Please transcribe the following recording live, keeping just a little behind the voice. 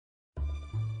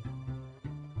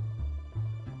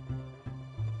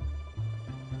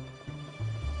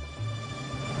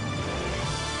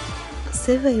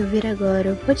Você vai ouvir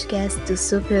agora o podcast do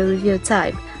Super Review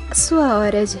Time, a sua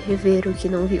hora de rever o que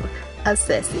não viu.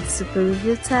 Acesse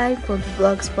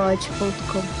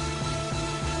superreviewtime.blogspot.com.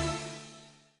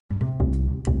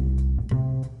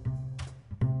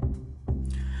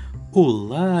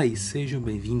 Olá e sejam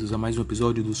bem-vindos a mais um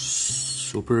episódio do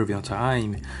Super Review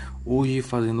Time. Hoje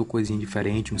fazendo coisinha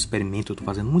diferente, um experimento. Eu tô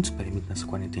fazendo muito experimento nessa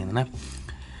quarentena, né?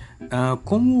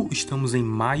 Como estamos em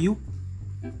maio,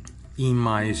 e em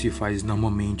maio se faz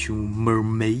normalmente um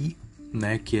mermaid,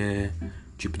 né? Que é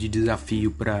tipo de desafio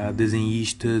para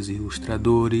desenhistas e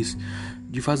ilustradores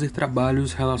de fazer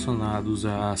trabalhos relacionados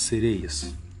a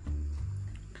sereias.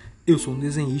 Eu sou um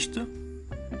desenhista,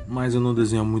 mas eu não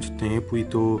desenho há muito tempo e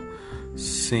tô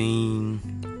sem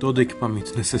todo o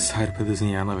equipamento necessário para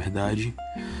desenhar, na verdade.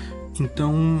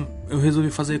 Então eu resolvi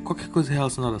fazer qualquer coisa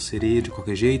relacionada a sereia de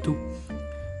qualquer jeito.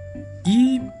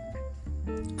 E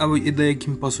a ideia que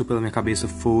me passou pela minha cabeça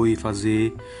foi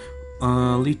fazer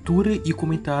a leitura e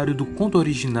comentário do conto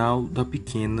original da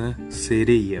Pequena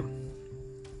Sereia.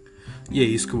 E é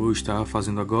isso que eu vou estar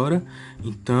fazendo agora.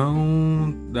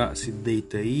 Então, se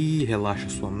deita aí, relaxa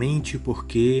sua mente,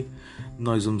 porque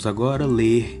nós vamos agora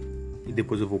ler, e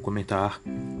depois eu vou comentar,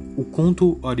 o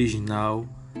conto original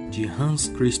de Hans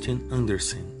Christian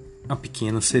Andersen, A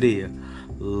Pequena Sereia,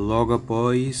 logo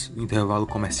após o intervalo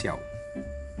comercial.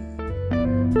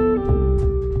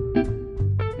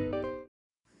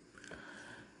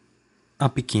 A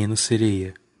Pequena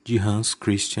Sereia, de Hans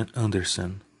Christian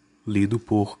Andersen, lido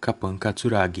por Kapan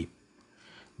Katsuragi.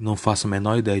 Não faço a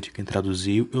menor ideia de quem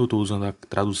traduziu, eu estou usando a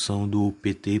tradução do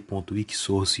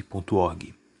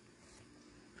pt.wikisource.org.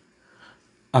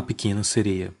 A Pequena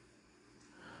Sereia.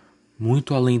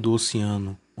 Muito além do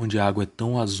oceano, onde a água é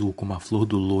tão azul como a flor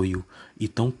do loio e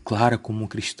tão clara como um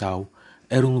cristal,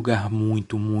 era um lugar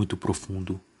muito, muito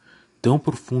profundo. Tão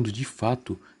profundo de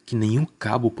fato que nenhum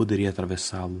cabo poderia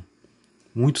atravessá-lo.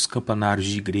 Muitos campanários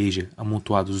de igreja,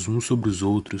 amontoados uns sobre os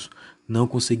outros, não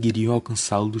conseguiriam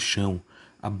alcançá-lo do chão,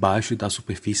 abaixo da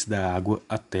superfície da água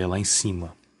até lá em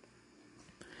cima.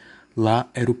 Lá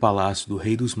era o palácio do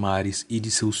Rei dos Mares e de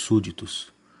seus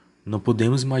súditos. Não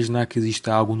podemos imaginar que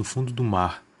exista algo no fundo do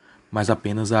mar, mas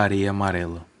apenas a areia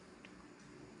amarela.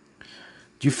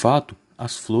 De fato,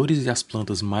 as flores e as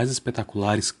plantas mais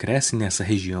espetaculares crescem nessa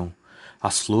região.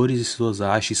 As flores e suas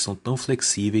hastes são tão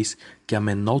flexíveis que a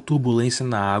menor turbulência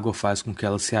na água faz com que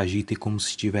elas se agitem como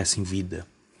se tivessem vida.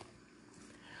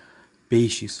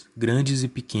 Peixes, grandes e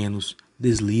pequenos,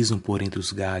 deslizam por entre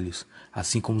os galhos,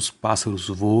 assim como os pássaros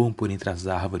voam por entre as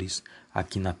árvores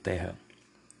aqui na terra.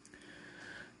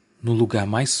 No lugar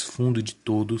mais fundo de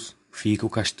todos fica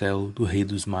o castelo do Rei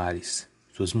dos Mares.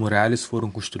 Suas muralhas foram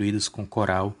construídas com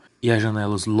coral e as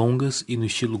janelas longas e no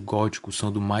estilo gótico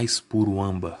são do mais puro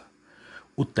âmbar.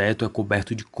 O teto é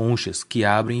coberto de conchas que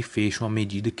abrem e fecham à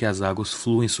medida que as águas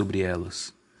fluem sobre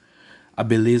elas. A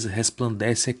beleza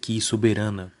resplandece aqui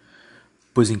soberana,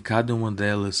 pois em cada uma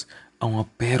delas há uma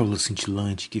pérola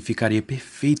cintilante que ficaria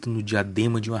perfeita no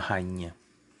diadema de uma rainha.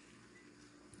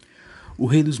 O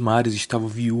Rei dos Mares estava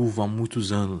viúvo há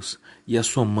muitos anos, e a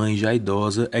sua mãe, já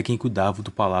idosa, é quem cuidava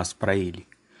do palácio para ele.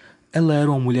 Ela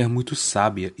era uma mulher muito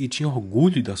sábia e tinha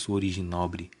orgulho da sua origem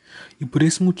nobre, e por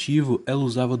esse motivo ela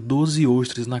usava 12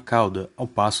 ostras na cauda, ao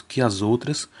passo que as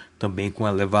outras, também com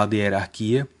elevada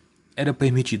hierarquia, era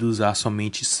permitido usar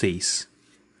somente 6.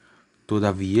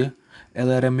 Todavia,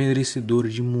 ela era merecedora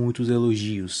de muitos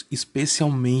elogios,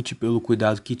 especialmente pelo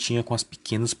cuidado que tinha com as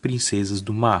pequenas princesas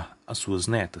do mar, as suas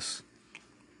netas.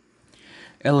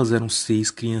 Elas eram 6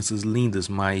 crianças lindas,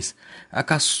 mas a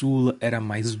caçula era a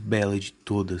mais bela de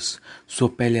todas. Sua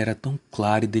pele era tão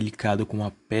clara e delicada como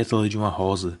a pétala de uma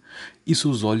rosa, e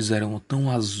seus olhos eram tão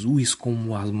azuis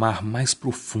como o mar mais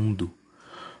profundo.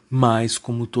 Mas,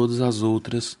 como todas as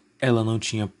outras, ela não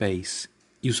tinha pés,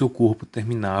 e o seu corpo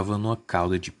terminava numa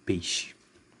cauda de peixe.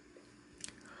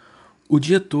 O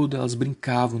dia todo elas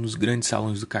brincavam nos grandes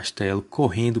salões do castelo,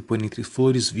 correndo por entre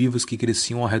flores vivas que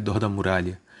cresciam ao redor da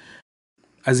muralha.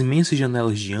 As imensas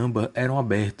janelas de âmbar eram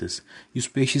abertas, e os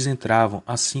peixes entravam,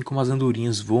 assim como as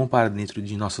andorinhas voam para dentro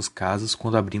de nossas casas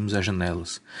quando abrimos as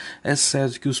janelas,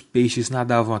 exceto que os peixes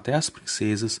nadavam até as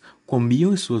princesas,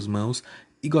 comiam em suas mãos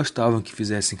e gostavam que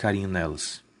fizessem carinho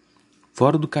nelas.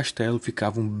 Fora do castelo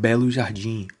ficava um belo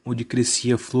jardim, onde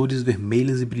cresciam flores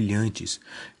vermelhas e brilhantes,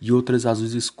 e outras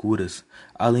azuis escuras,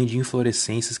 além de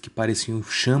inflorescências que pareciam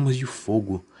chamas de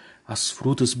fogo. As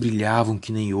frutas brilhavam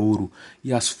que nem ouro,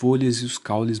 e as folhas e os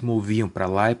caules moviam para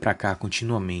lá e para cá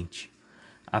continuamente.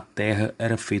 A terra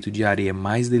era feita de areia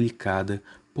mais delicada,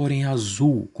 porém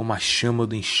azul como a chama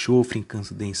do enxofre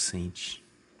incandescente.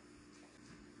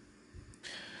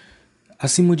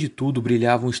 Acima de tudo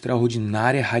brilhava uma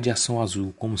extraordinária radiação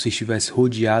azul, como se estivesse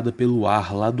rodeada pelo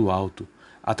ar lá do alto,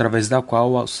 através da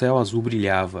qual o céu azul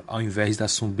brilhava, ao invés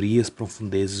das sombrias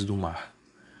profundezas do mar.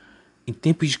 Em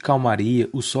tempos de calmaria,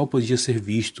 o sol podia ser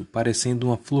visto, parecendo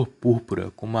uma flor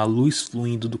púrpura, como a luz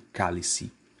fluindo do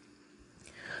cálice.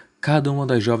 Cada uma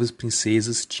das jovens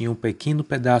princesas tinha um pequeno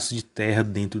pedaço de terra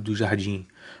dentro do jardim,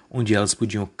 onde elas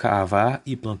podiam cavar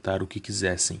e plantar o que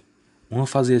quisessem. Uma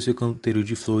fazia seu canteiro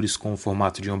de flores com o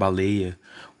formato de uma baleia,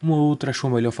 uma outra achou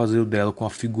melhor fazer o dela com a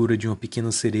figura de uma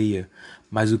pequena sereia,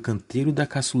 mas o canteiro da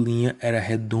caçulinha era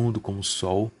redondo como o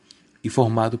sol e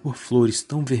formado por flores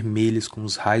tão vermelhas como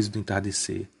os raios do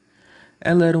entardecer.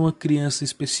 Ela era uma criança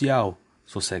especial,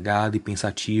 sossegada e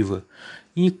pensativa,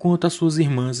 e enquanto as suas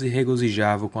irmãs se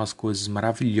regozijavam com as coisas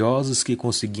maravilhosas que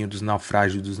conseguiam dos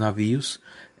naufrágios dos navios,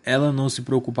 ela não se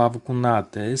preocupava com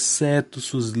nada, exceto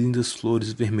suas lindas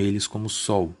flores vermelhas como o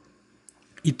sol,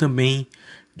 e também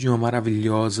de uma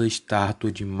maravilhosa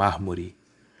estátua de mármore.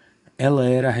 Ela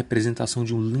era a representação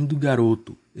de um lindo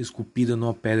garoto, esculpida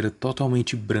numa pedra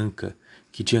totalmente branca,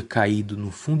 que tinha caído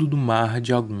no fundo do mar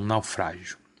de algum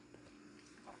naufrágio.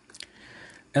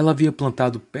 Ela havia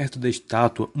plantado perto da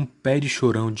estátua um pé de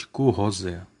chorão de cor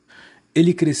rosa.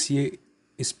 Ele crescia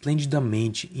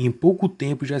esplendidamente e em pouco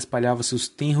tempo já espalhava seus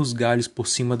tenros galhos por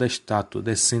cima da estátua,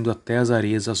 descendo até as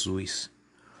areias azuis.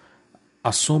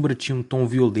 A sombra tinha um tom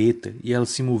violeta e ela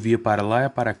se movia para lá e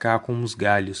para cá como os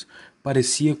galhos.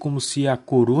 Parecia como se a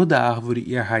coroa da árvore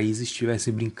e a raiz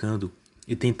estivessem brincando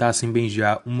e tentassem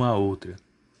beijar uma a outra.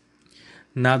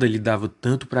 Nada lhe dava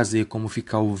tanto prazer como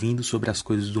ficar ouvindo sobre as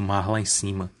coisas do mar lá em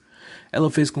cima. Ela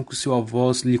fez com que seu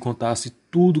avô lhe contasse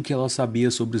tudo o que ela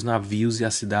sabia sobre os navios e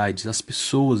as cidades, as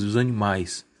pessoas e os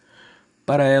animais.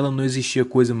 Para ela não existia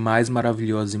coisa mais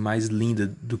maravilhosa e mais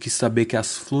linda do que saber que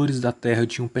as flores da terra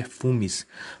tinham perfumes,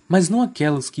 mas não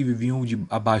aquelas que viviam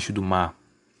abaixo do mar,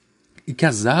 e que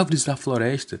as árvores da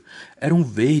floresta eram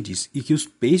verdes e que os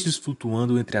peixes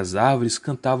flutuando entre as árvores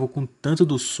cantavam com tanta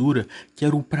doçura que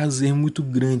era um prazer muito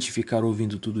grande ficar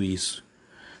ouvindo tudo isso.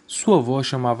 Sua avó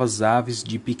chamava as aves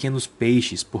de pequenos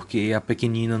peixes porque a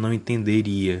pequenina não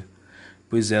entenderia,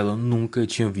 pois ela nunca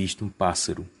tinha visto um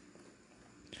pássaro.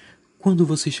 Quando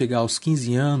você chegar aos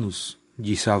 15 anos,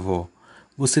 disse a avó,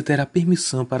 você terá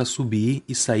permissão para subir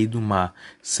e sair do mar,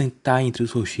 sentar entre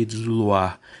os rochedos do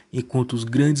luar, enquanto os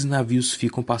grandes navios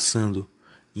ficam passando,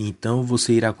 e então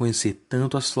você irá conhecer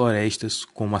tanto as florestas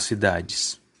como as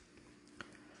cidades.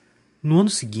 No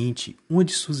ano seguinte, uma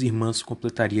de suas irmãs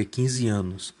completaria 15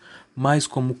 anos, mas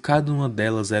como cada uma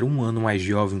delas era um ano mais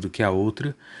jovem do que a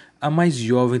outra, a mais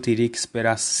jovem teria que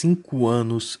esperar 5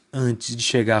 anos antes de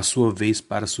chegar a sua vez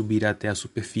para subir até a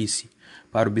superfície,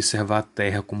 para observar a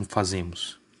terra como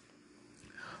fazemos.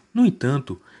 No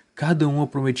entanto, cada uma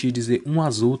prometia dizer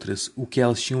umas às outras o que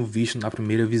elas tinham visto na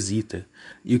primeira visita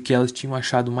e o que elas tinham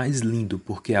achado mais lindo,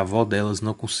 porque a avó delas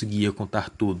não conseguia contar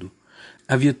tudo.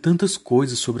 Havia tantas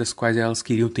coisas sobre as quais elas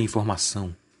queriam ter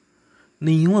informação.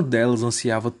 Nenhuma delas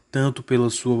ansiava tanto pela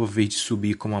sua vez de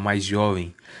subir como a mais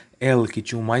jovem, ela que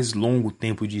tinha um mais longo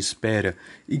tempo de espera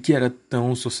e que era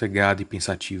tão sossegada e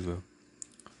pensativa.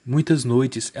 Muitas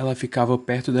noites ela ficava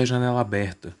perto da janela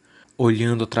aberta,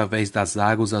 olhando através das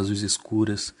águas azuis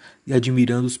escuras e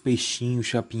admirando os peixinhos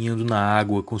chapinhando na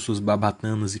água com suas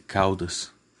barbatanas e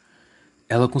caudas.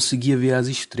 Ela conseguia ver as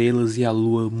estrelas e a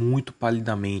lua muito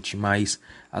palidamente, mas,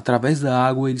 através da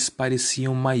água, eles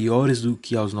pareciam maiores do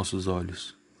que aos nossos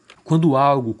olhos. Quando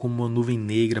algo como uma nuvem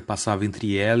negra passava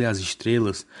entre ela e as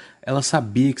estrelas, ela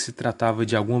sabia que se tratava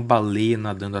de alguma baleia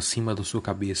nadando acima da sua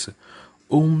cabeça,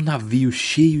 ou um navio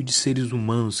cheio de seres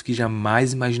humanos que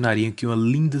jamais imaginariam que uma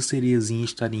linda sereiazinha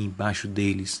estaria embaixo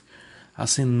deles,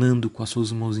 acenando com as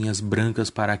suas mãozinhas brancas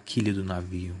para a quilha do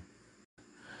navio.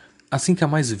 Assim que a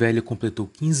mais velha completou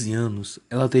 15 anos,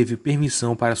 ela teve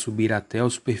permissão para subir até a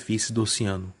superfície do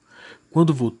oceano.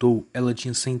 Quando voltou, ela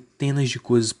tinha centenas de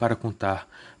coisas para contar,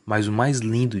 mas o mais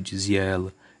lindo, dizia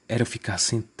ela, era ficar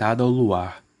sentada ao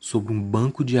luar, sobre um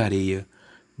banco de areia,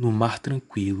 no mar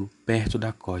tranquilo, perto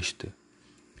da costa,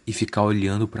 e ficar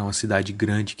olhando para uma cidade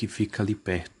grande que fica ali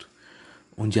perto,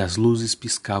 onde as luzes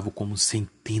piscavam como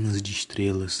centenas de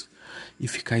estrelas, e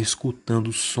ficar escutando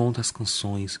o som das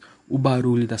canções, o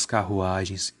barulho das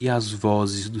carruagens e as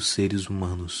vozes dos seres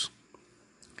humanos.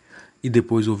 E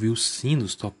depois ouviu os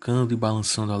sinos tocando e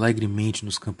balançando alegremente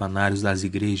nos campanários das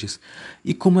igrejas,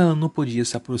 e como ela não podia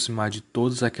se aproximar de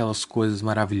todas aquelas coisas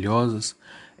maravilhosas,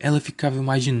 ela ficava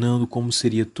imaginando como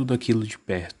seria tudo aquilo de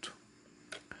perto.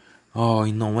 Oh,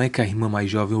 e não é que a irmã mais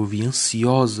jovem ouvia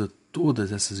ansiosa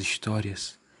todas essas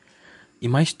histórias? E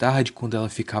mais tarde, quando ela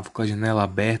ficava com a janela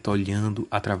aberta olhando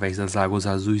através das águas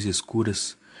azuis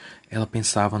escuras, ela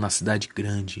pensava na cidade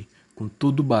grande, com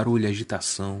todo o barulho e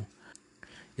agitação,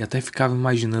 e até ficava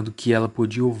imaginando que ela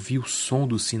podia ouvir o som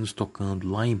dos sinos tocando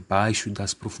lá embaixo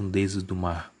das profundezas do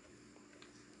mar.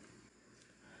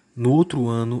 No outro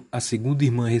ano, a segunda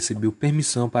irmã recebeu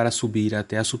permissão para subir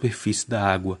até a superfície da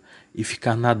água e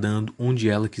ficar nadando onde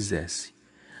ela quisesse.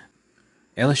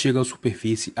 Ela chegou à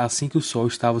superfície assim que o sol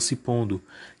estava se pondo,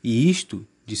 e isto,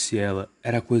 disse ela,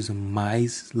 era a coisa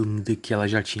mais linda que ela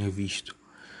já tinha visto.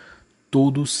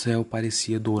 Todo o céu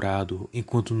parecia dourado,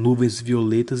 enquanto nuvens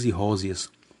violetas e róseas,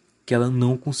 que ela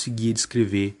não conseguia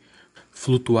descrever,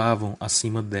 flutuavam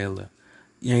acima dela,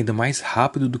 e ainda mais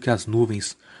rápido do que as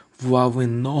nuvens, voava um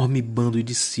enorme bando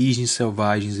de cisnes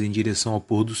selvagens em direção ao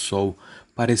pôr do sol,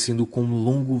 parecendo com um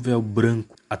longo véu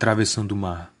branco atravessando o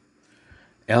mar.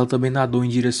 Ela também nadou em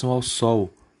direção ao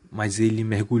sol, mas ele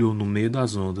mergulhou no meio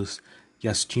das ondas, e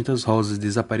as tintas rosas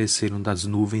desapareceram das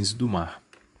nuvens do mar.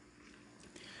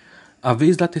 A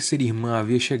vez da terceira irmã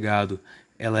havia chegado.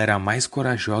 Ela era a mais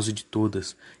corajosa de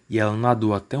todas, e ela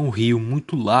nadou até um rio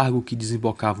muito largo que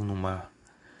desembocava no mar.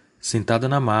 Sentada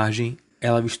na margem,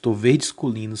 ela avistou verdes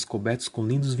colinas cobertas com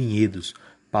lindos vinhedos.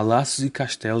 Palácios e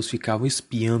castelos ficavam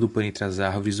espiando por entre as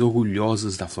árvores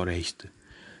orgulhosas da floresta.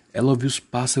 Ela ouviu os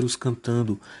pássaros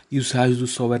cantando, e os raios do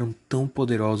sol eram tão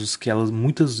poderosos que ela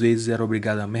muitas vezes era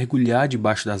obrigada a mergulhar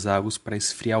debaixo das águas para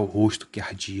esfriar o rosto que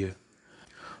ardia.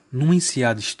 Numa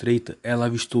enseada estreita, ela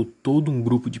avistou todo um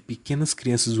grupo de pequenas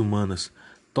crianças humanas,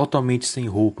 totalmente sem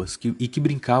roupas, e que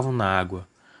brincavam na água.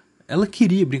 Ela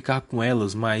queria brincar com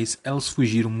elas, mas elas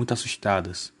fugiram muito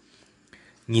assustadas.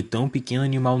 E então um pequeno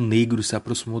animal negro se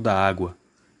aproximou da água.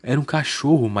 Era um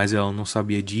cachorro, mas ela não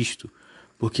sabia disto,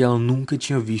 porque ela nunca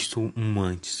tinha visto um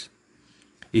antes.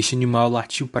 Este animal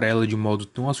latiu para ela de modo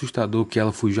tão assustador que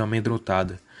ela fugiu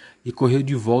amedrontada e correu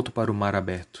de volta para o mar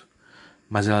aberto.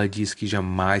 Mas ela disse que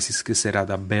jamais se esquecerá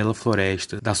da bela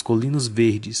floresta, das colinas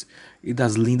verdes e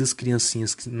das lindas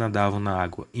criancinhas que nadavam na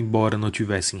água, embora não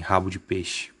tivessem rabo de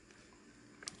peixe.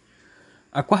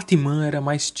 A quarta irmã era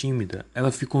mais tímida.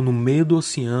 Ela ficou no meio do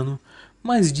oceano,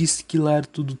 mas disse que lá era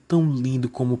tudo tão lindo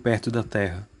como perto da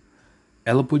terra.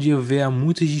 Ela podia ver a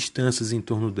muitas distâncias em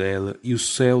torno dela, e o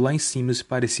céu lá em cima se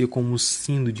parecia como um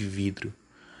sino de vidro.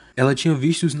 Ela tinha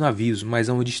visto os navios, mas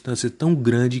a uma distância tão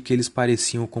grande que eles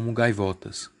pareciam como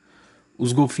gaivotas.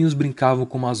 Os golfinhos brincavam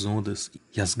como as ondas,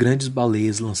 e as grandes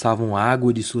baleias lançavam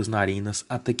água de suas narinas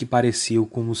até que pareciam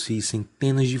como se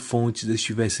centenas de fontes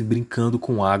estivessem brincando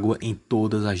com água em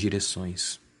todas as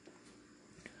direções.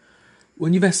 O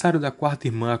aniversário da quarta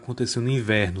irmã aconteceu no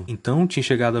inverno, então tinha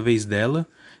chegado a vez dela,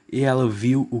 e ela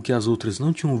viu o que as outras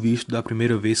não tinham visto da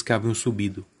primeira vez que haviam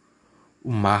subido.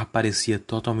 O mar parecia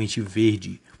totalmente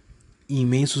verde, e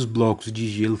imensos blocos de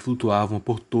gelo flutuavam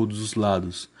por todos os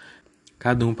lados,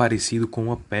 cada um parecido com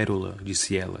uma pérola,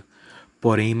 disse ela,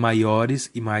 porém maiores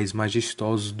e mais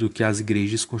majestosos do que as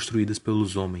igrejas construídas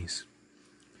pelos homens.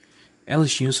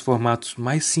 Elas tinham os formatos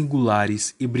mais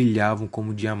singulares e brilhavam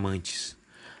como diamantes.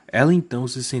 Ela então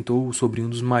se sentou sobre um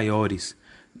dos maiores,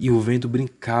 e o vento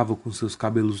brincava com seus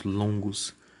cabelos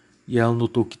longos, e ela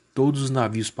notou que todos os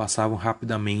navios passavam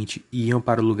rapidamente e iam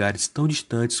para lugares tão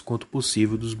distantes quanto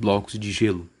possível dos blocos de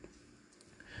gelo.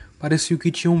 Parecia que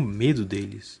tinham medo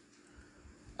deles.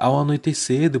 Ao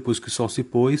anoitecer, depois que o sol se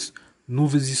pôs,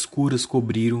 nuvens escuras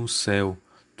cobriram o céu,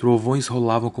 trovões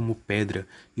rolavam como pedra,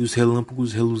 e os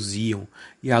relâmpagos reluziam,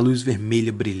 e a luz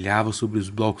vermelha brilhava sobre os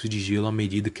blocos de gelo à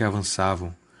medida que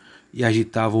avançavam, e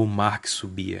agitava o mar que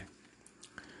subia.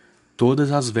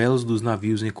 Todas as velas dos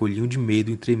navios encolhiam de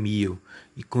medo e tremiam,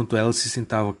 enquanto ela se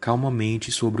sentava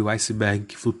calmamente sobre o iceberg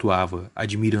que flutuava,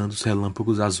 admirando os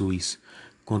relâmpagos azuis,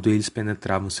 quando eles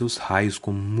penetravam seus raios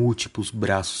com múltiplos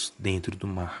braços dentro do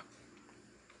mar.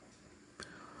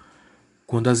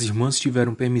 Quando as irmãs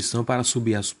tiveram permissão para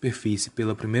subir à superfície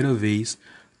pela primeira vez,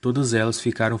 todas elas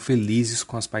ficaram felizes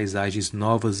com as paisagens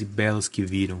novas e belas que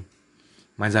viram.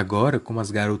 Mas agora, como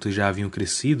as garotas já haviam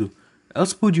crescido,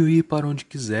 elas podiam ir para onde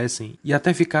quisessem e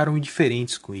até ficaram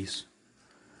indiferentes com isso.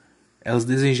 Elas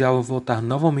desejavam voltar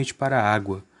novamente para a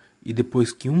água, e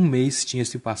depois que um mês tinha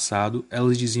se passado,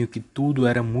 elas diziam que tudo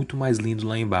era muito mais lindo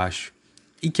lá embaixo,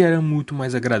 e que era muito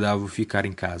mais agradável ficar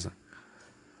em casa.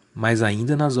 Mas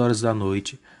ainda nas horas da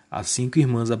noite, as 5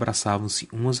 irmãs abraçavam-se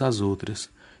umas às outras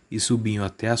e subiam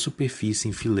até a superfície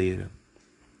em fileira.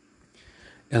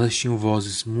 Elas tinham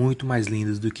vozes muito mais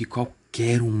lindas do que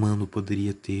qualquer humano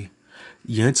poderia ter,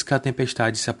 e antes que a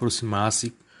tempestade se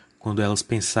aproximasse, quando elas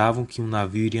pensavam que um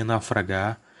navio iria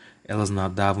naufragar, elas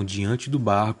nadavam diante do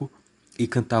barco e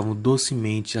cantavam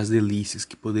docemente as delícias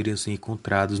que poderiam ser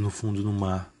encontradas no fundo do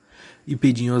mar, e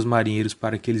pediam aos marinheiros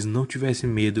para que eles não tivessem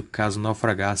medo caso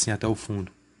naufragassem até o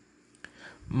fundo.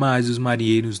 Mas os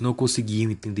marinheiros não conseguiam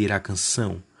entender a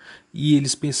canção, e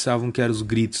eles pensavam que eram os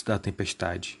gritos da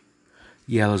tempestade.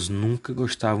 E elas nunca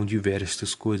gostavam de ver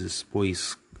estas coisas,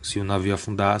 pois, se o navio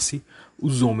afundasse,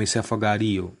 os homens se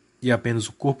afogariam, e apenas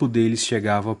o corpo deles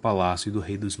chegava ao palácio do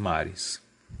rei dos mares.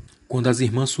 Quando as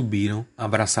irmãs subiram,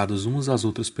 abraçadas umas às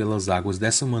outras pelas águas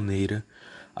dessa maneira,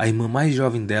 a irmã mais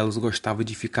jovem delas gostava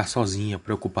de ficar sozinha,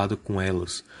 preocupada com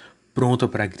elas, pronta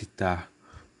para gritar.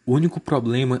 O único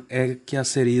problema é que as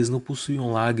sereias não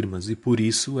possuíam lágrimas e por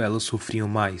isso elas sofriam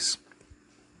mais.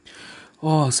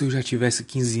 Oh, se eu já tivesse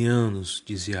 15 anos,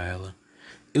 dizia ela.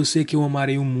 Eu sei que eu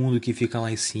amarei o mundo que fica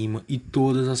lá em cima e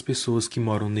todas as pessoas que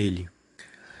moram nele.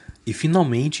 E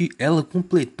finalmente ela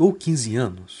completou 15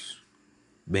 anos.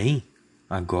 Bem,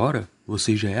 agora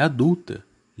você já é adulta,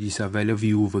 disse a velha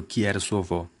viúva que era sua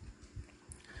avó.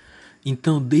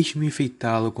 Então deixe-me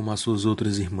enfeitá-la como as suas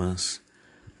outras irmãs.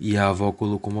 E a avó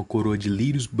colocou uma coroa de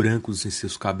lírios brancos em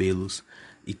seus cabelos,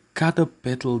 e cada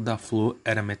pétala da flor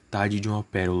era metade de uma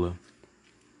pérola.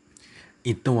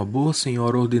 Então a boa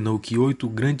senhora ordenou que 8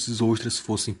 grandes ostras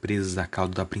fossem presas à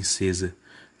cauda da princesa,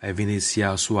 a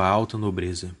evidenciar sua alta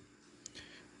nobreza.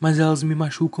 Mas elas me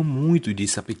machucam muito,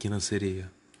 disse a pequena sereia.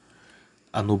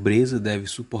 A nobreza deve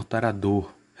suportar a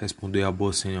dor, respondeu a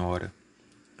boa senhora.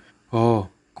 Oh,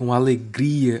 com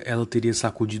alegria ela teria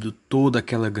sacudido toda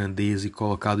aquela grandeza e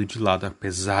colocado de lado a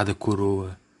pesada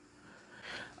coroa.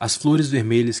 As flores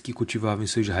vermelhas que cultivava em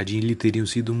seu jardim lhe teriam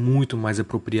sido muito mais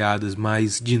apropriadas,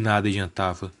 mas de nada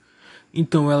adiantava.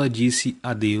 Então ela disse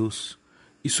adeus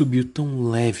e subiu tão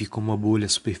leve como a bolha à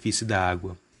superfície da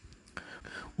água.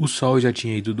 O sol já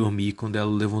tinha ido dormir quando ela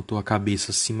levantou a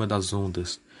cabeça acima das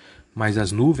ondas, mas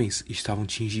as nuvens estavam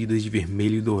tingidas de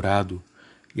vermelho e dourado,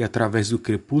 e através do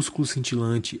crepúsculo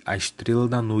cintilante a estrela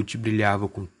da noite brilhava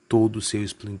com todo o seu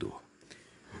esplendor.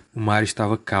 O mar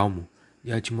estava calmo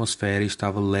e a atmosfera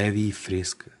estava leve e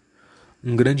fresca.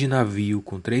 Um grande navio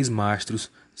com 3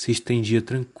 mastros se estendia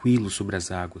tranquilo sobre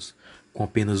as águas, com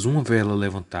apenas uma vela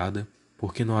levantada,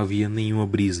 porque não havia nenhuma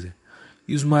brisa,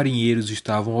 e os marinheiros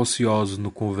estavam ociosos no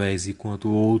convés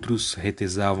enquanto outros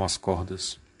retesavam as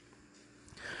cordas.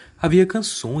 Havia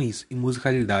canções e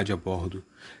musicalidade a bordo,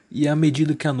 e à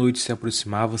medida que a noite se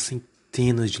aproximava,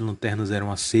 centenas de lanternas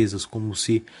eram acesas como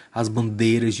se as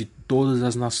bandeiras de todas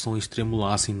as nações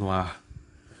tremulassem no ar.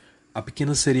 A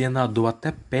pequena sereia nadou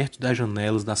até perto das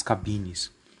janelas das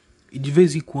cabines, e de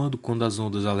vez em quando as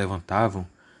ondas a levantavam,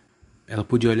 ela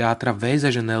podia olhar através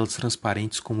das janelas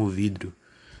transparentes como vidro,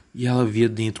 e ela via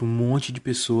dentro um monte de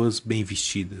pessoas bem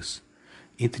vestidas.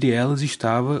 Entre elas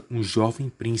estava um jovem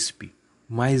príncipe,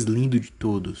 o mais lindo de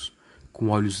todos, com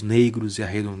olhos negros e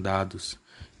arredondados.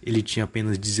 Ele tinha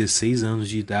apenas 16 anos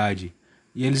de idade,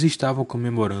 e eles estavam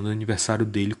comemorando o aniversário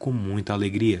dele com muita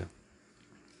alegria.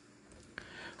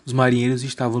 Os marinheiros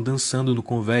estavam dançando no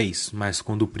convés, mas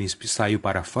quando o príncipe saiu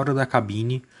para fora da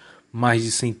cabine, mais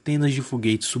de centenas de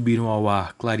foguetes subiram ao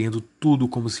ar, clareando tudo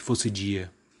como se fosse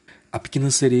dia. A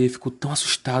pequena sereia ficou tão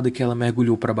assustada que ela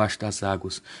mergulhou para baixo das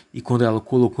águas, e quando ela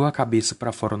colocou a cabeça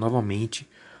para fora novamente,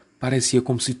 parecia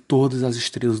como se todas as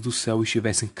estrelas do céu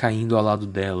estivessem caindo ao lado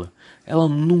dela. Ela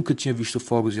nunca tinha visto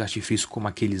fogos de artifício como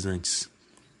aqueles antes.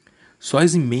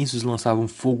 Sóis imensos lançavam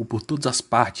fogo por todas as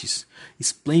partes,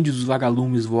 esplêndidos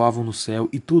vagalumes voavam no céu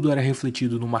e tudo era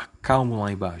refletido no mar calmo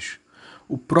lá embaixo.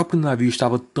 O próprio navio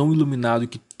estava tão iluminado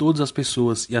que todas as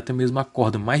pessoas e até mesmo a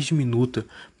corda mais diminuta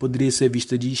poderia ser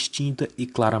vista distinta e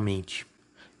claramente.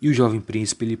 E o jovem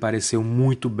príncipe lhe pareceu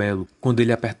muito belo quando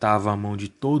ele apertava a mão de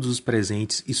todos os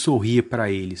presentes e sorria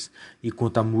para eles,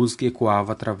 enquanto a música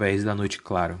ecoava através da noite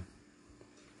clara.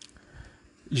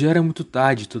 Já era muito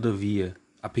tarde, todavia.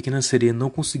 A pequena sereia não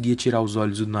conseguia tirar os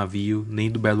olhos do navio nem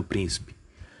do belo príncipe.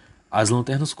 As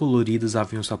lanternas coloridas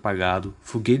haviam se apagado,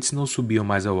 foguetes não subiam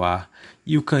mais ao ar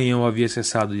e o canhão havia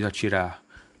cessado de atirar.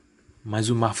 Mas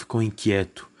o mar ficou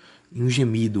inquieto, e um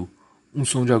gemido, um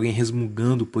som de alguém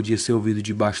resmungando podia ser ouvido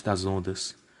debaixo das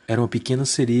ondas. Era uma pequena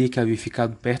sereia que havia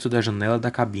ficado perto da janela da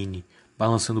cabine,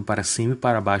 balançando para cima e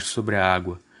para baixo sobre a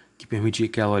água, que permitia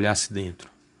que ela olhasse dentro.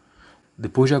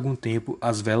 Depois de algum tempo,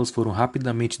 as velas foram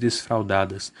rapidamente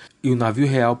desfraldadas e o navio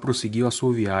real prosseguiu a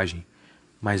sua viagem.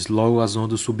 Mas logo as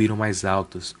ondas subiram mais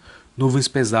altas, nuvens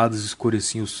pesadas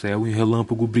escureciam o céu e um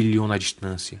relâmpago brilhou na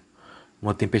distância.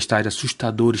 Uma tempestade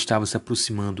assustadora estava se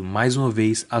aproximando. Mais uma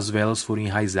vez as velas foram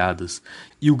enraizadas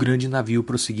e o grande navio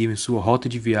prosseguiu em sua rota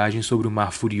de viagem sobre o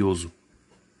mar furioso.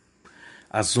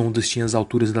 As ondas tinham as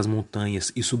alturas das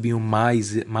montanhas e subiam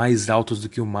mais altas do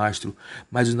que o mastro,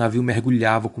 mas o navio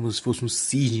mergulhava como se fosse um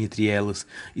cisne entre elas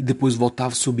e depois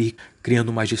voltava a subir,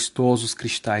 criando majestosos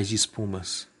cristais de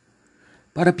espumas.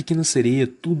 Para a pequena sereia,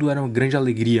 tudo era uma grande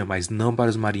alegria, mas não para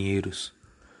os marinheiros.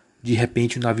 De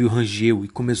repente o navio rangeu e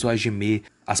começou a gemer.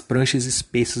 As pranchas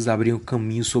espessas abriam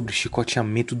caminho sobre o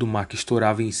chicoteamento do mar que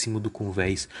estourava em cima do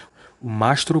convés. O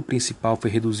mastro principal foi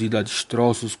reduzido a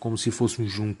destroços como se fosse um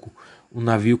junco. O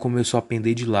navio começou a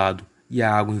pender de lado e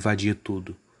a água invadia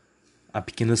tudo. A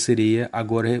pequena sereia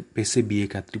agora percebia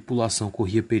que a tripulação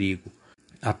corria perigo.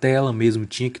 Até ela mesma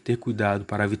tinha que ter cuidado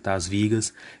para evitar as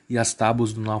vigas e as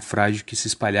tábuas do naufrágio que se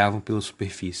espalhavam pela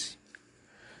superfície.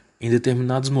 Em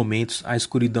determinados momentos, a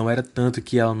escuridão era tanta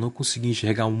que ela não conseguia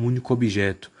enxergar um único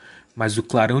objeto, mas o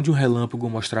clarão de um relâmpago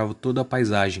mostrava toda a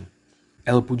paisagem.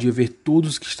 Ela podia ver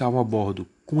todos que estavam a bordo,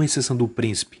 com exceção do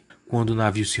príncipe, quando o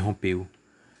navio se rompeu.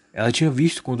 Ela tinha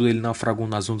visto quando ele naufragou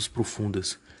nas ondas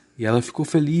profundas, e ela ficou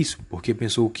feliz, porque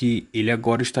pensou que ele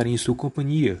agora estaria em sua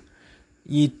companhia.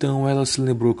 E então ela se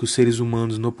lembrou que os seres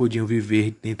humanos não podiam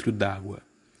viver dentro d'água,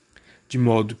 de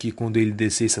modo que quando ele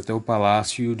descesse até o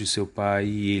palácio de seu pai,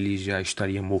 ele já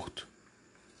estaria morto.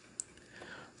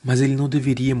 Mas ele não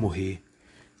deveria morrer.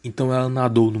 Então ela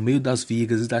nadou no meio das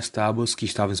vigas e das tábuas que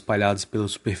estavam espalhadas pela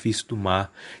superfície do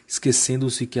mar,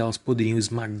 esquecendo-se que elas poderiam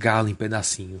esmagá-la em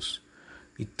pedacinhos.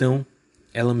 Então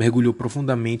ela mergulhou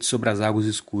profundamente sobre as águas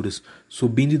escuras,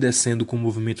 subindo e descendo com o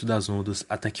movimento das ondas,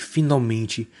 até que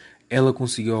finalmente ela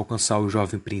conseguiu alcançar o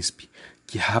jovem príncipe,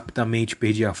 que rapidamente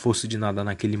perdia a força de nadar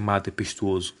naquele mar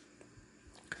tempestuoso.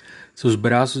 Seus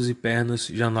braços e pernas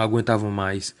já não aguentavam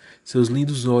mais, seus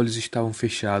lindos olhos estavam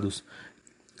fechados,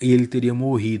 e ele teria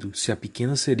morrido se a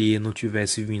pequena sereia não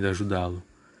tivesse vindo ajudá-lo.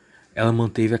 Ela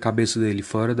manteve a cabeça dele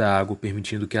fora da água,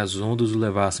 permitindo que as ondas o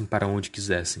levassem para onde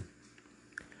quisessem.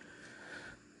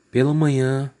 Pela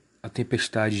manhã, a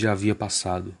tempestade já havia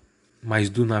passado, mas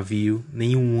do navio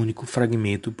nenhum único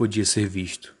fragmento podia ser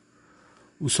visto.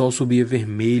 O sol subia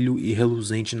vermelho e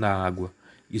reluzente na água,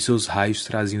 e seus raios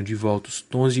traziam de volta os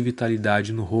tons de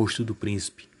vitalidade no rosto do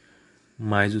príncipe,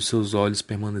 mas os seus olhos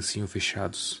permaneciam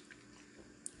fechados.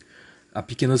 A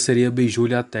pequena sereia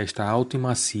beijou-lhe a testa alta e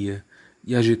macia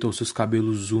e agitou seus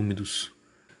cabelos úmidos.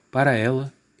 Para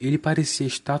ela, ele parecia a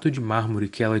estátua de mármore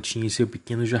que ela tinha em seu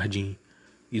pequeno jardim,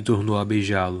 e tornou a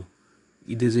beijá-lo,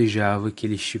 e desejava que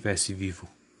ele estivesse vivo.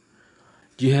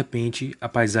 De repente, a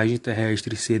paisagem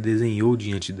terrestre se desenhou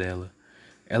diante dela.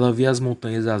 Ela via as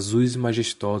montanhas azuis e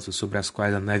majestosas sobre as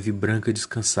quais a neve branca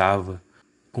descansava,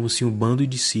 como se um bando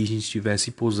de cisnes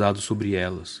tivesse pousado sobre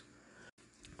elas.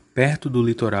 Perto do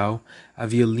litoral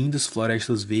havia lindas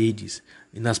florestas verdes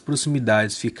e nas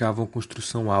proximidades ficava uma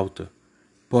construção alta,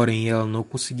 porém ela não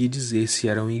conseguia dizer se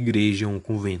era uma igreja ou um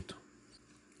convento.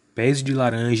 Pés de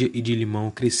laranja e de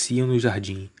limão cresciam no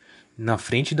jardim, e na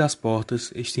frente das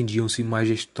portas estendiam-se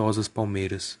majestosas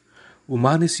palmeiras. O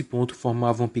mar nesse ponto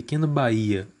formava uma pequena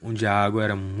baía, onde a água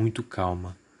era muito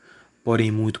calma,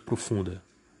 porém muito profunda.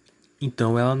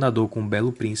 Então ela nadou com o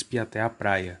belo príncipe até a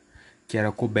praia, que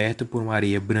era coberta por uma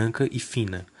areia branca e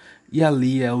fina, e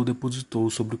ali ela o depositou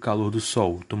sob o calor do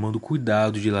sol, tomando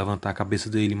cuidado de levantar a cabeça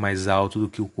dele mais alto do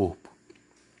que o corpo.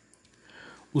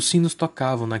 Os sinos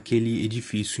tocavam naquele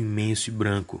edifício imenso e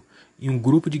branco, e um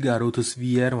grupo de garotas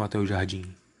vieram até o jardim.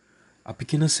 A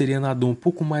pequena sereia nadou um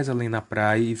pouco mais além na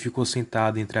praia e ficou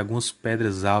sentada entre algumas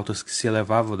pedras altas que se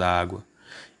elevavam da água.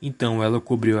 Então ela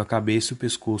cobriu a cabeça e o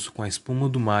pescoço com a espuma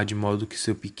do mar de modo que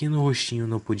seu pequeno rostinho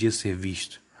não podia ser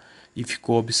visto, e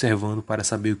ficou observando para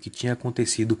saber o que tinha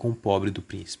acontecido com o pobre do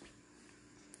príncipe.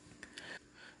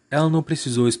 Ela não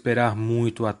precisou esperar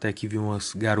muito até que viu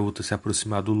umas garotas se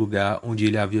aproximar do lugar onde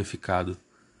ele havia ficado.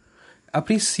 A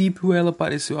princípio ela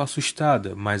pareceu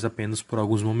assustada, mas apenas por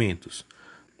alguns momentos.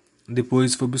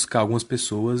 Depois foi buscar algumas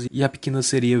pessoas e a pequena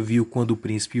sereia viu quando o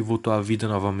príncipe voltou à vida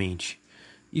novamente,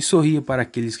 e sorria para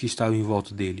aqueles que estavam em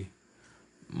volta dele.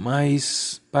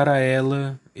 Mas, para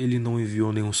ela, ele não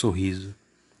enviou nenhum sorriso.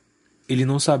 Ele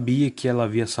não sabia que ela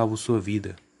havia salvo sua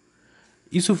vida.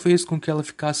 Isso fez com que ela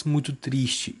ficasse muito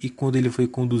triste, e quando ele foi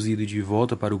conduzido de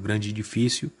volta para o grande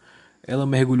edifício, ela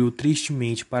mergulhou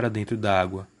tristemente para dentro da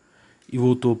água e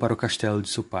voltou para o castelo de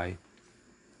seu pai.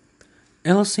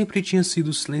 Ela sempre tinha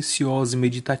sido silenciosa e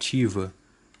meditativa,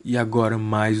 e agora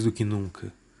mais do que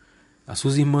nunca. As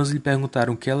suas irmãs lhe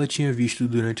perguntaram o que ela tinha visto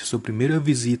durante a sua primeira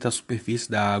visita à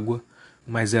superfície da água,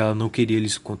 mas ela não queria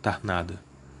lhes contar nada.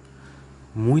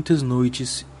 Muitas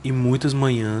noites e muitas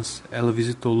manhãs ela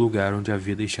visitou o lugar onde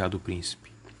havia deixado o príncipe.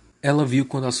 Ela viu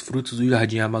quando as frutas do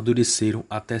jardim amadureceram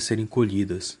até serem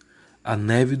colhidas. A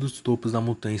neve dos topos da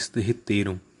montanha se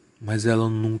derreteram, Mas ela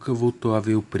nunca voltou a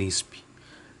ver o príncipe.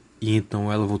 E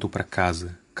então ela voltou para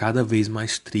casa, cada vez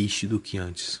mais triste do que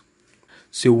antes.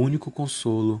 Seu único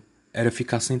consolo era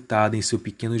ficar sentada em seu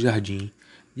pequeno jardim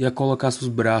e a colocar seus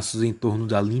braços em torno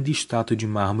da linda estátua de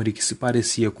mármore que se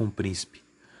parecia com o príncipe.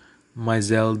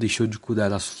 Mas ela deixou de cuidar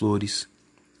das flores,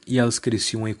 e elas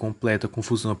cresciam em completa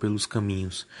confusão pelos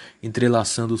caminhos,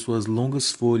 entrelaçando suas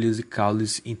longas folhas e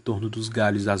caules em torno dos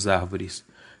galhos das árvores,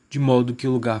 de modo que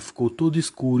o lugar ficou todo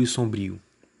escuro e sombrio.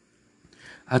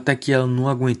 Até que ela não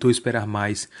aguentou esperar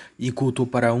mais e contou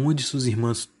para uma de suas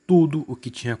irmãs tudo o que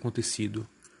tinha acontecido.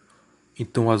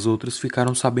 Então as outras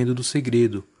ficaram sabendo do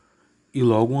segredo, e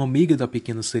logo uma amiga da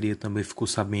pequena sereia também ficou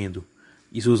sabendo,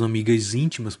 e suas amigas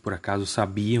íntimas por acaso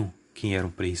sabiam quem era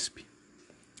o príncipe.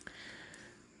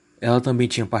 Ela também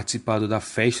tinha participado da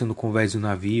festa no convés do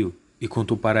navio e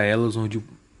contou para elas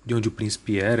de onde o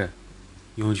príncipe era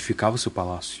e onde ficava seu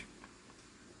palácio.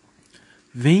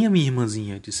 Venha, minha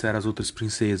irmãzinha, disseram as outras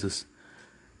princesas.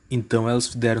 Então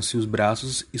elas deram-se os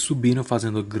braços e subiram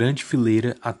fazendo grande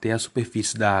fileira até a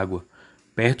superfície da água,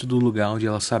 perto do lugar onde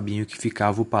elas sabiam que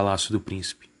ficava o palácio do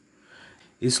príncipe.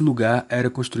 Esse lugar era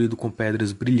construído com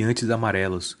pedras brilhantes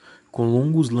amarelas, com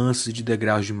longos lances de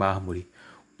degraus de mármore,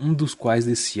 um dos quais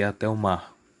descia até o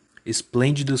mar.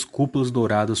 Esplêndidas cúpulas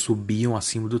douradas subiam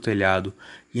acima do telhado,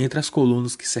 e entre as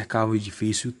colunas que cercavam o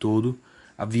edifício todo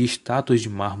havia estátuas de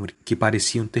mármore que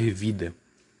pareciam ter vida.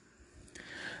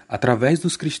 Através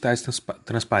dos cristais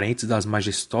transparentes das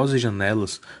majestosas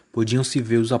janelas, podiam-se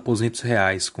ver os aposentos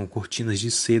reais, com cortinas de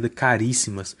seda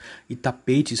caríssimas e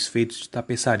tapetes feitos de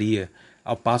tapeçaria,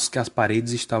 ao passo que as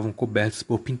paredes estavam cobertas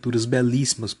por pinturas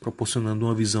belíssimas, proporcionando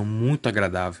uma visão muito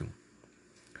agradável.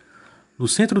 No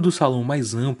centro do salão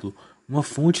mais amplo, uma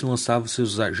fonte lançava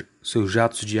seus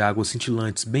jatos de água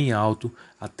cintilantes bem alto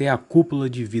até a cúpula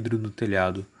de vidro do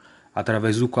telhado,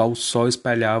 através do qual o sol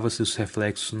espalhava seus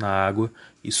reflexos na água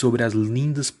e sobre as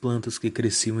lindas plantas que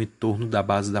cresciam em torno da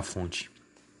base da fonte.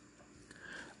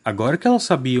 Agora que ela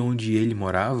sabia onde ele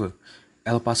morava,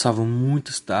 ela passava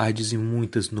muitas tardes e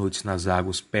muitas noites nas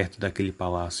águas perto daquele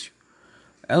palácio.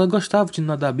 Ela gostava de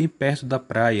nadar bem perto da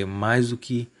praia, mais do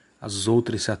que as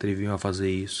outras se atreviam a fazer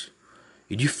isso.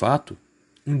 E de fato,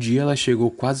 um dia ela chegou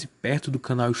quase perto do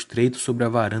canal estreito sobre a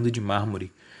varanda de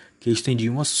mármore, que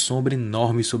estendia uma sombra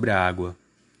enorme sobre a água.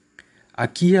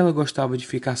 Aqui ela gostava de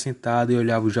ficar sentada e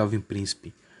olhava o jovem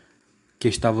príncipe, que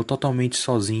estava totalmente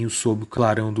sozinho sob o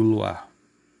clarão do luar.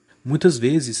 Muitas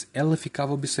vezes ela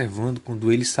ficava observando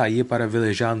quando ele saía para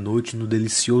velejar à noite no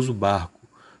delicioso barco,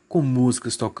 com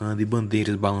músicas tocando e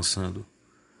bandeiras balançando.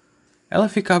 Ela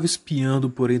ficava espiando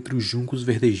por entre os juncos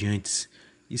verdejantes,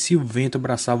 e se o vento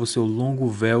abraçava o seu longo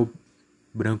véu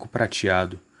branco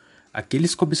prateado,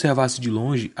 aqueles que observassem de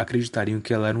longe acreditariam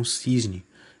que ela era um cisne,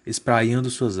 espraiando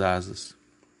suas asas.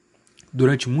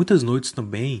 Durante muitas noites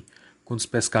também, quando os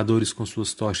pescadores com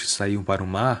suas tochas saíam para o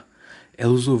mar,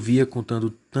 ela os ouvia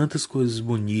contando tantas coisas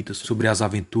bonitas sobre as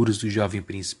aventuras do jovem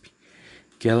príncipe,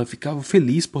 que ela ficava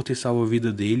feliz por ter salvo a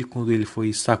vida dele quando ele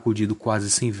foi sacudido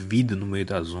quase sem vida no meio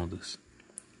das ondas.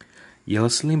 E ela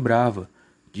se lembrava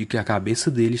de que a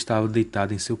cabeça dele estava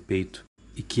deitada em seu peito,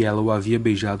 e que ela o havia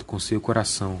beijado com seu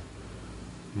coração,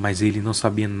 mas ele não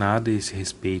sabia nada a esse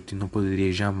respeito e não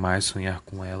poderia jamais sonhar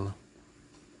com ela.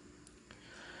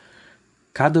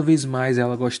 Cada vez mais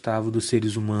ela gostava dos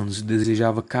seres humanos e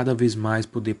desejava cada vez mais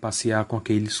poder passear com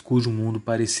aqueles cujo mundo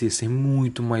parecia ser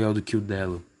muito maior do que o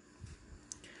dela.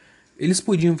 Eles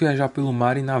podiam viajar pelo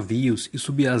mar em navios e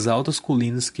subir as altas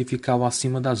colinas que ficavam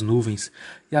acima das nuvens,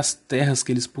 e as terras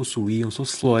que eles possuíam,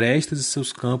 suas florestas e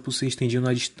seus campos se estendiam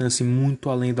na distância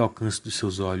muito além do alcance dos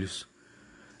seus olhos.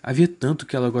 Havia tanto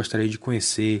que ela gostaria de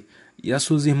conhecer, e as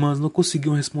suas irmãs não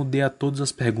conseguiam responder a todas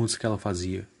as perguntas que ela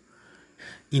fazia.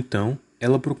 Então,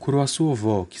 ela procurou a sua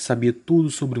avó, que sabia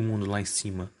tudo sobre o mundo lá em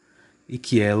cima, e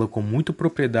que ela, com muita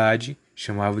propriedade,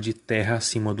 chamava de terra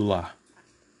acima do lar.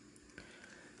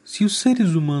 Se os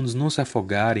seres humanos não se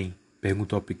afogarem,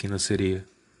 perguntou a pequena sereia,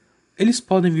 eles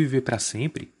podem viver para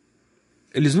sempre?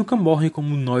 Eles nunca morrem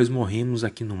como nós morremos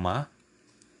aqui no mar?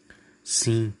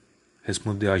 Sim,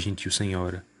 respondeu a gentil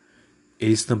senhora.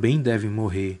 Eles também devem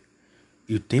morrer,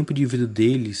 e o tempo de vida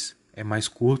deles é mais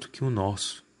curto que o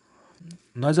nosso.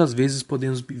 Nós às vezes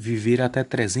podemos viver até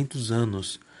 300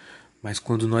 anos, mas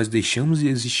quando nós deixamos de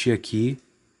existir aqui,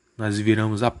 nós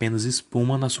viramos apenas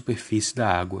espuma na superfície da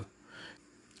água.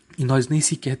 E nós nem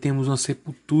sequer temos uma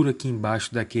sepultura aqui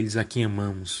embaixo daqueles a quem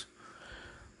amamos.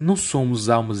 Não somos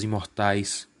almas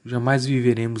imortais, jamais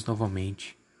viveremos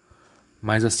novamente.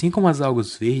 Mas assim como as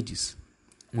algas verdes,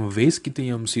 uma vez que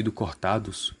tenhamos sido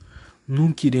cortados,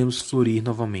 nunca iremos florir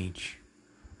novamente.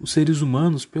 Os seres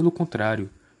humanos, pelo contrário,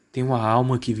 Tem uma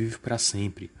alma que vive para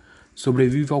sempre.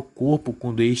 Sobrevive ao corpo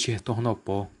quando este retorna ao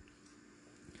pó.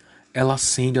 Ela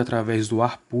ascende através do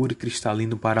ar puro e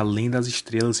cristalino para além das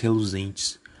estrelas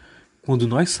reluzentes. Quando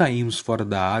nós saímos fora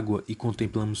da água e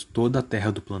contemplamos toda a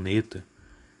terra do planeta,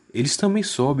 eles também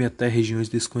sobem até regiões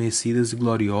desconhecidas e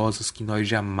gloriosas que nós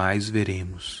jamais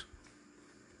veremos.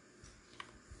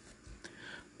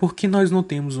 Por que nós não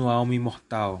temos uma alma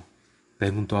imortal?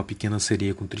 Perguntou a pequena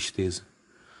sereia com tristeza.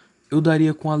 Eu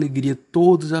daria com alegria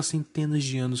todas as centenas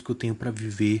de anos que eu tenho para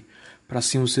viver, para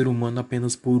ser um ser humano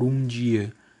apenas por um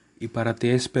dia, e para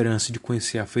ter a esperança de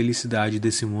conhecer a felicidade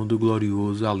desse mundo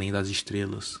glorioso além das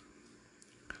estrelas.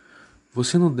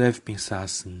 Você não deve pensar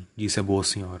assim, disse a boa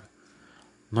senhora.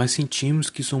 Nós sentimos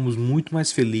que somos muito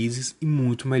mais felizes e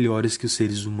muito melhores que os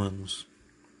seres humanos.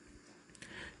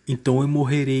 Então eu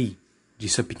morrerei,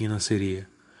 disse a pequena sereia,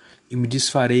 e me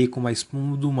desfarei como a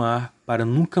espuma do mar para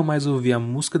nunca mais ouvir a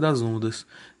música das ondas,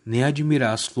 nem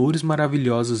admirar as flores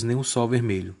maravilhosas nem o sol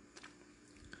vermelho.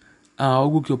 Há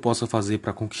algo que eu possa fazer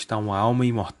para conquistar uma alma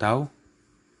imortal?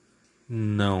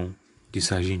 Não,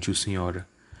 disse a gentil senhora,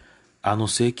 a não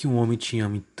ser que um homem te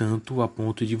ame tanto a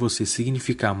ponto de você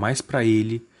significar mais para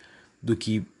ele do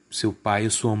que seu pai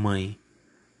ou sua mãe,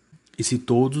 e se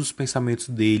todos os pensamentos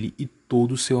dele e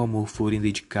todo o seu amor forem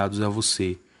dedicados a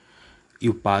você, e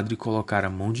o padre colocar a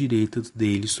mão direita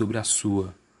dele sobre a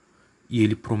sua, e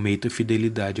ele prometa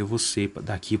fidelidade a você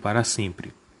daqui para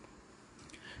sempre.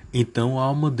 Então a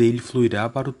alma dele fluirá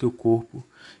para o teu corpo,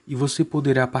 e você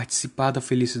poderá participar da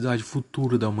felicidade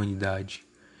futura da humanidade.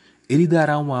 Ele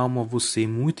dará uma alma a você,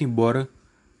 muito embora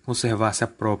conservasse a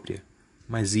própria,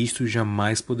 mas isto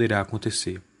jamais poderá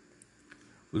acontecer.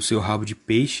 O seu rabo de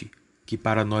peixe, que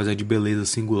para nós é de beleza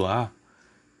singular,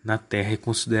 na terra é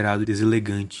considerado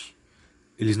deselegante.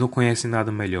 Eles não conhecem nada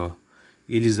melhor.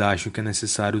 Eles acham que é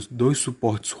necessário 2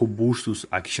 suportes robustos,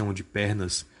 a que chamam de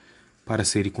pernas, para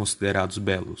serem considerados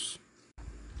belos.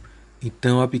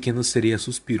 Então a pequena sereia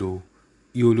suspirou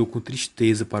e olhou com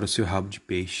tristeza para o seu rabo de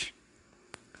peixe.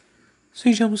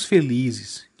 Sejamos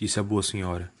felizes, disse a boa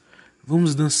senhora.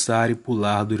 Vamos dançar e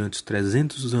pular durante os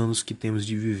 300 anos que temos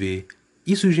de viver.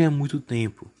 Isso já é muito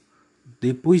tempo.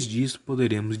 Depois disso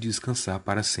poderemos descansar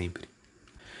para sempre.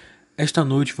 Esta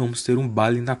noite vamos ter um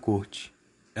baile na corte.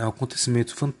 É um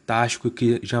acontecimento fantástico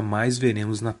que jamais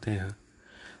veremos na terra.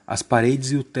 As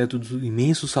paredes e o teto do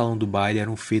imenso salão do baile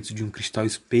eram feitos de um cristal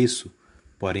espesso,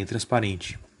 porém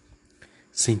transparente.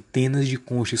 Centenas de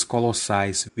conchas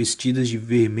colossais, vestidas de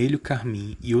vermelho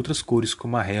carmim e outras cores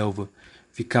como a relva,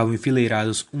 ficavam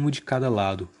enfileiradas uma de cada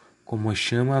lado, como uma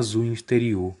chama azul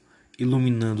interior,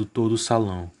 iluminando todo o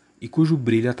salão, e cujo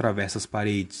brilho atravessa as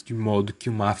paredes, de modo que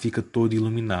o mar fica todo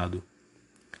iluminado.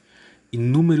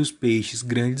 Inúmeros peixes,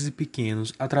 grandes e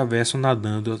pequenos, atravessam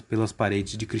nadando pelas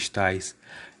paredes de cristais,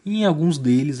 e em alguns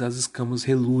deles as escamas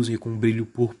reluzem com um brilho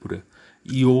púrpura,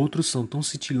 e outros são tão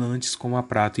cintilantes como a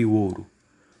prata e o ouro.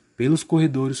 Pelos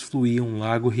corredores fluía um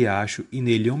lago riacho, e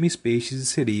nele homens, peixes e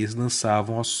sereias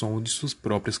dançavam ao som de suas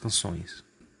próprias canções.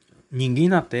 Ninguém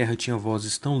na terra tinha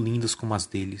vozes tão lindas como as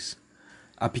deles.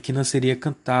 A pequena sereia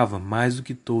cantava, mais do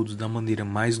que todos, da maneira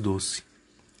mais doce.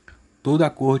 Toda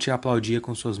a corte a aplaudia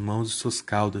com suas mãos e suas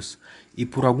caudas, e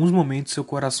por alguns momentos seu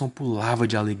coração pulava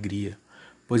de alegria,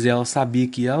 pois ela sabia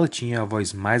que ela tinha a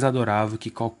voz mais adorável que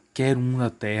qualquer um da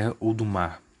terra ou do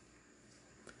mar.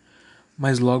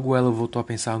 Mas logo ela voltou a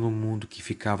pensar no mundo que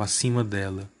ficava acima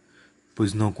dela,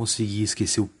 pois não conseguia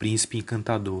esquecer o príncipe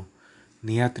encantador,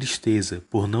 nem a tristeza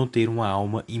por não ter uma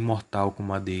alma imortal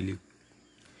como a dele.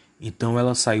 Então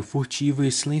ela saiu furtiva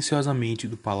e silenciosamente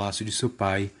do palácio de seu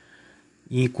pai,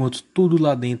 e enquanto tudo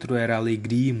lá dentro era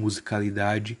alegria e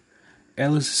musicalidade,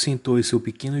 ela se sentou em seu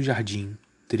pequeno jardim,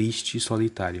 triste e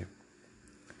solitária.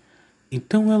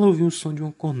 Então ela ouviu o som de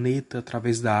uma corneta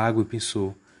através da água e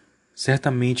pensou: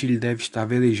 certamente ele deve estar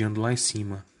velejando lá em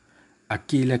cima,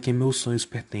 aquele a quem meus sonhos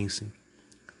pertencem,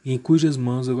 e em cujas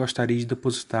mãos eu gostaria de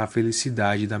depositar a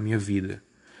felicidade da minha vida.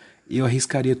 Eu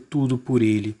arriscaria tudo por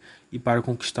ele, e para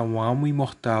conquistar uma alma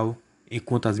imortal,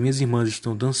 enquanto as minhas irmãs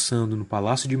estão dançando no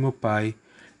palácio de meu pai,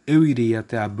 eu irei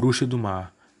até a bruxa do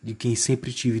mar, de quem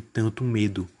sempre tive tanto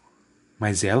medo,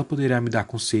 mas ela poderá me dar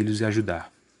conselhos e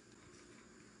ajudar.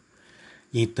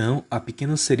 E então a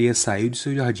pequena sereia saiu de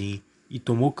seu jardim e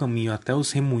tomou caminho até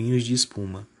os remoinhos de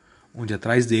espuma, onde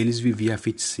atrás deles vivia a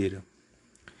feiticeira.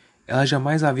 Ela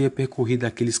jamais havia percorrido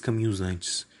aqueles caminhos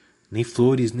antes. Nem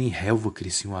flores nem relva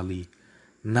cresciam ali.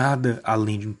 Nada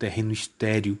além de um terreno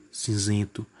estéril,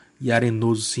 cinzento e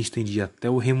arenoso se estendia até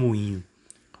o remoinho,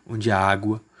 onde a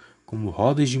água, como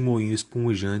rodas de moinho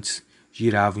espumejantes,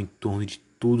 girava em torno de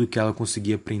tudo que ela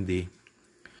conseguia prender.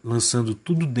 lançando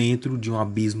tudo dentro de um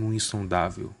abismo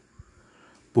insondável.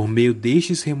 Por meio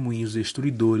destes remoinhos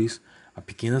destruidores, a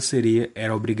pequena sereia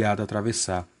era obrigada a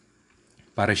atravessar,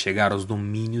 para chegar aos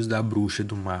domínios da bruxa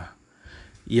do mar.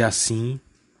 E assim,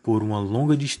 por uma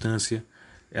longa distância,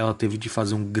 ela teve de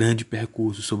fazer um grande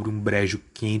percurso sobre um brejo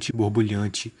quente e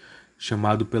borbulhante,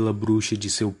 chamado pela bruxa de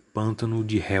seu pântano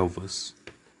de relvas.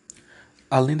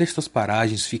 Além destas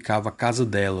paragens ficava a casa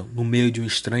dela, no meio de uma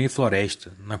estranha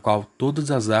floresta, na qual todas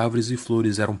as árvores e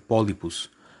flores eram pólipos,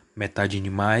 metade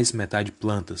animais, metade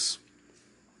plantas.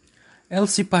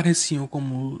 Elas se pareciam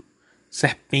como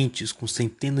serpentes com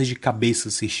centenas de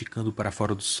cabeças se esticando para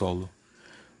fora do solo.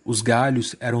 Os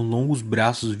galhos eram longos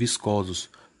braços viscosos,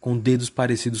 com dedos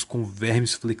parecidos com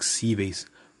vermes flexíveis,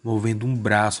 movendo um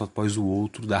braço após o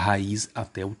outro da raiz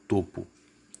até o topo.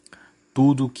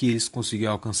 Tudo o que eles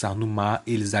conseguiam alcançar no mar,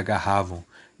 eles agarravam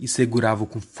e seguravam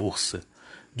com força,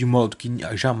 de modo que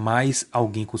jamais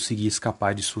alguém conseguia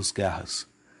escapar de suas garras.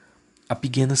 A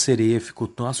pequena sereia ficou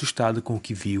tão assustada com o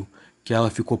que viu, que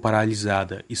ela ficou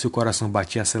paralisada e seu coração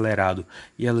batia acelerado,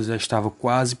 e ela já estava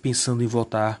quase pensando em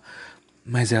voltar,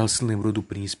 mas ela se lembrou do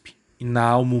príncipe, e na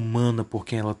alma humana por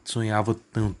quem ela sonhava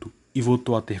tanto, e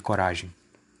voltou a ter coragem.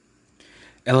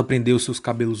 Ela prendeu seus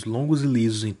cabelos longos e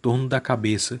lisos em torno da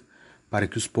cabeça, para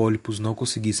que os pólipos não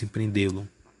conseguissem prendê-lo.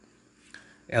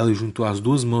 Ela juntou as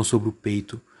duas mãos sobre o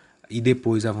peito e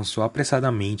depois avançou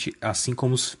apressadamente, assim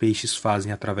como os peixes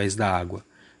fazem através da água,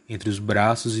 entre os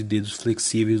braços e dedos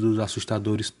flexíveis dos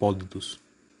assustadores pólidos,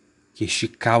 que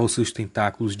esticavam seus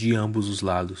tentáculos de ambos os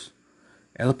lados.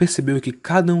 Ela percebeu que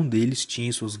cada um deles tinha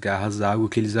em suas garras algo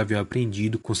que eles haviam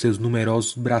aprendido com seus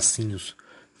numerosos bracinhos,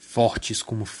 fortes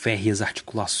como férreas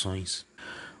articulações.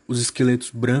 Os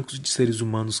esqueletos brancos de seres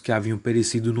humanos que haviam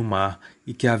perecido no mar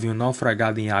e que haviam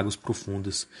naufragado em águas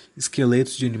profundas,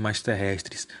 esqueletos de animais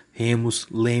terrestres, remos,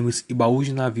 lemes e baús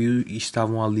de navio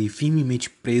estavam ali firmemente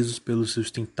presos pelos seus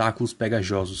tentáculos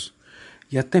pegajosos,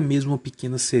 e até mesmo uma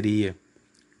pequena sereia,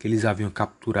 que eles haviam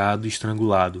capturado e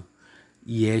estrangulado,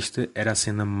 e esta era a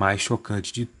cena mais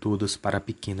chocante de todas para a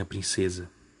pequena princesa.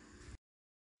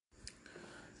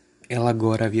 Ela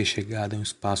agora havia chegado a um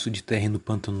espaço de terreno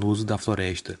pantanoso da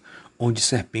floresta, onde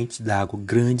serpentes d'água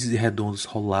grandes e redondas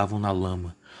rolavam na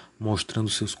lama, mostrando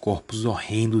seus corpos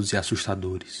horrendos e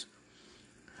assustadores.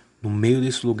 No meio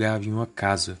desse lugar havia uma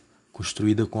casa,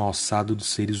 construída com a alçada dos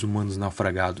seres humanos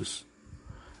naufragados.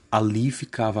 Ali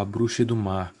ficava a bruxa do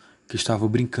mar, que estava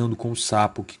brincando com o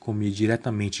sapo que comia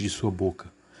diretamente de sua boca,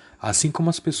 assim como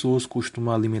as pessoas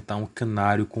costumam alimentar um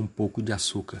canário com um pouco de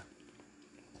açúcar.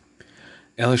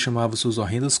 Ela chamava suas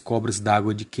horrendas cobras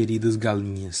d'água de queridas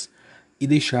galinhas e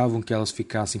deixavam que elas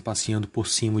ficassem passeando por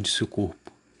cima de seu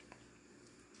corpo.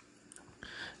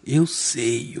 Eu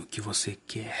sei o que você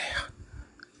quer,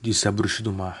 disse a bruxa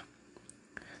do mar.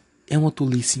 É uma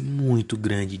tolice muito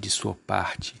grande de sua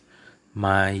parte,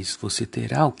 mas você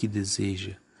terá o que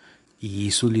deseja, e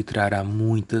isso lhe trará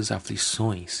muitas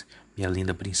aflições, minha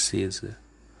linda princesa.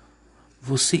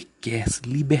 Você quer se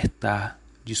libertar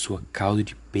de sua cauda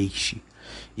de peixe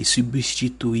e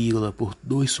substituí-la por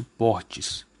dois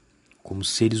suportes, como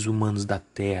seres humanos da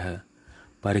terra,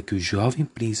 para que o jovem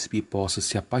príncipe possa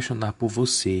se apaixonar por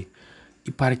você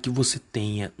e para que você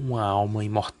tenha uma alma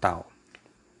imortal.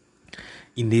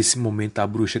 E nesse momento a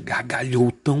bruxa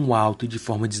gargalhou tão alto e de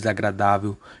forma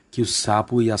desagradável que o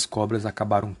sapo e as cobras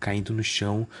acabaram caindo no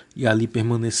chão e ali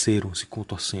permaneceram se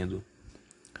contorcendo.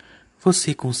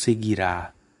 Você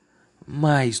conseguirá,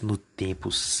 mas no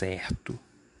tempo certo,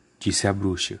 disse a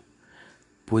bruxa,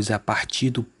 pois a partir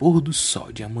do pôr do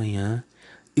sol de amanhã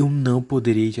eu não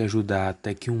poderei te ajudar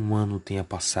até que um ano tenha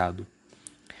passado.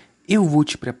 Eu vou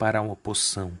te preparar uma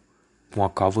poção, com a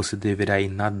qual você deverá ir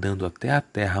nadando até a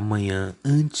terra amanhã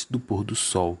antes do pôr do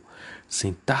sol,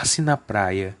 sentar-se na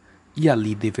praia e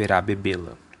ali deverá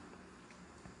bebê-la.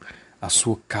 A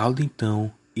sua cauda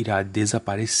então irá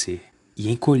desaparecer e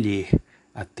encolher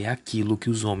até aquilo que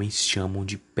os homens chamam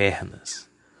de pernas.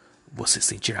 Você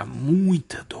sentirá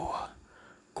muita dor,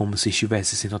 como se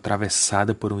estivesse sendo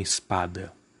atravessada por uma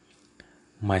espada.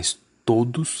 Mas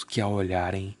todos que a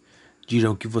olharem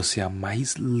dirão que você é a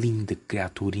mais linda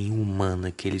criatura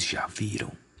humana que eles já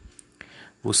viram.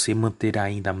 Você manterá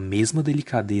ainda a mesma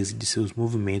delicadeza de seus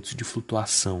movimentos de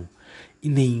flutuação, e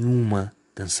nenhuma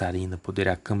dançarina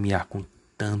poderá caminhar com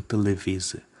tanta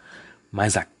leveza.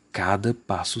 Mas a cada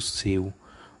passo seu,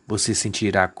 você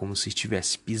sentirá como se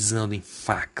estivesse pisando em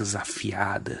facas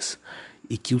afiadas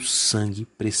e que o sangue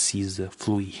precisa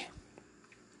fluir.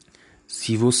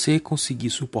 Se você conseguir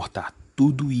suportar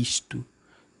tudo isto,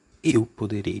 eu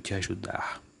poderei te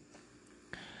ajudar.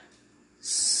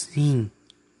 Sim,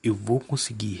 eu vou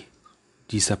conseguir,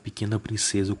 disse a pequena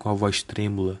princesa com a voz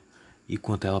trêmula,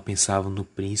 enquanto ela pensava no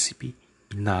príncipe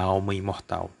e na alma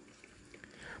imortal.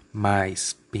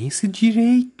 Mas pense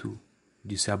direito,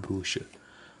 disse a bruxa,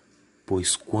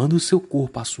 pois quando seu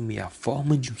corpo assumir a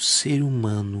forma de um ser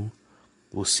humano,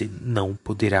 você não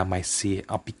poderá mais ser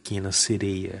a pequena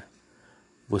sereia.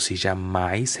 Você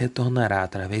jamais retornará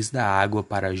através da água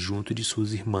para junto de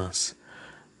suas irmãs,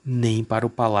 nem para o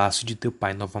palácio de teu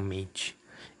pai novamente.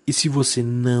 E se você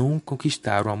não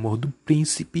conquistar o amor do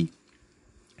príncipe,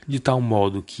 de tal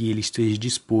modo que ele esteja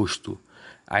disposto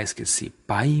a esquecer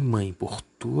pai e mãe por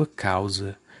tua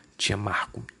causa, te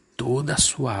amar com toda a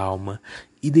sua alma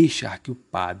e deixar que o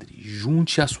padre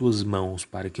junte as suas mãos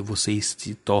para que vocês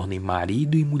se tornem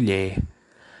marido e mulher,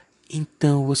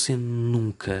 então você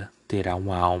nunca terá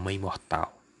uma alma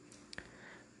imortal.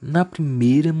 Na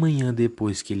primeira manhã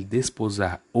depois que ele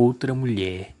desposar outra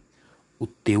mulher, o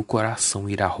teu coração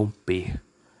irá romper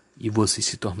e você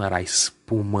se tornará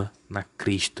espuma na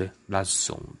crista das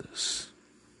ondas.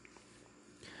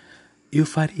 Eu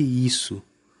farei isso,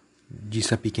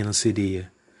 disse a pequena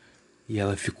sereia, e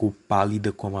ela ficou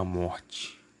pálida como a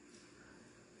morte.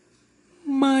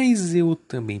 Mas eu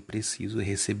também preciso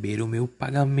receber o meu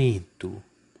pagamento,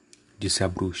 disse a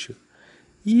bruxa,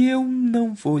 e eu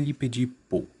não vou lhe pedir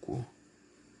pouco.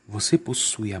 Você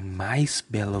possui a mais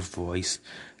bela voz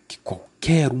que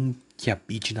qualquer um que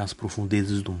habite nas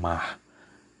profundezas do mar,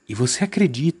 e você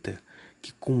acredita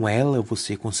que com ela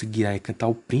você conseguirá encantar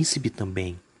o príncipe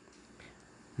também.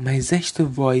 Mas esta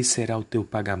voz será o teu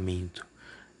pagamento.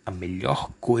 A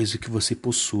melhor coisa que você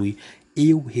possui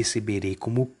eu receberei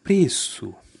como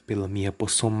preço pela minha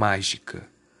poção mágica.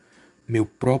 Meu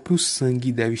próprio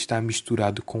sangue deve estar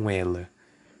misturado com ela,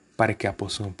 para que a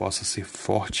poção possa ser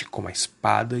forte como a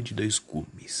espada de 2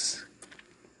 gumes.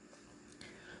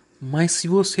 Mas se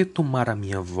você tomar a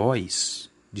minha voz,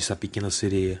 disse a pequena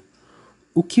sereia,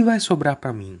 o que vai sobrar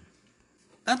para mim?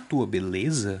 A tua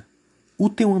beleza? O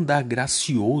teu andar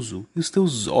gracioso e os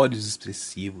teus olhos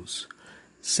expressivos.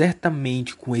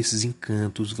 Certamente com esses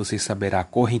encantos você saberá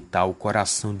acorrentar o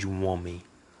coração de um homem.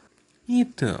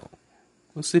 Então,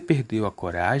 você perdeu a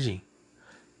coragem?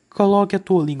 Coloque a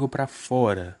tua língua para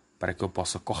fora, para que eu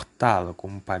possa cortá-la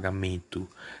como pagamento,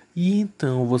 e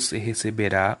então você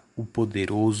receberá o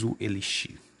poderoso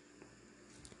elixir.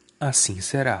 Assim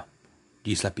será,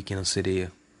 disse a pequena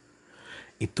sereia.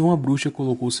 Então a bruxa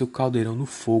colocou seu caldeirão no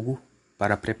fogo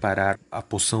para preparar a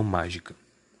poção mágica.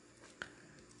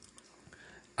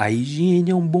 A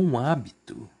higiene é um bom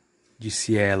hábito,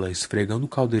 disse ela, esfregando o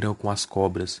caldeirão com as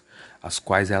cobras, as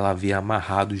quais ela havia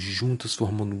amarrado juntas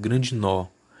formando um grande nó,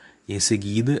 e em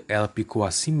seguida ela picou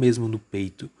a si mesma no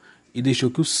peito e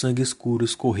deixou que o sangue escuro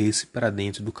escorresse para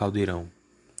dentro do caldeirão.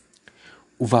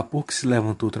 O vapor que se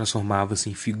levantou transformava-se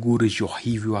em figuras de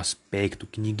horrível aspecto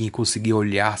que ninguém conseguia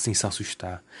olhar sem se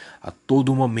assustar. A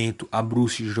todo momento a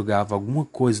bruxa jogava alguma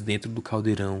coisa dentro do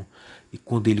caldeirão, e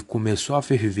quando ele começou a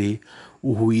ferver,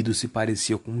 o ruído se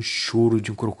parecia com o choro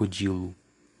de um crocodilo.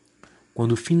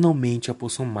 Quando finalmente a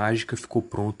poção mágica ficou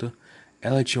pronta,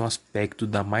 ela tinha o aspecto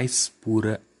da mais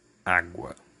pura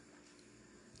água.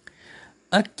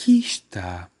 Aqui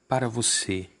está para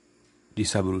você,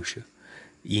 disse a bruxa.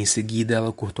 E em seguida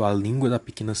ela cortou a língua da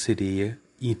pequena sereia,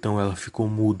 e então ela ficou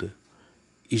muda,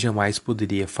 e jamais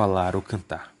poderia falar ou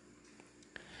cantar.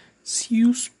 Se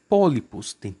os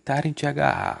pólipos tentarem te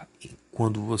agarrar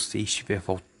quando você estiver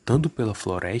voltando pela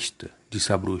floresta,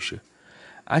 disse a bruxa,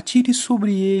 atire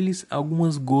sobre eles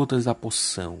algumas gotas da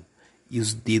poção, e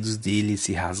os dedos deles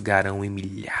se rasgarão em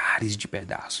milhares de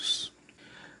pedaços.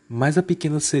 Mas a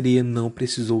pequena sereia não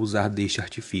precisou usar deste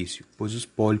artifício, pois os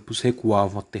pólipos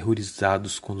recuavam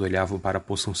aterrorizados quando olhavam para a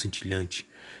poção cintilante,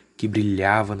 que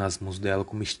brilhava nas mãos dela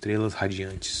como estrelas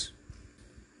radiantes.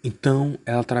 Então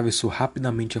ela atravessou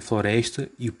rapidamente a floresta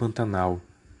e o pantanal,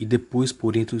 e depois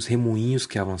por entre os remoinhos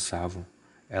que avançavam.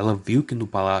 Ela viu que no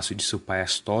palácio de seu pai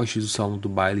as tochas do salão do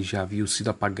baile já haviam sido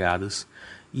apagadas,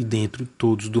 e dentro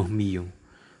todos dormiam.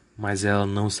 Mas ela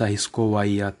não se arriscou a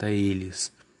ir até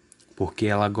eles, porque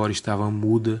ela agora estava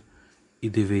muda e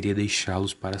deveria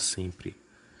deixá-los para sempre.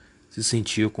 Se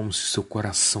sentia como se seu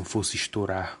coração fosse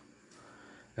estourar.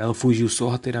 Ela fugiu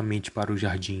sorrateiramente para o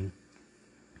jardim,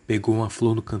 pegou uma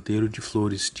flor no canteiro de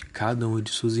flores de cada uma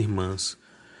de suas irmãs,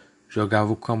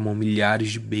 jogava com a mão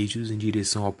milhares de beijos em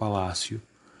direção ao palácio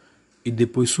e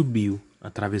depois subiu,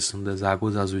 atravessando as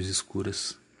águas azuis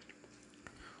escuras.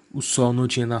 O sol não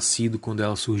tinha nascido quando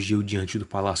ela surgiu diante do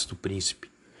palácio do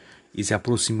príncipe e se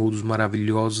aproximou dos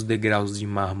maravilhosos degraus de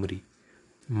mármore,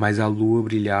 mas a lua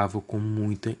brilhava com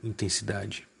muita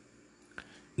intensidade.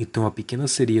 Então a pequena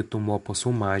sereia tomou a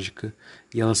poção mágica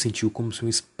e ela sentiu como se uma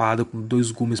espada com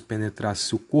 2 gumes penetrasse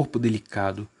seu corpo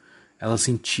delicado. Ela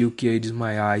sentiu que ia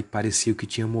desmaiar e parecia que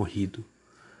tinha morrido.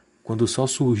 Quando o sol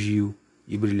surgiu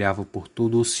e brilhava por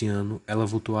todo o oceano, ela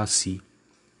voltou a si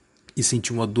e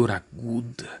sentiu uma dor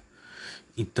aguda.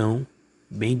 Então,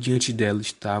 bem diante dela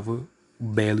estava o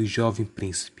belo e jovem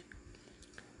príncipe.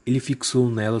 Ele fixou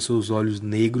nela seus olhos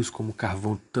negros como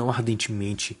carvão tão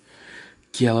ardentemente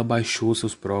que ela baixou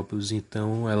seus próprios.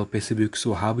 Então ela percebeu que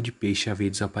seu rabo de peixe havia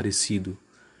desaparecido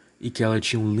e que ela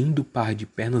tinha um lindo par de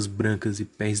pernas brancas e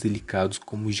pés delicados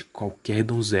como os de qualquer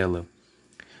donzela.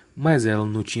 Mas ela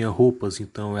não tinha roupas,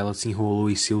 então ela se enrolou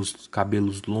em seus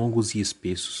cabelos longos e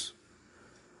espessos.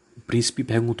 O príncipe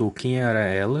perguntou quem era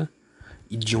ela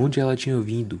e de onde ela tinha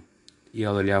vindo, e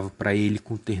ela olhava para ele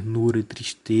com ternura e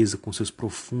tristeza com seus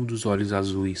profundos olhos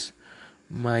azuis,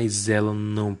 mas ela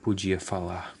não podia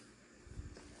falar.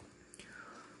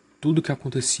 Tudo o que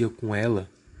acontecia com ela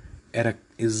era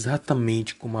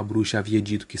exatamente como a bruxa havia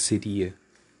dito que seria.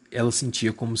 Ela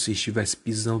sentia como se estivesse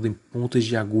pisando em pontas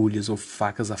de agulhas ou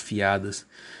facas afiadas,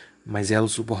 mas ela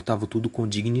suportava tudo com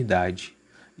dignidade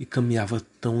e caminhava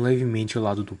tão levemente ao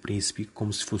lado do príncipe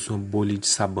como se fosse uma bolha de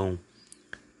sabão,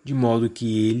 de modo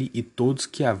que ele e todos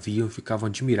que a viam ficavam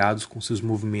admirados com seus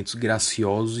movimentos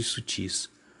graciosos e sutis.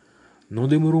 Não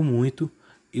demorou muito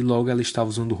e logo ela estava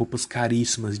usando roupas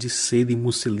caríssimas de seda e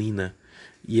musselina,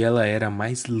 e ela era a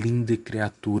mais linda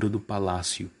criatura do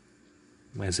palácio,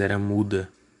 mas era muda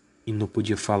e não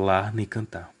podia falar nem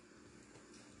cantar.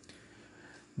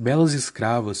 Belas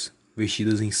escravas,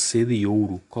 vestidas em seda e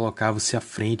ouro, colocavam-se à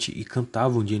frente e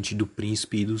cantavam diante do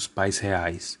príncipe e dos pais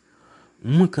reais.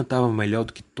 Uma cantava melhor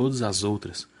do que todas as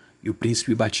outras, e o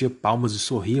príncipe batia palmas e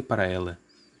sorria para ela.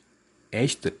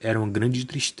 Esta era uma grande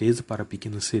tristeza para a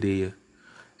pequena sereia.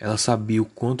 Ela sabia o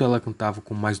quanto ela cantava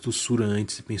com mais doçura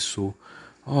antes e pensou: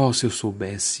 oh, se eu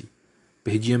soubesse!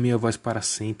 Perdi a minha voz para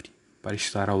sempre, para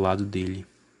estar ao lado dele.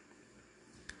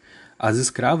 As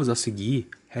escravas, a seguir,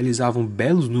 realizavam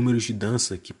belos números de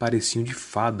dança que pareciam de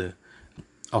fada,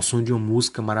 ao som de uma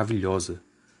música maravilhosa.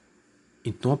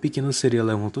 Então a pequena sereia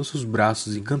levantou seus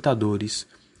braços encantadores,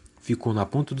 ficou na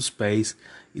ponta dos pés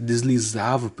e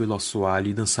deslizava pelo assoalho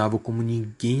e dançava como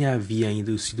ninguém havia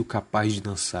ainda sido capaz de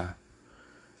dançar.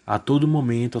 A todo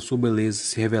momento a sua beleza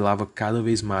se revelava cada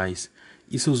vez mais,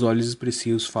 e seus olhos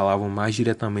expressivos falavam mais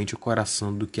diretamente ao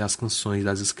coração do que as canções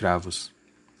das escravas.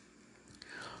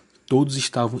 Todos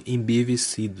estavam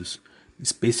embevecidos,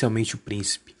 especialmente o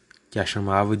príncipe, que a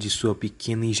chamava de sua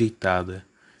pequena enjeitada,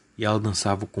 e ela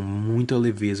dançava com muita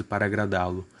leveza para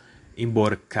agradá-lo,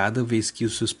 embora cada vez que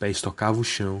os seus pés tocavam o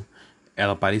chão,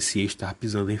 ela parecia estar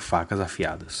pisando em facas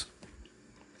afiadas.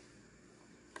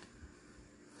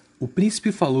 O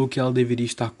príncipe falou que ela deveria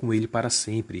estar com ele para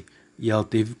sempre, e ela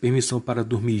teve permissão para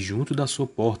dormir junto da sua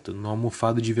porta, numa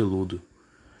almofada de veludo.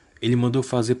 Ele mandou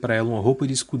fazer para ela uma roupa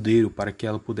de escudeiro para que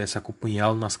ela pudesse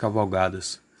acompanhá-lo nas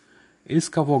cavalgadas. Eles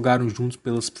cavalgaram juntos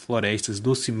pelas florestas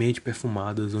docemente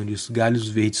perfumadas, onde os galhos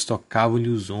verdes tocavam-lhe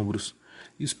os ombros,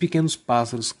 e os pequenos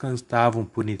pássaros cantavam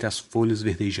por entre as folhas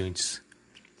verdejantes.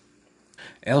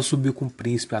 Ela subiu com o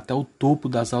príncipe até o topo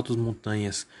das altas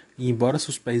montanhas, e embora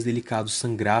seus pés delicados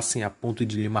sangrassem a ponto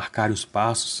de lhe marcarem os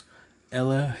passos,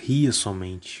 ela ria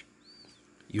somente,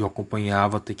 e o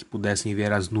acompanhava até que pudessem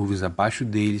ver as nuvens abaixo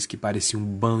deles que pareciam um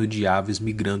bando de aves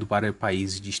migrando para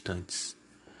países distantes.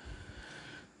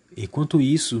 Enquanto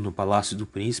isso, no palácio do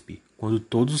príncipe, quando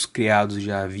todos os criados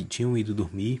já tinham ido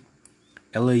dormir,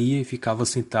 ela ia e ficava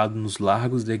sentada nos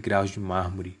largos degraus de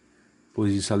mármore,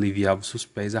 pois isso aliviava seus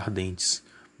pés ardentes,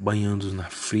 banhando-os na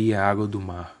fria água do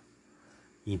mar.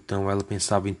 Então ela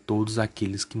pensava em todos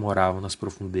aqueles que moravam nas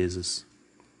profundezas.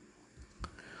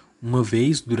 Uma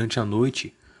vez, durante a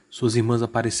noite, suas irmãs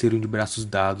apareceram de braços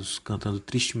dados, cantando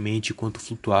tristemente enquanto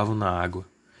flutuavam na água.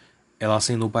 Ela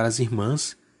acenou para as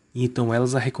irmãs, e então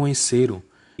elas a reconheceram,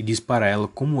 e disse para ela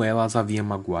como ela as havia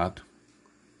magoado.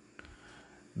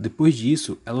 Depois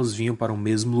disso, elas vinham para o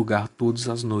mesmo lugar todas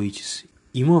as noites,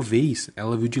 e uma vez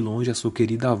ela viu de longe a sua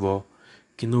querida avó,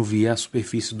 que não via a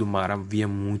superfície do mar havia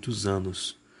muitos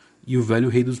anos, e o velho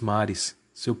rei dos mares,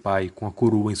 seu pai, com a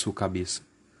coroa em sua cabeça.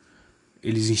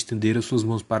 Eles estenderam suas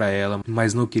mãos para ela,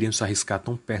 mas não queriam se arriscar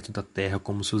tão perto da terra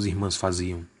como suas irmãs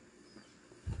faziam.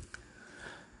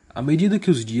 À medida que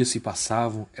os dias se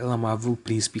passavam, ela amava o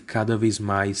príncipe cada vez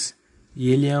mais, e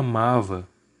ele a amava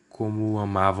como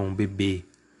amava um bebê.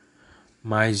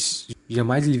 Mas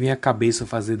jamais lhe vinha à cabeça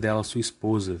fazer dela sua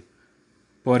esposa.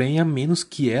 Porém, a menos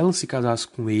que ela se casasse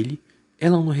com ele,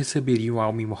 ela não receberia uma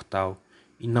alma imortal.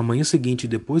 E na manhã seguinte,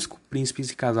 depois que o príncipe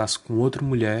se casasse com outra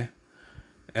mulher,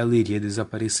 ela iria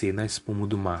desaparecer na espuma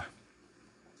do mar.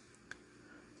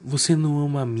 Você não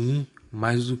ama a mim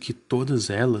mais do que todas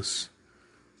elas?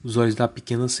 Os olhos da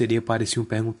pequena sereia pareciam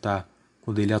perguntar,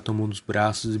 quando ele a tomou nos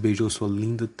braços e beijou sua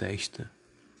linda testa.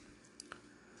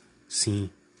 Sim,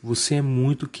 você é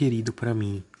muito querido para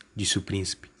mim, disse o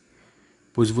príncipe,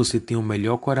 pois você tem o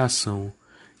melhor coração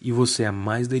e você é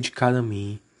mais dedicada a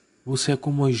mim. Você é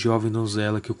como a jovem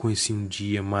donzela que eu conheci um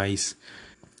dia, mas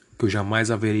que eu jamais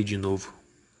a verei de novo.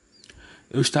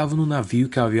 Eu estava no navio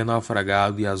que havia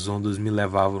naufragado e as ondas me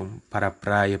levavam para a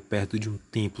praia perto de um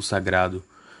templo sagrado,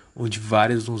 onde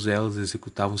várias donzelas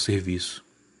executavam serviço.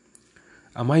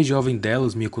 A mais jovem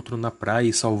delas me encontrou na praia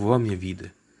e salvou a minha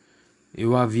vida.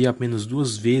 Eu a vi apenas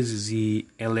 2 vezes e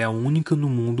ela é a única no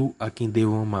mundo a quem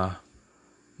devo amar.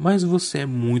 Mas você é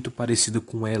muito parecida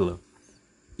com ela,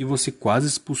 e você quase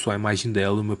expulsou a imagem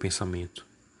dela do meu pensamento.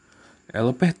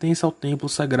 Ela pertence ao templo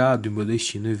sagrado e meu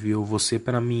destino enviou você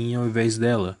para mim ao invés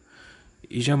dela,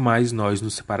 e jamais nós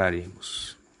nos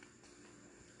separaremos.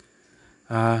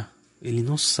 Ah, ele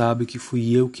não sabe que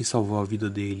fui eu quem salvou a vida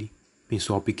dele,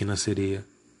 pensou a pequena sereia.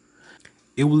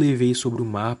 Eu o levei sobre o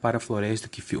mar para a floresta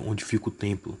onde fica o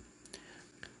templo.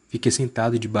 Fiquei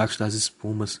sentado debaixo das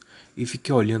espumas e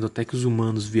fiquei olhando até que os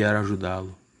humanos vieram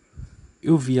ajudá-lo.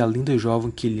 Eu vi a linda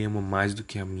jovem que ele ama mais do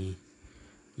que a mim,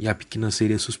 e a pequena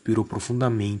sereia suspirou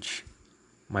profundamente,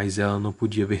 mas ela não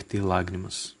podia verter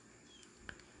lágrimas.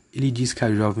 Ele diz que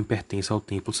a jovem pertence ao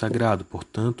templo sagrado,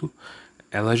 portanto,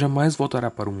 ela jamais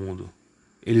voltará para o mundo.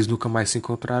 Eles nunca mais se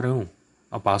encontrarão,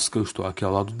 ao passo que eu estou aqui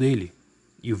ao lado dele,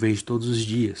 e o vejo todos os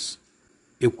dias.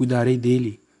 Eu cuidarei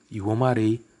dele, e o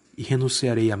amarei, e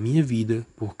renunciarei à minha vida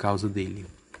por causa dele.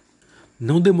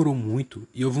 Não demorou muito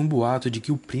e houve um boato de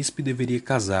que o príncipe deveria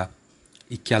casar,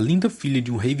 e que a linda filha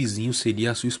de um rei vizinho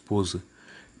seria a sua esposa,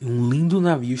 e um lindo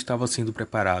navio estava sendo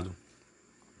preparado.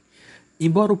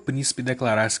 Embora o príncipe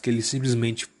declarasse que ele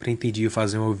simplesmente pretendia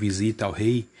fazer uma visita ao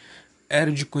rei,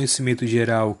 era de conhecimento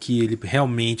geral que ele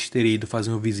realmente teria ido fazer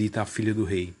uma visita à filha do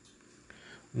rei.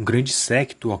 Um grande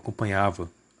séquito o acompanhava.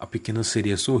 A pequena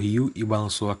sereia sorriu e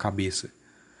balançou a cabeça.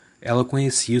 Ela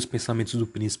conhecia os pensamentos do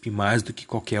príncipe mais do que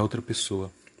qualquer outra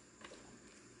pessoa.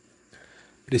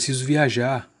 Preciso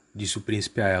viajar, disse o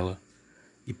príncipe a ela,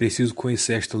 e preciso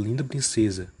conhecer esta linda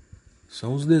princesa.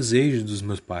 São os desejos dos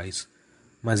meus pais,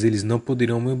 mas eles não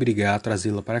poderão me obrigar a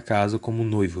trazê-la para casa como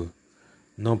noiva.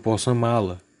 Não posso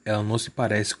amá-la, ela não se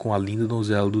parece com a linda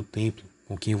donzela do templo,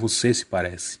 com quem você se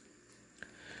parece.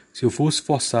 Se eu fosse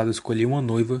forçado a escolher uma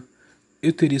noiva,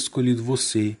 eu teria escolhido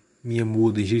você, minha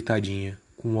muda enjeitadinha,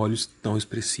 com olhos tão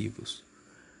expressivos.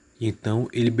 E então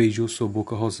ele beijou sua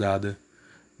boca rosada,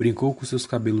 brincou com seus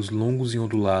cabelos longos e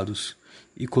ondulados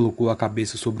e colocou a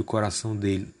cabeça sobre o coração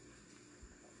dele,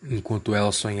 enquanto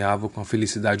ela sonhava com a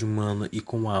felicidade humana e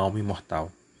com a alma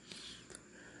imortal.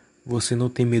 Você não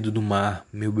tem medo do mar,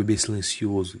 meu bebê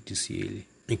silencioso, disse ele,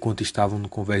 enquanto estavam no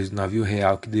convés do navio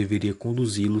real que deveria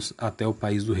conduzi-los até o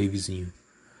país do rei vizinho.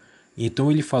 E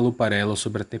então ele falou para ela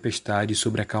sobre a tempestade e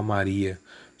sobre a calmaria,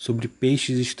 sobre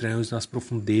peixes estranhos nas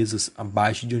profundezas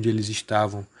abaixo de onde eles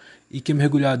estavam, e que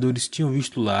mergulhadores tinham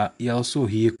visto lá, e ela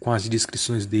sorria com as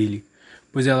descrições dele,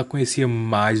 pois ela conhecia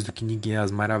mais do que ninguém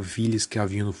as maravilhas que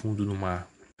haviam no fundo do mar.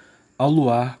 Ao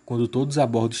luar, quando todos a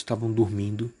bordo estavam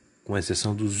dormindo, com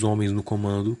exceção dos homens no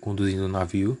comando, conduzindo o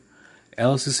navio,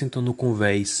 ela se sentou no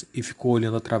convés e ficou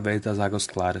olhando através das águas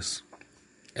claras.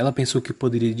 Ela pensou que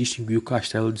poderia distinguir o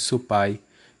castelo de seu pai,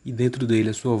 e dentro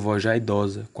dele a sua avó já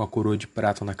idosa, com a coroa de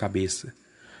prata na cabeça,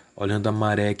 olhando a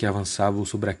maré que avançava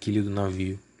sobre a quilha do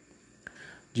navio.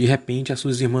 De repente, as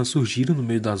suas irmãs surgiram no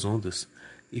meio das ondas,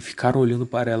 e ficaram olhando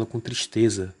para ela com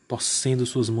tristeza, torcendo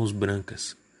suas mãos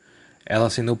brancas. Ela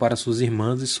acenou para suas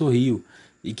irmãs e sorriu,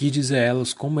 e quis dizer a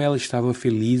elas como ela estava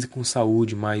feliz e com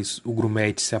saúde, mas o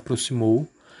grumete se aproximou,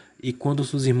 e quando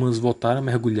suas irmãs voltaram a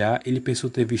mergulhar, ele pensou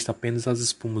ter visto apenas as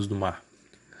espumas do mar.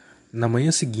 Na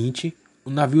manhã seguinte, o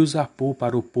navio zarpou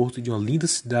para o porto de uma linda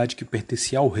cidade que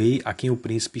pertencia ao rei a quem o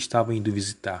príncipe estava indo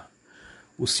visitar.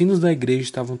 Os sinos da igreja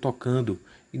estavam tocando,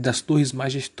 e das torres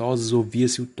majestosas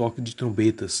ouvia-se o toque de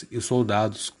trombetas, e os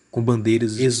soldados, com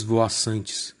bandeiras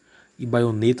esvoaçantes e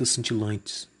baionetas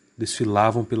cintilantes,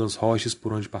 desfilavam pelas rochas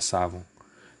por onde passavam.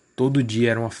 Todo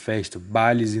dia era uma festa,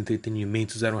 bailes e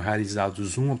entretenimentos eram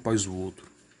realizados um após o outro.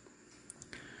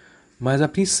 Mas a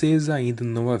princesa ainda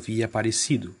não havia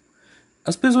aparecido.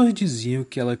 As pessoas diziam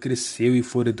que ela cresceu e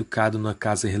fora educada numa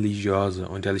casa religiosa,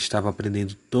 onde ela estava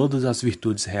aprendendo todas as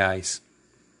virtudes reais.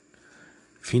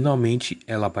 Finalmente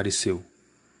ela apareceu.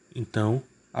 Então,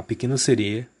 a pequena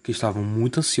sereia, que estava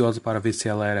muito ansiosa para ver se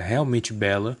ela era realmente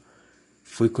bela,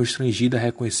 Foi constrangida a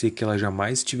reconhecer que ela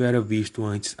jamais tivera visto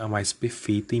antes a mais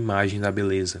perfeita imagem da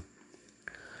beleza.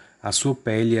 A sua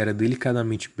pele era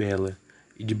delicadamente bela,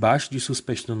 e debaixo de suas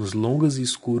pestanas longas e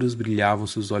escuras brilhavam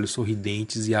seus olhos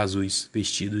sorridentes e azuis,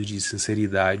 vestidos de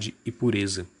sinceridade e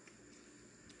pureza.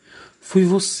 Foi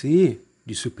você,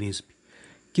 disse o príncipe,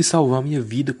 que salvou a minha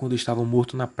vida quando eu estava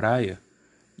morto na praia.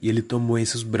 E ele tomou em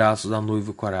seus braços a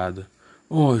noiva corada.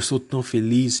 Oh, eu sou tão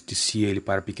feliz, disse ele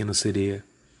para a pequena sereia.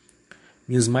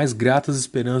 Minhas mais gratas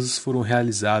esperanças foram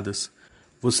realizadas.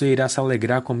 Você irá se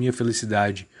alegrar com a minha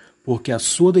felicidade, porque a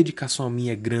sua dedicação a mim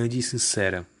é grande e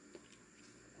sincera.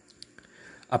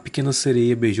 A pequena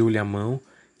sereia beijou-lhe a mão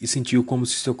e sentiu como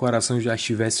se seu coração já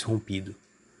estivesse rompido.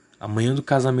 A manhã do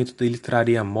casamento dele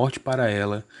traria a morte para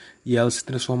ela e ela se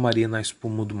transformaria na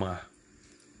espuma do mar.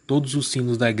 Todos os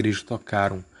sinos da igreja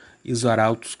tocaram e os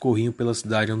arautos corriam pela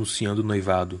cidade anunciando o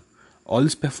noivado.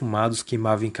 Óleos perfumados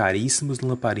queimavam em caríssimas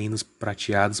lamparinas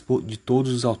prateadas de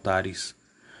todos os altares.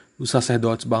 Os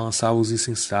sacerdotes balançavam os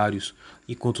incensários,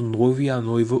 enquanto o noivo e a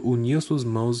noiva uniam suas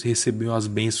mãos e recebiam as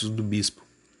bênçãos do bispo.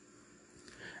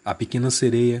 A pequena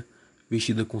sereia,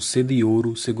 vestida com seda e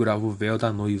ouro, segurava o véu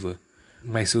da noiva,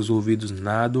 mas seus ouvidos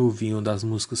nada ouviam das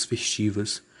músicas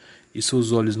festivas, e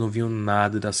seus olhos não viam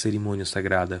nada da cerimônia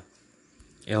sagrada.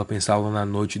 Ela pensava na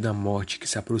noite da morte que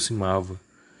se aproximava,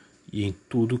 e em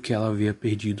tudo que ela havia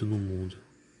perdido no mundo.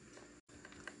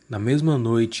 Na mesma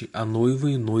noite, a noiva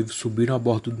e o noivo subiram a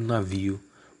bordo do navio.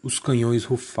 Os canhões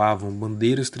rufavam,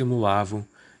 bandeiras tremulavam,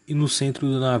 e no centro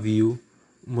do navio,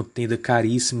 uma tenda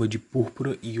caríssima de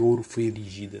púrpura e ouro foi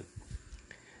erigida.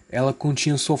 Ela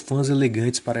continha sofás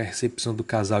elegantes para a recepção do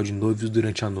casal de noivos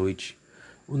durante a noite.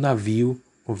 O navio,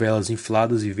 com velas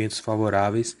infladas e ventos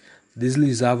favoráveis,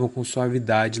 deslizavam com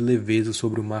suavidade e leveza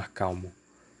sobre o mar calmo.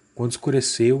 Quando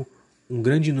escureceu, um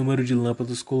grande número de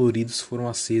lâmpadas coloridas foram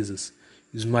acesas,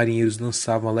 e os marinheiros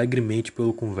dançavam alegremente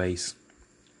pelo convés.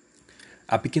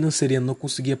 A pequena sereia não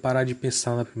conseguia parar de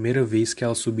pensar na primeira vez que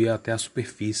ela subia até a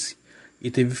superfície, e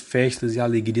teve festas e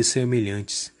alegrias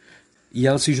semelhantes, e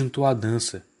ela se juntou à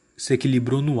dança, se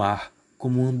equilibrou no ar,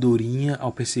 como uma andorinha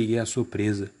ao perseguir a sua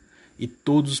presa, e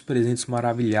todos os presentes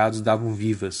maravilhados davam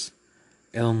vivas.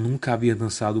 Ela nunca havia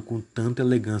dançado com tanta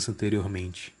elegância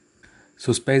anteriormente.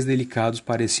 Seus pés delicados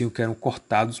pareciam que eram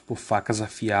cortados por facas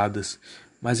afiadas,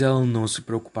 mas ela não se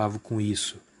preocupava com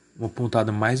isso. Uma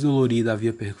pontada mais dolorida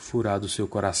havia perfurado seu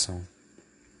coração.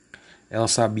 Ela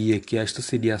sabia que esta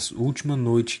seria a última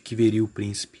noite que veria o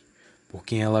príncipe, por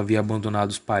quem ela havia abandonado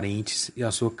os parentes e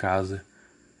a sua casa.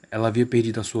 Ela havia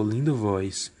perdido a sua linda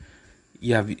voz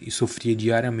e sofria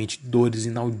diariamente dores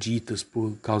inauditas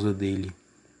por causa dele,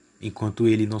 enquanto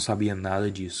ele não sabia nada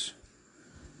disso.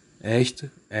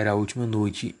 Esta era a última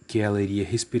noite que ela iria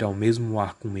respirar o mesmo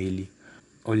ar com ele,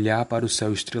 olhar para o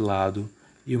céu estrelado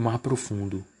e o mar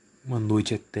profundo. Uma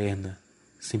noite eterna,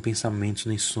 sem pensamentos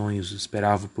nem sonhos,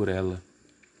 esperava por ela.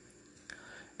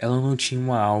 Ela não tinha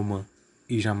uma alma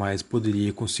e jamais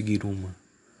poderia conseguir uma.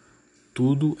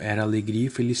 Tudo era alegria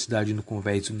e felicidade no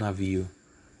convés do navio.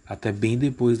 Até bem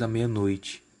depois da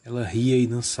meia-noite, ela ria e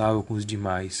dançava com os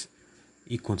demais,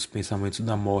 enquanto os pensamentos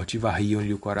da morte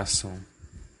varriam-lhe o coração.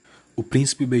 O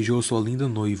príncipe beijou sua linda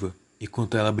noiva,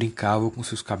 enquanto ela brincava com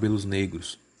seus cabelos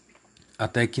negros,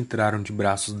 até que entraram de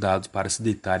braços dados para se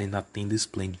deitarem na tenda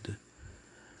esplêndida.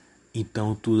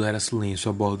 Então tudo era silêncio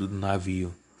a bordo do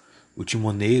navio. O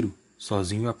timoneiro,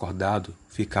 sozinho e acordado,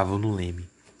 ficava no leme.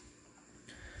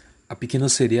 A pequena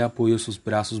sereia apoiou seus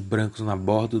braços brancos na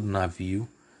borda do navio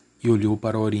e olhou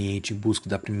para o oriente em busca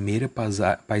da primeira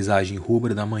paisagem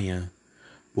rubra da manhã,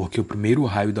 porque o primeiro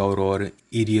raio da aurora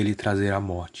iria lhe trazer a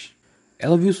morte.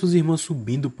 Ela viu suas irmãs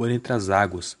subindo por entre as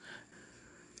águas.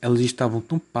 Elas estavam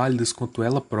tão pálidas quanto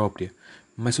ela própria,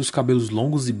 mas seus cabelos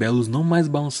longos e belos não mais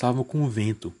balançavam com o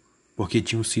vento, porque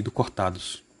tinham sido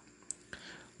cortados.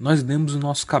 Nós demos o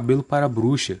nosso cabelo para a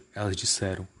bruxa, elas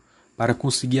disseram, para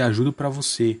conseguir ajuda para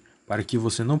você, para que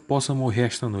você não possa morrer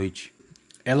esta noite.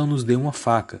 Ela nos deu uma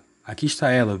faca. Aqui está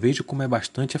ela, veja como é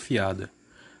bastante afiada.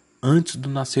 Antes do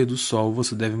nascer do sol,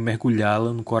 você deve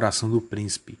mergulhá-la no coração do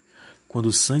príncipe. Quando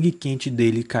o sangue quente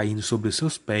dele caindo sobre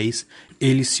seus pés,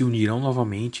 eles se unirão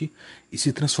novamente e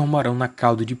se transformarão na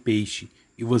cauda de peixe,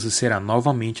 e você será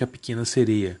novamente a pequena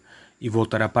sereia, e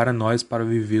voltará para nós para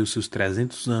viver os seus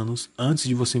 300 anos antes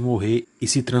de você morrer e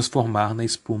se transformar na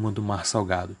espuma do mar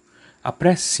salgado.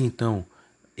 Apresse-se então.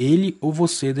 Ele ou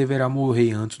você deverá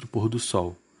morrer antes do pôr do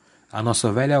sol. A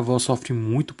nossa velha avó sofre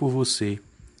muito por você,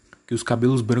 que os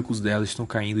cabelos brancos dela estão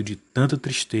caindo de tanta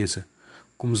tristeza,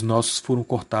 como os nossos foram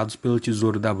cortados pela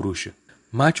tesoura da bruxa.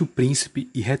 Mate o príncipe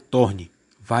e retorne.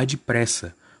 Vá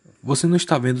depressa. Você não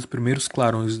está vendo os primeiros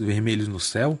clarões vermelhos no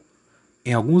céu?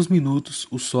 Em alguns minutos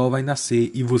o sol vai nascer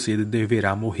e você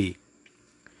deverá morrer.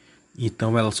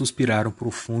 Então elas suspiraram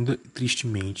profunda e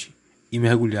tristemente e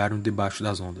mergulharam debaixo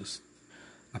das ondas.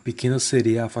 A pequena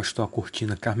sereia afastou a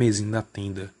cortina carmesim da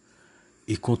tenda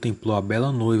e contemplou a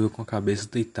bela noiva com a cabeça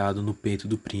deitada no peito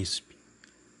do príncipe.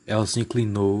 Ela se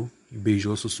inclinou e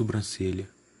beijou sua sobrancelha.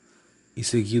 Em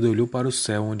seguida olhou para o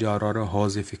céu onde a aurora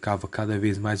rosa ficava cada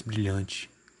vez mais brilhante.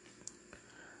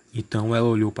 Então ela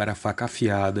olhou para a faca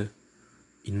afiada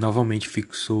e novamente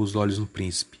fixou os olhos no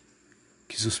príncipe,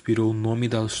 que suspirou o nome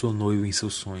da sua noiva em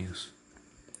seus sonhos.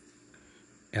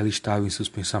 Ela estava em seus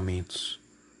pensamentos,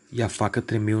 e a faca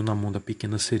tremeu na mão da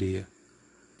pequena sereia.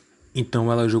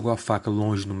 Então ela jogou a faca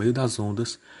longe no meio das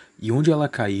ondas, e onde ela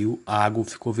caiu, a água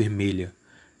ficou vermelha,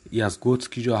 e as gotas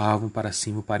que jorravam para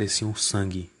cima pareciam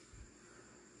sangue.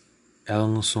 Ela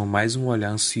lançou mais um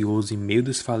olhar ansioso e meio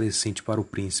desfalecente para o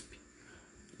príncipe,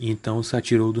 e então se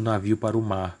atirou do navio para o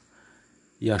mar,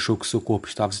 e achou que seu corpo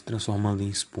estava se transformando em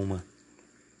espuma.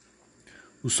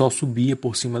 O sol subia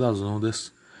por cima das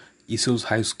ondas, e seus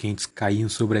raios quentes caíam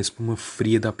sobre a espuma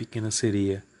fria da pequena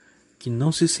sereia, que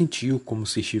não se sentiu como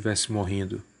se estivesse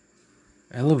morrendo.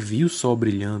 Ela viu o sol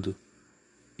brilhando,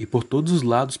 e por todos os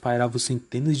lados pairavam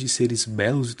centenas de seres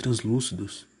belos e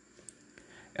translúcidos.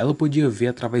 Ela podia ver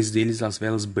através deles as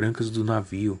velas brancas do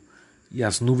navio e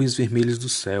as nuvens vermelhas do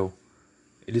céu.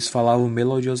 Eles falavam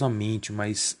melodiosamente,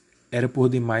 mas eram por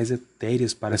demais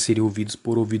etéreas para serem ouvidos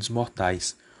por ouvidos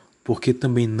mortais, porque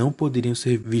também não poderiam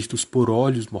ser vistos por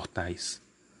olhos mortais.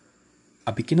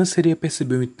 A pequena sereia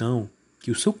percebeu então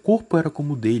que o seu corpo era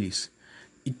como o deles,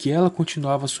 e que ela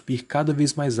continuava a subir cada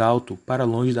vez mais alto para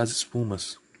longe das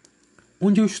espumas.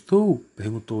 "Onde eu estou?"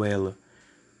 perguntou ela,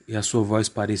 e a sua voz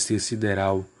parecia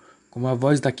sideral, como a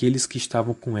voz daqueles que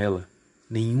estavam com ela.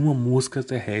 Nenhuma mosca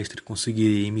terrestre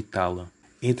conseguiria imitá-la.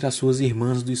 "Entre as suas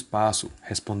irmãs do espaço",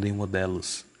 respondeu uma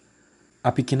delas.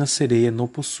 "A pequena sereia não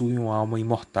possui uma alma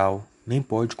imortal, nem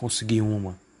pode conseguir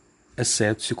uma,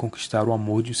 exceto se conquistar o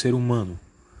amor de um ser humano.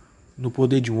 No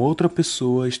poder de uma outra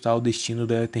pessoa está o destino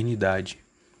da eternidade.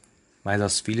 Mas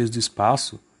as filhas do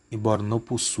espaço, embora não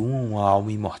possuam uma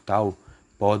alma imortal,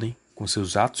 podem, com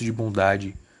seus atos de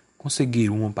bondade, conseguir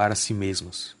uma para si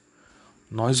mesmas.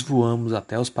 Nós voamos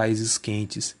até os países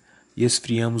quentes e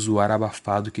esfriamos o ar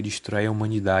abafado que destrói a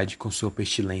humanidade com sua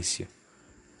pestilência.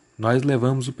 Nós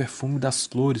levamos o perfume das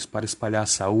flores para espalhar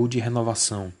saúde e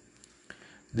renovação.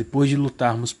 Depois de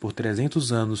lutarmos por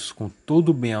 300 anos com todo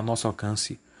o bem ao nosso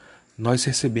alcance, nós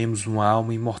recebemos uma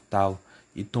alma imortal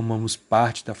e tomamos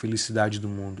parte da felicidade do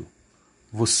mundo.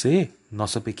 Você,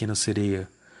 nossa pequena sereia,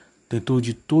 tentou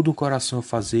de todo o coração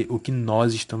fazer o que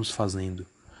nós estamos fazendo.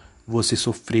 Você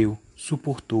sofreu,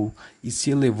 suportou e se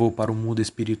elevou para o mundo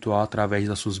espiritual através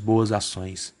das suas boas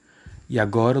ações. E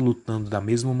agora, lutando da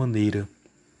mesma maneira,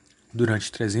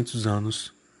 durante 300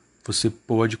 anos, você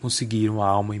pode conseguir uma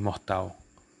alma imortal."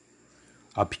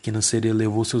 A pequena sereia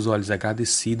levou seus olhos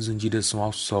agradecidos em direção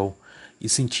ao sol e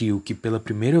sentiu que pela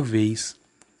primeira vez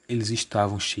eles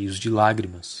estavam cheios de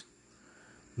lágrimas.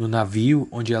 No navio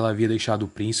onde ela havia deixado o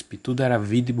príncipe, tudo era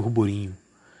vida e burburinho.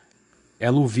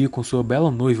 Ela o viu com sua bela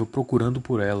noiva procurando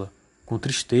por ela. Com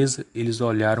tristeza, eles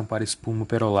olharam para a espuma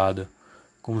perolada,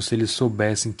 como se eles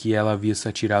soubessem que ela havia se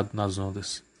atirado nas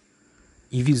ondas.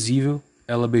 Invisível,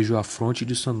 ela beijou a fronte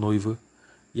de sua noiva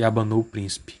e abanou o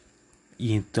príncipe.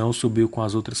 E então subiu com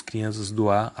as outras crianças do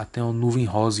ar até uma nuvem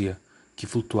rósea que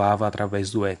flutuava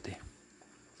através do éter.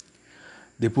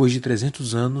 "Depois de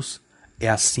 300 anos, é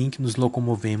assim que nos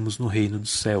locomovemos no reino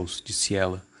dos céus", disse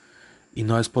ela. "E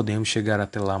nós podemos chegar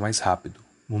até lá mais rápido",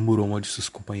 murmurou uma de suas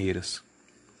companheiras.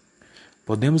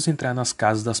 "Podemos entrar nas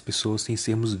casas das pessoas sem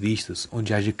sermos vistas,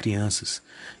 onde haja crianças,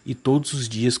 e todos os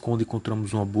dias, quando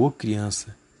encontramos uma boa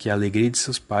criança, que é a alegria de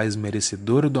seus pais,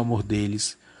 merecedora do amor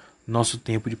deles, nosso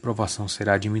tempo de provação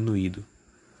será diminuído.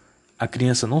 A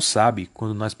criança não sabe,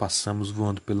 quando nós passamos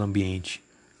voando pelo ambiente,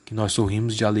 que nós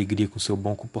sorrimos de alegria com seu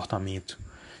bom comportamento,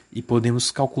 e podemos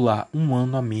calcular 1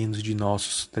 ano a menos de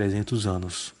nossos 300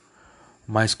 anos.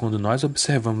 Mas quando nós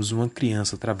observamos uma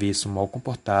criança travessa ou mal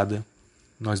comportada,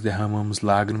 nós derramamos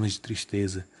lágrimas de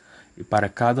tristeza, e para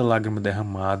cada lágrima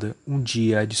derramada, um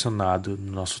dia é adicionado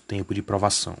no nosso tempo de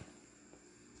provação."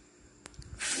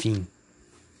 Fim.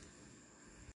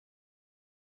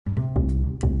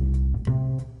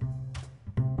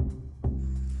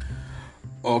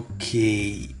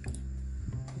 Ok.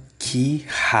 Que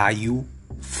raio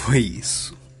foi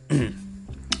isso?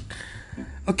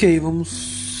 Ok,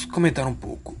 vamos comentar um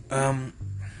pouco.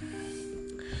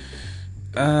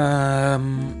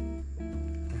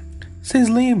 Vocês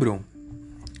lembram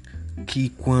que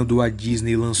quando a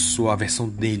Disney lançou a versão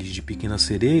deles de Pequena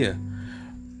Sereia,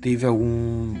 teve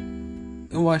algum...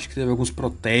 Eu acho que teve alguns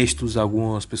protestos,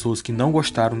 algumas pessoas que não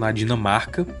gostaram na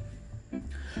Dinamarca,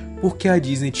 porque a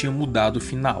Disney tinha mudado o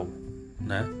final,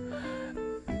 né?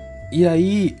 E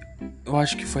aí, eu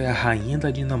acho que foi a rainha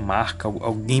da Dinamarca,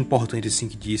 alguém importante assim,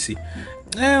 que disse: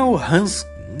 o Hans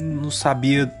não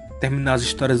sabia terminar as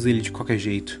histórias dele de qualquer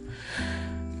jeito.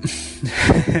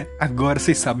 Agora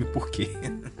vocês sabem por quê.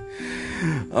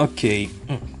 Ok.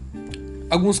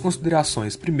 Algumas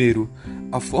considerações. Primeiro,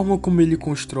 a forma como ele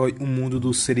constrói o mundo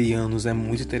dos sereianos é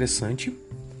muito interessante.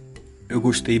 Eu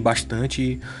gostei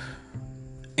bastante.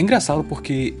 É engraçado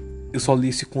porque eu só li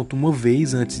esse conto uma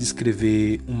vez antes de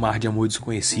escrever Um Mar de Amor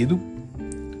Desconhecido.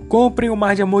 Comprem O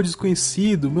Mar de Amor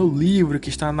Desconhecido, meu livro que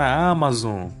está na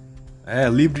Amazon. É,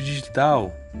 livro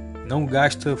digital. Não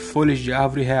gasta folhas de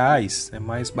árvore reais. É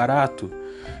mais barato.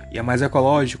 E é mais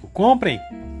ecológico. Comprem!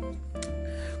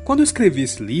 Quando eu escrevi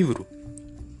esse livro,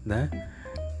 né,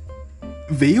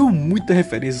 veio muita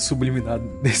referência subliminar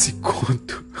desse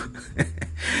conto.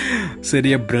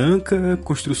 Sereia branca,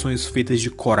 construções feitas de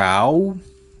coral,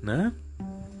 né?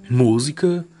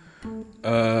 Música.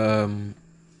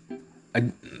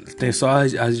 Tem só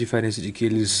as diferenças de que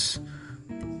eles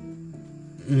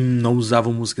não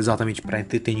usavam música exatamente para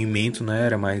entretenimento, né?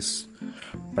 Era mais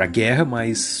para guerra,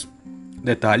 mas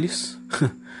detalhes.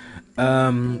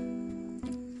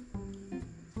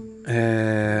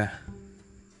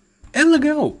 É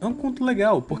legal, é um conto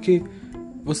legal, porque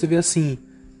você vê assim,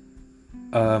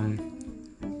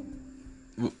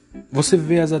 você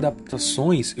vê as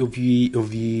adaptações. Eu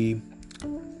vi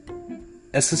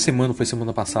essa semana, foi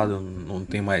semana passada, eu não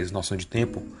tenho mais noção de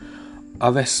tempo, a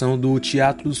versão do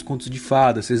Teatro dos Contos de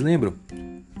Fada, vocês lembram?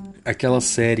 Aquela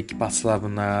série que passava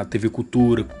na TV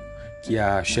Cultura, que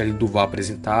a Shelley Duvall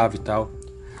apresentava e tal,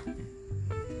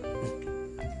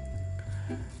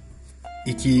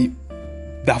 e que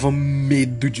dava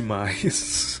medo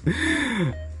demais.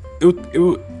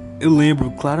 Eu lembro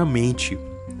claramente,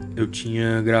 eu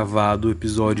tinha gravado o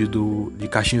episódio de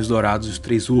Caixinhos Dourados e os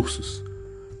Três Ursos.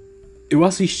 Eu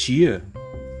assistia,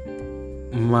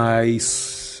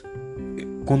 mas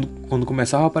quando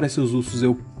começava a aparecer os ursos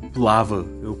eu pulava,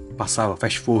 eu passava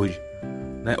fast forward,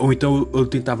 né? Ou então eu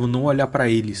tentava não olhar pra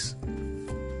eles.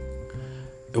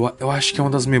 Eu acho que é uma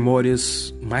das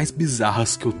memórias mais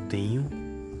bizarras que eu tenho,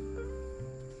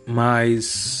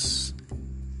 mas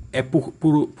é por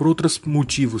outros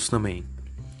motivos também.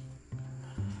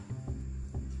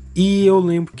 E eu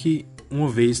lembro que uma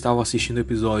vez estava assistindo o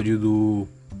episódio do...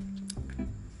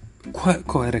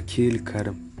 Qual era aquele,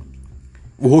 cara?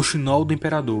 O Rouxinol do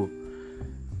Imperador.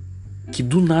 Que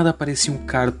do nada aparecia um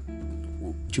cara...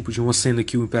 Tipo, de uma cena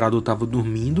que o Imperador tava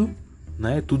dormindo,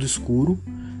 né? Tudo escuro.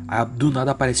 Aí do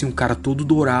nada aparecia um cara todo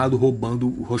dourado roubando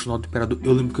o Rouxinol do Imperador.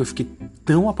 Eu lembro que eu fiquei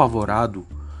tão apavorado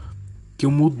que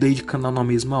eu mudei de canal na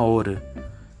mesma hora.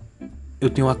 Eu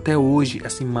tenho até hoje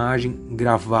essa imagem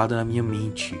gravada na minha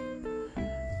mente.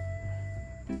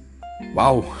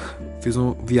 Uau! Fiz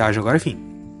uma viagem agora, enfim.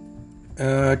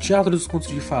 Teatro dos Contos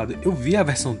de Fada. Eu vi a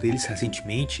versão deles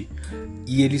recentemente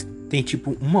e eles têm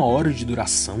tipo 1 hora de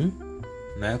duração,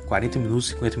 né? 40 minutos,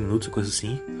 50 minutos, coisa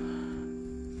assim.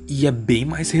 E é bem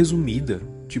mais resumida.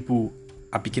 Tipo,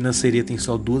 a Pequena Sereia tem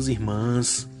só 2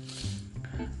 irmãs.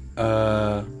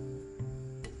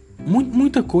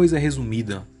 Muita coisa é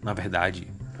resumida, na verdade.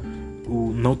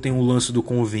 Não tem o lance do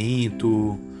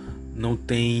convento. Não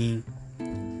tem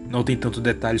tanto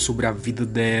detalhe sobre a vida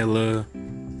dela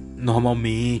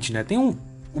normalmente, né? Tem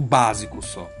o básico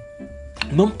só.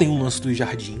 Não tem o lance dos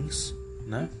jardins,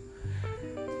 né?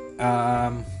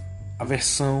 A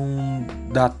versão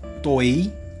da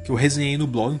Toei, que eu resenhei no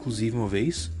blog, inclusive, uma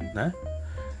vez, né?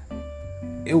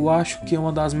 Eu acho que é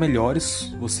uma das melhores,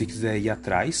 se você quiser ir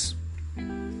atrás,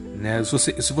 né?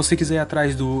 Se você quiser ir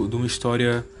atrás de uma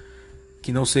história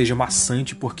que não seja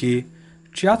maçante, porque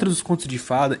Teatro dos Contos de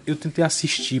Fada eu tentei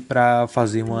assistir pra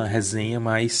fazer uma resenha,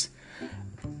 mas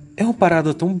é uma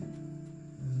parada tão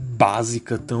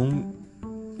básica, tão,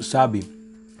 sabe?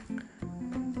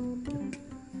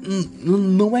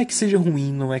 Não é que seja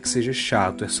ruim, não é que seja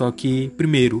chato, é só que,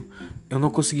 primeiro, eu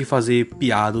não consegui fazer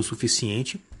piada o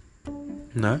suficiente,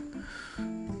 né?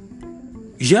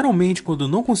 Geralmente, quando eu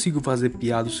não consigo fazer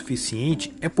piada o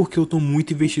suficiente, é porque eu tô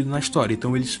muito investido na história,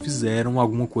 então eles fizeram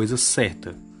alguma coisa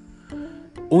certa.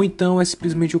 Ou então é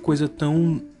simplesmente uma coisa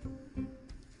tão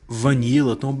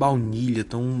vanilla, tão baunilha,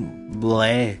 tão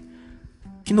blé,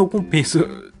 que não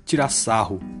compensa tirar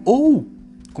sarro. Ou,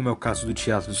 como é o caso do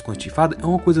Teatro dos Contos de Fada, é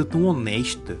uma coisa tão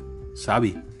honesta,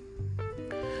 sabe?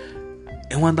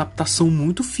 É uma adaptação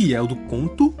muito fiel do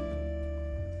conto,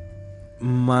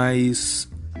 mas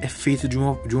é feito de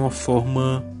uma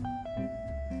forma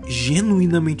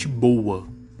genuinamente boa.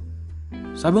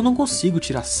 Sabe, eu não consigo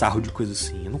tirar sarro de coisa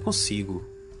assim. Eu não consigo.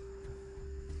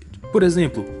 Por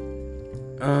exemplo,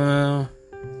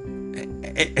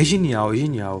 é genial, é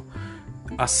genial.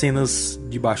 As cenas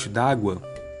debaixo d'água.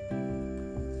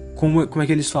 Como é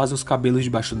que eles fazem os cabelos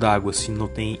debaixo d'água se não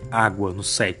tem água no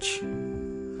set?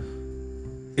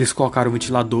 Eles colocaram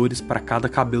ventiladores para cada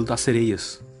cabelo das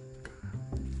sereias.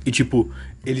 E tipo,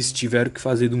 eles tiveram que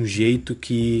fazer de um jeito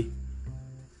que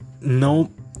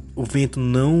o vento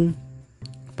não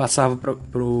passava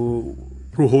pro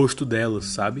rosto delas,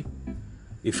 sabe?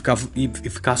 E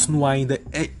ficasse no ar ainda.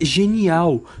 É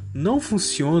genial. Não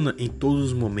funciona em todos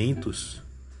os momentos,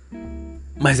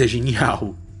 mas é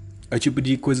genial. É o tipo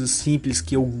de coisa simples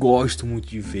que eu gosto muito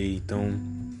de ver. Então,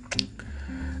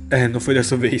 não foi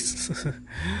dessa vez.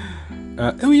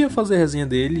 Eu ia fazer a resenha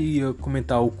dele e ia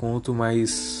comentar o conto,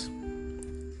 mas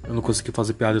eu não consegui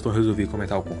fazer piada, então eu resolvi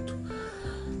comentar o conto.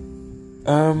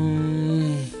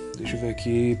 Deixa eu ver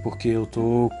aqui, porque eu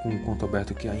tô com o conto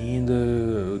aberto aqui ainda.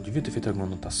 Eu devia ter feito alguma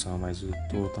anotação, mas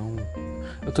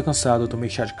eu tô cansado, eu tomei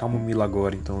chá de camomila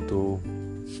agora, então eu tô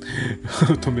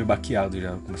eu tô meio baqueado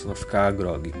já, começando a ficar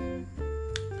grog.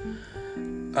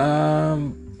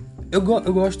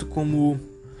 Eu gosto como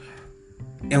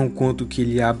é um conto que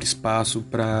ele abre espaço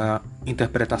para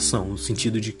interpretação, no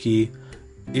sentido de que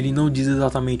ele não diz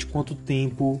exatamente quanto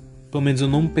tempo, pelo menos eu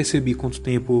não percebi quanto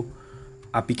tempo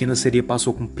a Pequena Sereia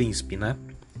passou com o príncipe, né?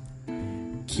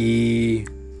 Que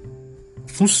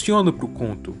funciona pro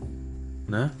conto,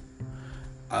 né?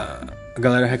 A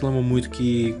galera reclama muito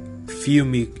que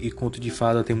filme e conto de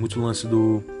fada tem muito lance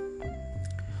do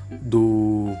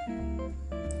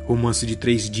romance de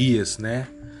 3 dias, né?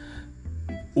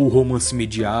 O romance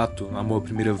imediato, amor à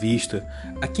primeira vista.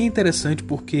 Aqui é interessante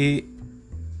porque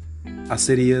a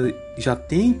sereia já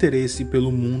tem interesse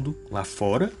pelo mundo lá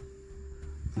fora,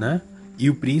 né? E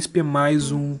o príncipe é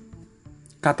mais um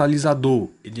catalisador.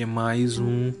 Ele é mais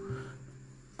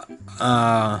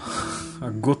a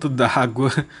gota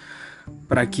d'água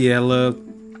para que ela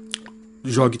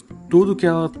jogue tudo que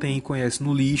ela tem e conhece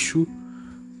no lixo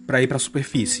para ir para a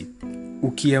superfície. O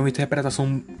que é uma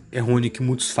interpretação errônea que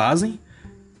muitos fazem,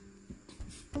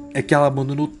 é que ela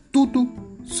abandonou tudo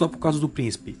só por causa do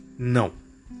príncipe. Não.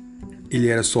 Ele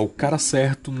era só o cara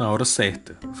certo na hora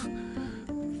certa.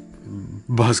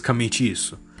 Basicamente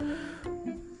isso.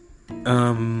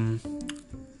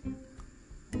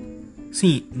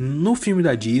 Sim, no filme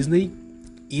da Disney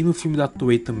e no filme da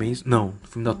Toei também. Não, no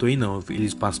filme da Toei não.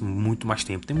 Eles passam muito mais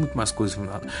tempo. Tem muito mais coisas no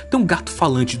filme da... Tem um gato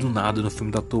falante do nada no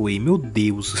filme da Toei. Meu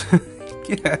Deus.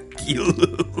 Que é aquilo?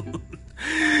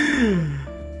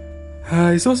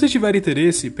 E se você tiver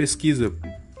interesse, pesquisa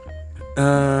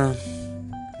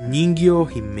Ningyo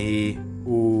Hime,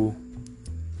 o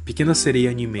Pequena Sereia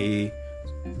anime.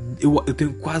 Eu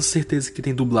tenho quase certeza que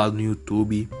tem dublado no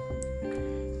YouTube.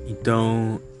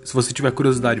 Então, se você tiver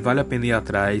curiosidade, vale a pena ir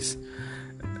atrás.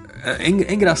 É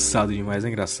engraçado demais, é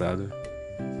engraçado.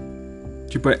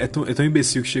 Tipo, é tão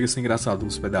imbecil que chega a ser engraçado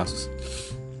uns pedaços.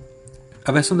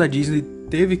 A versão da Disney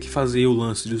teve que fazer o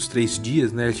lance dos 3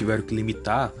 dias, né? Eles tiveram que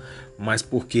limitar, mas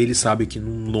porque eles sabem que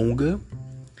num longa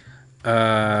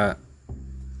a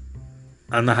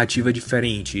narrativa é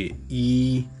diferente.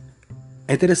 E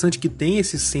é interessante que tem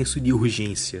esse senso de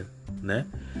urgência, né?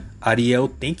 Ariel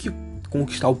tem que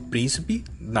conquistar o príncipe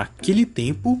naquele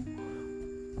tempo,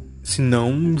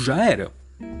 senão já era,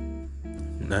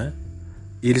 né?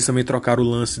 E eles também trocaram o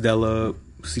lance dela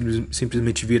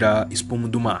simplesmente virar espuma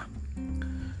do mar.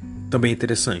 Também é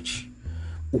interessante.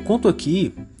 O conto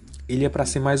aqui, ele é para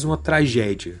ser mais uma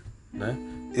tragédia, né?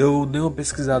 Eu dei uma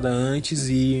pesquisada antes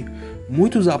e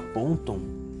muitos apontam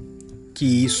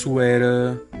que isso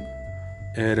era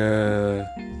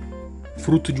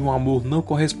fruto de um amor não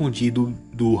correspondido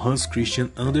do Hans Christian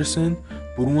Andersen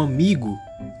por um amigo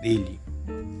dele,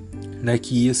 né,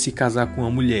 que ia se casar com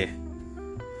uma mulher,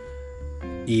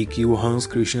 e que o Hans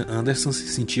Christian Andersen se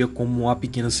sentia como a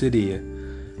Pequena Sereia.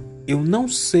 Eu não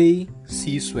sei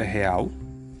se isso é real.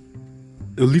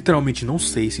 Eu literalmente não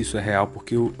sei se isso é real,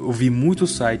 porque eu vi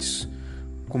muitos sites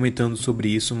comentando sobre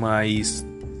isso, mas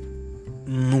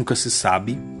nunca se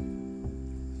sabe,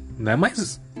 né?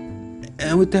 Mas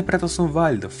é uma interpretação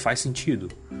válida, faz sentido.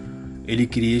 Ele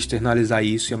queria externalizar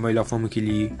isso e a melhor forma que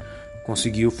ele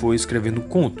conseguiu foi escrevendo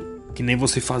conto, que nem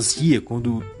você fazia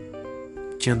quando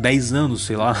tinha 10 anos,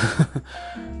 sei lá.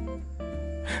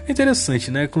 É interessante,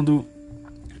 né? Quando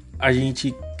a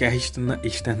gente quer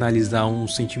externalizar um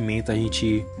sentimento, a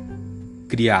gente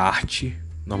cria arte,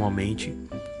 normalmente.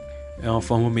 É uma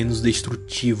forma menos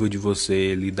destrutiva de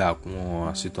você lidar com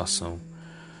a situação.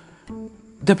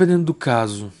 Dependendo do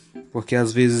caso, Porque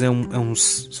às vezes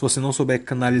se você não souber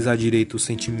canalizar direito o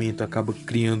sentimento, acaba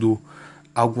criando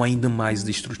algo ainda mais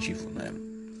destrutivo, né?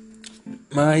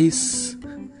 Mas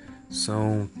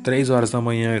são 3 horas da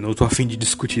manhã, eu não tô a fim de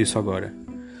discutir isso agora.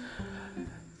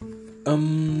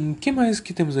 Que mais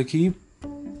que temos aqui?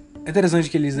 É interessante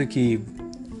que eles aqui,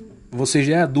 você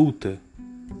já é adulta,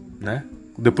 né?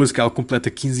 Depois que ela completa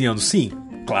 15 anos. Sim,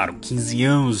 claro, 15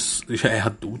 anos já é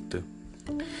adulta.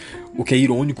 O que é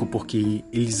irônico, porque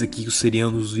eles aqui, os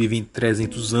serianos, vivem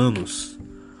 300 anos.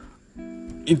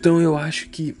 Então eu acho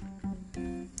que,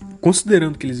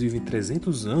 considerando que eles vivem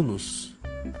 300 anos,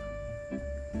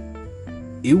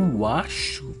 eu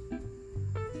acho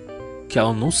que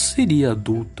ela não seria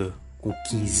adulta com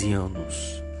 15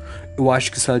 anos. Eu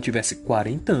acho que se ela tivesse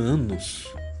 40 anos,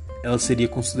 ela seria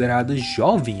considerada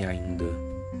jovem ainda.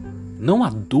 Não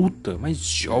adulta, mas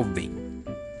jovem.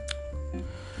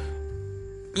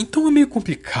 Então é meio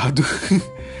complicado.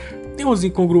 Tem umas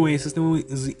incongruências, tem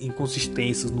umas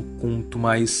inconsistências no conto,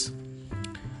 mas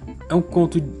é um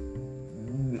conto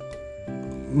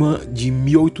de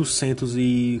 1800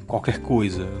 e qualquer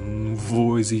coisa. Não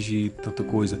vou exigir tanta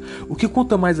coisa. O que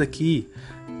conta mais aqui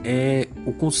é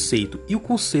o conceito. E o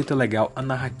conceito é legal, a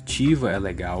narrativa é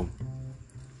legal.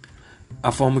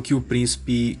 A forma que o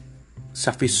príncipe se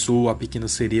afeiçoa à pequena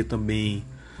sereia também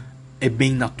é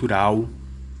bem natural,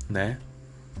 né?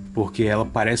 Porque ela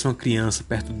parece uma criança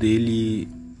perto dele,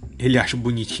 ele acha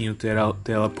bonitinho ter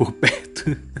ela por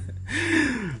perto.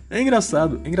 É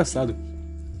engraçado, é engraçado.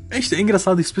 É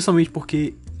engraçado especialmente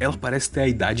porque ela parece ter a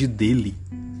idade dele.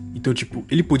 Então, tipo,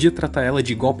 ele podia tratar ela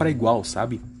de igual para igual,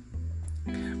 sabe?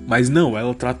 Mas não,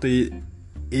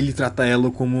 ele trata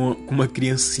ela como uma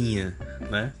criancinha,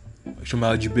 né? Chama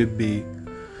ela de bebê.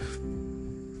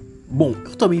 Bom,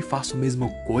 eu também faço a mesma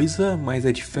coisa, mas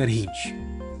é diferente.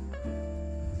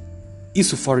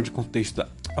 Isso fora de contexto da...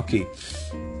 Ok.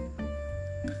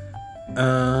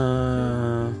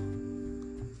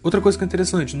 Outra coisa que é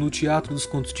interessante, no teatro dos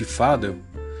contos de fada,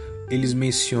 eles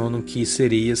mencionam que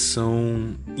sereias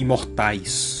são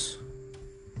imortais.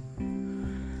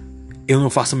 Eu não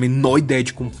faço a menor ideia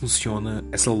de como funciona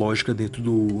essa lógica dentro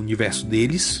do universo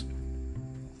deles.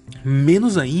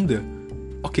 Menos ainda...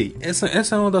 Ok,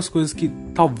 essa é uma das coisas que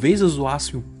talvez eu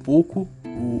zoasse um pouco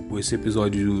esse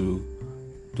episódio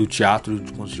do teatro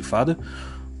de contos de fada,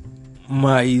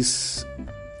 mas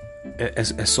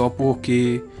é só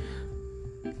porque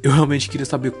eu realmente queria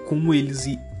saber como eles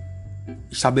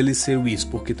estabeleceram isso,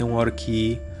 porque tem uma hora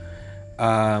que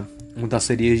uma das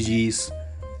sereias diz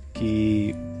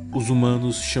que os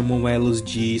humanos chamam elas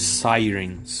de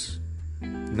sirens,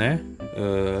 né?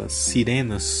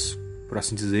 Sirenas, por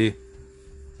assim dizer.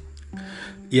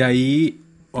 E aí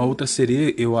a outra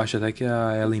sereia, eu acho até que é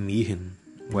a Ellen Mirren,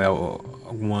 ou é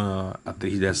alguma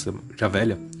atriz dessa já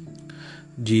velha,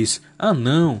 diz: ah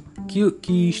não,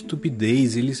 que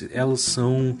estupidez, elas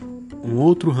são um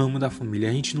outro ramo da família,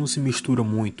 a gente não se mistura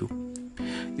muito.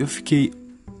 Eu fiquei,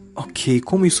 ok,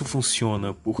 como isso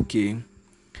funciona? Porque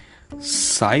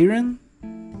Siren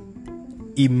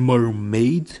e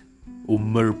Mermaid ou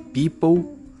Merpeople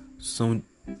são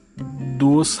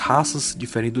duas raças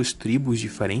diferentes, duas tribos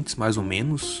diferentes, mais ou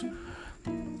menos.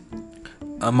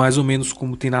 Mais ou menos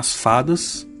como tem nas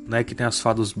fadas, né? Que tem as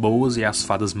fadas boas e as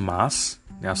fadas más,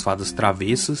 né? As fadas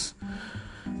travessas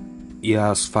e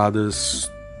as fadas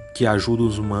que ajudam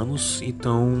os humanos.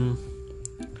 Então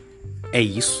é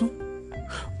isso.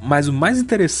 Mas o mais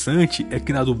interessante é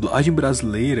que na dublagem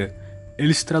brasileira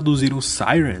eles traduziram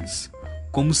sirens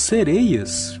como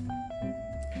sereias.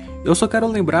 Eu só quero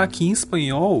lembrar que em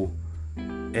espanhol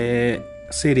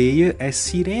sereia é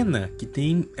sirena, que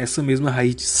tem essa mesma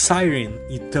raiz de siren.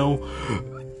 Então,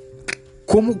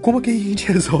 como é que a gente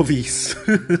resolve isso?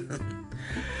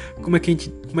 como é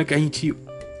que a gente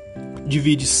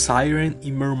divide siren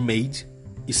e mermaid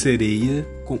e sereia?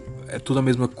 É tudo a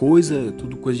mesma coisa,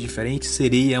 tudo coisa diferente.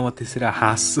 Sereia é uma terceira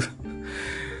raça.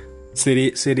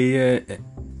 Sereia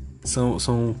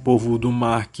são um povo do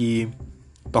mar que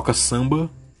toca samba.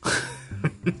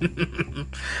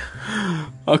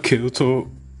 Ok,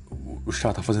 o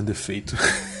chá tá fazendo efeito.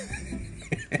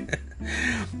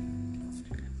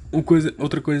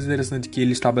 Outra coisa interessante que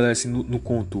ele estabelece no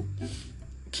conto,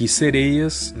 que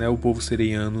sereias, né, o povo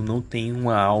sereiano não tem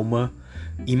uma alma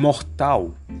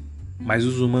imortal, mas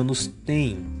os humanos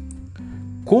têm.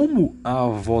 Como a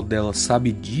avó dela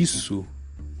sabe disso,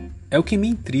 é o que me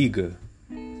intriga.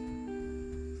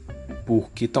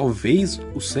 Porque talvez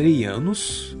os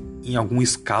sereianos, em alguma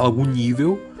escala, algum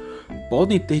nível,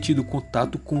 podem ter tido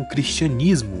contato com o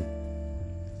cristianismo.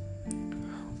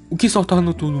 O que só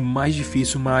torna tudo mais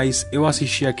difícil, mas eu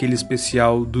assisti aquele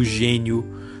especial do gênio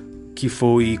que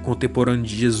foi contemporâneo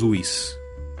de Jesus,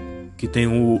 que tem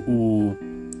o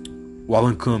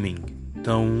Alan Cumming.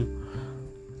 Então,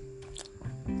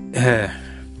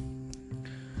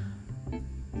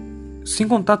 sem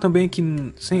contar também que,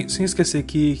 sem esquecer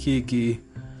que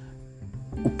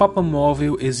o Papa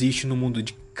Móvel existe no mundo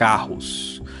de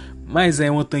carros, mas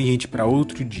é uma tangente para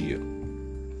outro dia.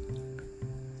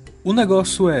 O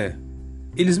negócio é,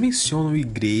 eles mencionam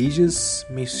igrejas,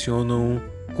 mencionam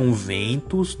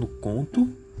conventos no conto,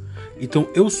 então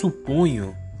eu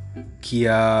suponho que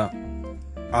a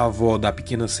avó da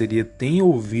Pequena Sereia tenha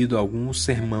ouvido algum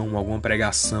sermão, alguma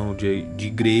pregação de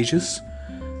igrejas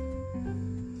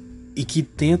e que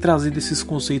tenha trazido esses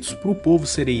conceitos para o povo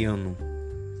sereiano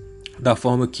da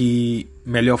forma que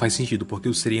melhor faz sentido, porque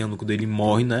o sereiano, quando ele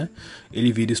morre, né, ele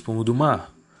vira espuma do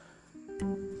mar.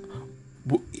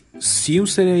 Se o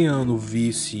sereiano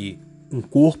visse um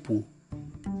corpo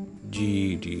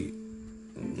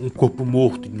um corpo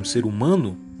morto de um ser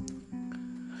humano,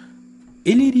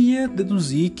 ele iria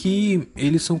deduzir que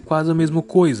eles são quase a mesma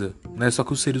coisa, né? Só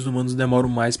que os seres humanos demoram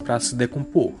mais para se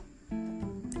decompor.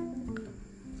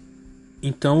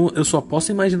 Então eu só posso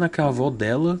imaginar que a avó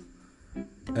dela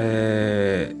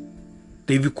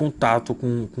teve contato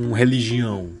com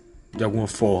religião de alguma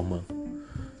forma.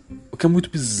 O que é muito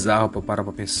bizarro para parar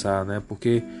para pensar, né?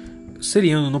 Porque o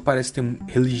seriano não parece ter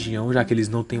religião, já que eles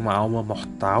não têm uma alma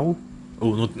mortal,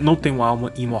 ou não têm uma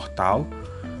alma imortal.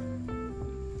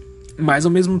 Mas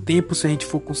ao mesmo tempo, se a gente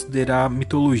for considerar a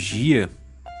mitologia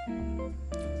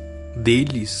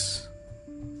deles,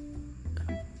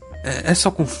 é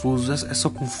só confuso, é só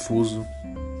confuso.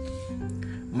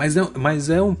 Mas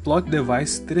é um plot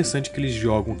device interessante que eles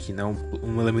jogam aqui, né?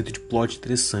 Um elemento de plot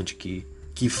interessante que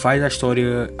faz a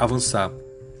história avançar.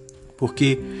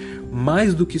 Porque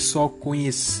mais do que só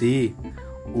conhecer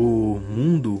o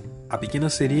mundo, a Pequena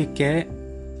Sereia quer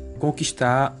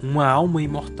conquistar uma alma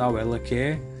imortal. Ela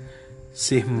quer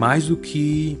ser mais do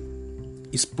que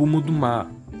espuma do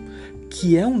mar,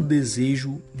 que é um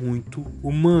desejo muito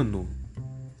humano,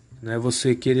 né?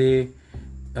 Você querer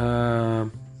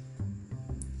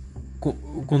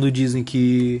quando dizem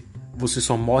que você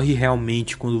só morre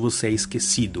realmente quando você é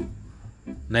esquecido,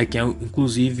 né? Que é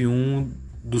inclusive um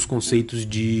dos conceitos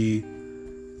de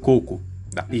Coco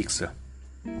da Pixar.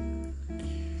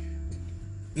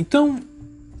 Então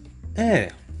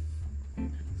é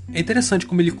interessante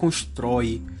como ele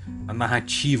constrói a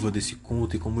narrativa desse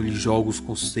conto e como ele joga os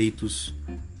conceitos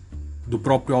do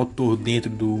próprio autor dentro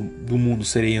do mundo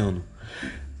sereiano.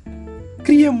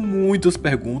 Cria muitas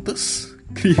perguntas,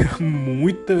 cria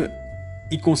muita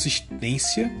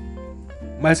inconsistência,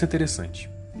 mas é interessante.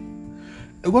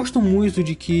 Eu gosto muito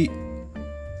de que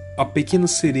a Pequena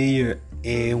Sereia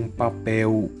é um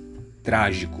papel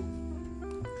trágico,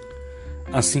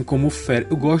 assim como o Fera.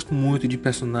 Eu gosto muito de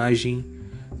personagem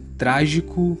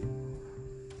trágico,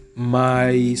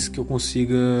 mas que eu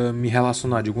consiga me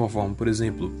relacionar de alguma forma. Por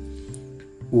exemplo,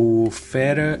 o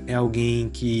Fera é alguém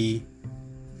que,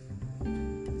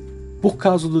 por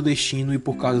causa do destino e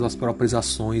por causa das próprias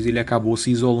ações, ele acabou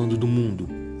se isolando do mundo,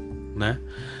 né?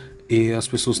 E as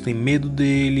pessoas têm medo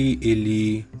dele,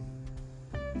 ele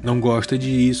não gosta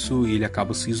disso, e ele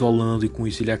acaba se isolando, e com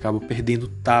isso ele acaba perdendo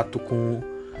tato com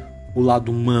o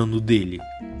lado humano dele.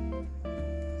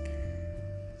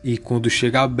 E quando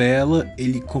chega a Bela,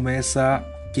 ele começa a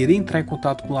querer entrar em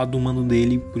contato com o lado humano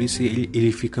dele, por isso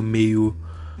ele fica meio...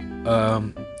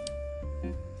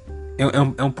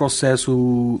 É um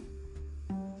processo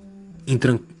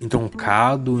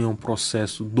entroncado, é um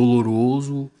processo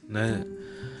doloroso, né?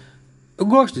 Eu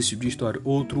gosto desse tipo de história.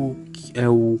 Outro é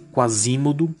o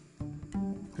Quasimodo.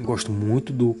 Eu gosto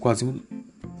muito do Quasimodo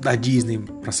da Disney,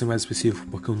 para ser mais específico,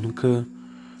 porque eu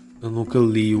nunca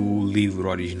li o livro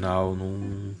original, não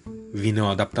vi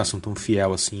nenhuma adaptação tão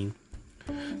fiel assim.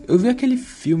 Eu vi aquele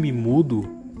filme mudo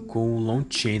com o Lon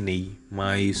Chaney,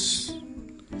 mas...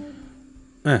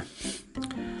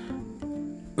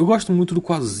 Eu gosto muito do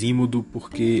Quasimodo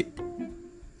porque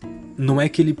não é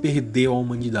que ele perdeu a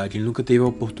humanidade, ele nunca teve a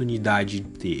oportunidade de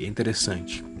ter. É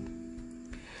interessante.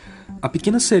 A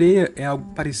Pequena Sereia é algo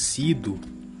parecido,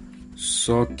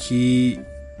 só que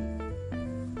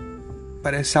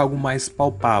parece algo mais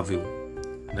palpável,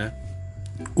 né?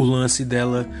 O lance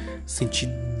dela sentir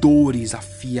dores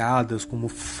afiadas como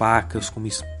facas, como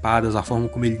espadas, a forma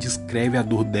como ele descreve a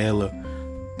dor dela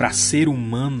para ser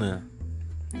humana,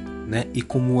 né? E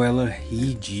como ela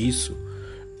ri disso,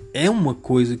 é uma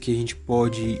coisa que a gente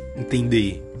pode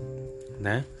entender,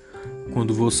 né?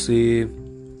 Quando você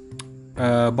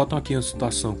botam aqui uma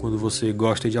situação, quando você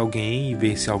gosta de alguém e vê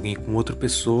esse alguém com outra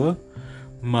pessoa,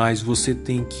 mas você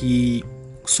tem que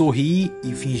sorrir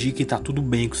e fingir que tá tudo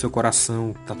bem com o seu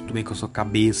coração, que tá tudo bem com a sua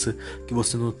cabeça, que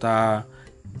você não tá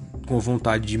com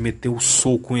vontade de meter o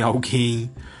soco em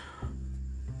alguém.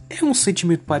 É um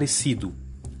sentimento parecido,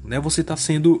 né? Você tá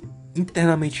sendo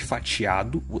internamente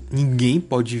fatiado, ninguém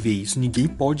pode ver isso, ninguém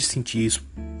pode sentir isso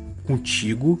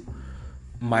contigo,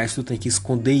 mas tu tem que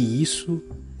esconder isso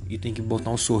e tem que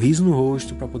botar um sorriso no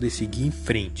rosto para poder seguir em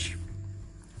frente,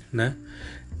 né?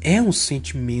 É um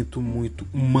sentimento muito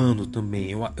humano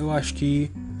também. Eu acho que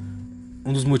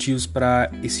um dos motivos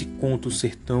para esse conto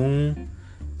ser tão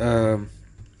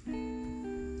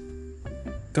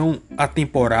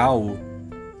atemporal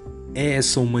é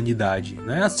essa humanidade,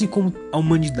 né? Assim como a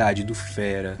humanidade do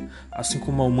Fera, assim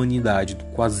como a humanidade do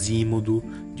Quasimodo,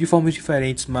 de formas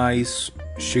diferentes, mas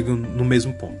chegam no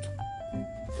mesmo ponto.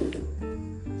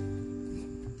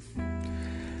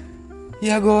 E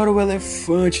agora o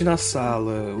elefante na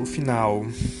sala, o final.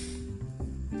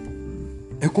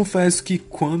 Eu confesso que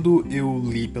quando eu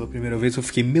li pela primeira vez, eu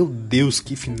fiquei, meu Deus,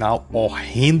 que final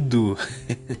horrendo.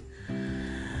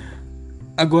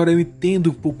 Agora eu entendo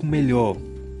um pouco melhor.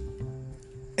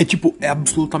 É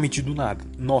absolutamente do nada.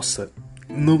 Nossa,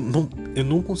 eu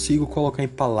não consigo colocar em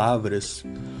palavras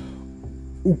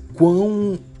o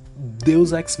quão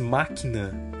Deus Ex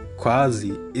Machina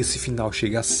quase esse final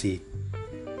chega a ser.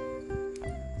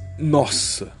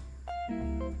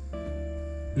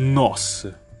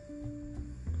 Nossa.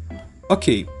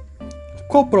 Ok,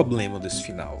 qual o problema desse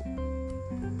final?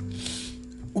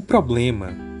 O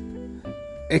problema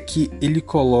é que ele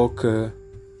coloca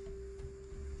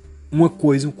uma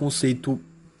coisa, um conceito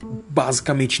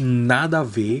basicamente nada a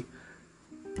ver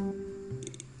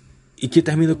e que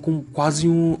termina com quase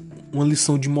uma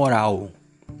lição de moral.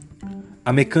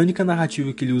 A mecânica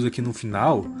narrativa que ele usa aqui no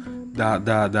final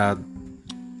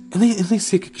eu nem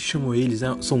sei o que chamam eles,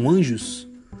 né? São anjos?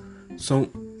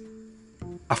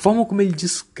 A forma como ele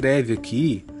descreve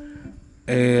aqui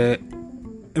é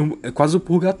quase o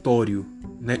purgatório,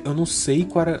 né? Eu não sei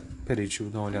qual era... Peraí, deixa eu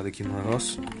dar uma olhada aqui no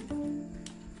negócio.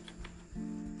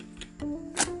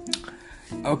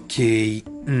 Ok.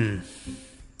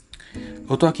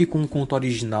 Eu tô aqui com o conto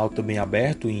original também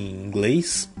aberto em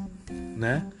inglês,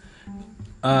 né?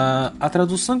 A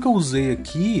tradução que eu usei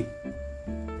aqui,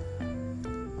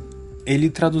 ele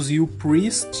traduziu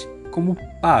priest como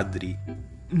padre,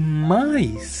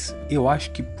 mas eu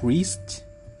acho que priest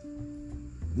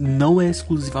não é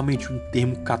exclusivamente um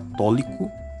termo católico.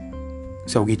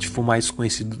 Se alguém tiver mais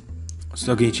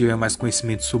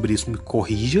conhecimento sobre isso, me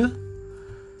corrija.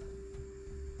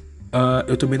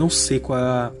 Eu também não sei qual é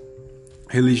a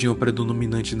religião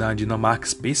predominante na Dinamarca,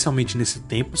 especialmente nesse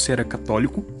tempo, se era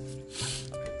católico.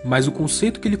 Mas o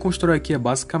conceito que ele constrói aqui é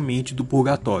basicamente do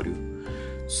purgatório.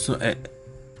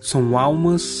 São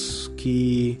almas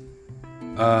que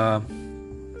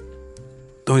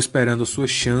estão esperando a sua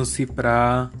chance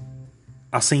para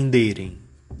ascenderem,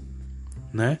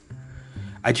 né?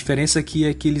 A diferença aqui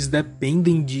é que eles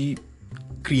dependem de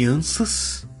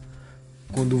crianças.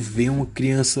 Quando vê uma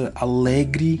criança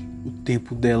alegre, o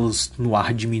tempo delas no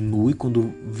ar diminui.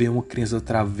 Quando vê uma criança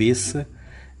travessa,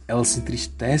 elas se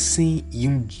entristecem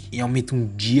e aumenta um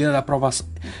dia da aprovação.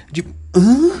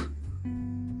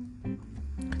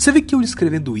 Você vê que eu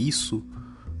escrevendo isso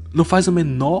não faz o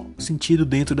menor sentido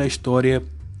dentro da história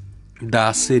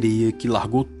da sereia que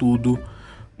largou tudo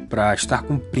pra estar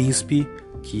com um príncipe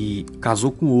que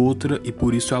casou com outra e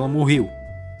por isso ela morreu,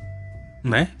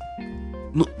 né?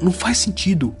 Não faz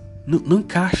sentido, não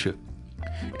encaixa.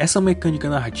 Essa mecânica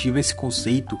narrativa, esse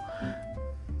conceito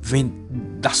vem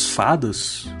das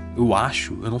fadas, eu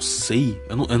acho. Eu não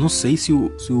sei se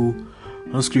o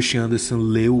Hans Christian Andersen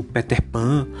leu Peter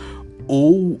Pan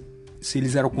ou se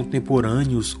eles eram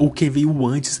contemporâneos ou quem veio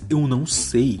antes, eu não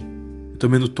sei. Eu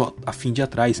também não tô a fim de ir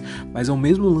atrás, mas é o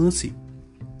mesmo lance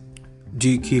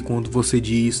de que quando você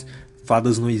diz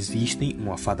fadas não existem,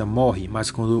 uma fada morre,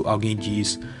 mas quando alguém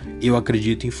diz eu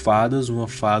acredito em fadas, uma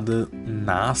fada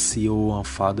nasce ou uma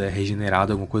fada é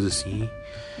regenerada, alguma coisa assim.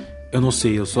 Eu não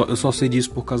sei, eu só sei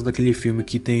disso por causa daquele filme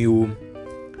que tem o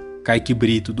Kaique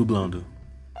Brito dublando.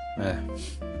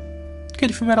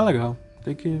 Aquele filme era legal,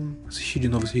 tem que assistir de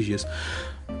novo esses dias.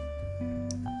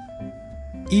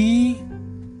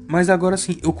 Mas agora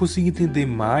sim, eu consigo entender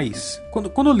mais.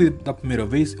 Quando eu li da primeira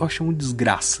vez, eu achei uma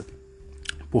desgraça,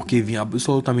 porque vinha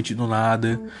absolutamente do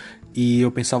nada. E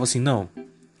eu pensava assim, não,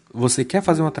 você quer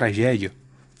fazer uma tragédia?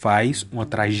 Faz uma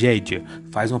tragédia.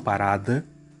 Faz uma parada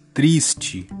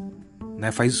triste,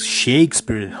 né? Faz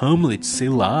Shakespeare, Hamlet, sei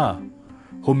lá,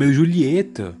 Romeu e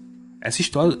Julieta. Essa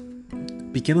história,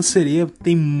 Pequena Sereia,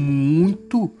 tem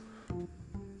muito...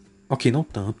 Ok, não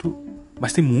tanto,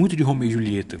 mas tem muito de Romeu e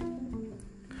Julieta.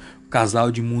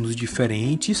 casal de mundos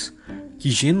diferentes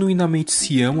que genuinamente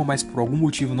se amam, mas por algum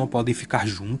motivo não podem ficar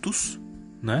juntos,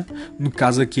 né? No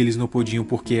caso aqui eles não podiam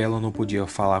porque ela não podia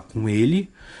falar com ele.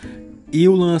 E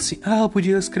o lance, ela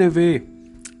podia escrever.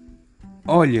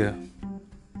 Olha,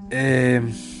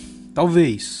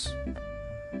 talvez,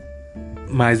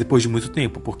 mas depois de muito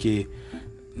tempo, porque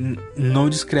não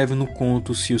descreve no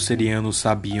conto se os serianos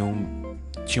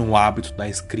tinham o hábito da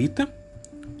escrita.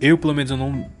 Eu, pelo menos, eu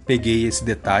não peguei esse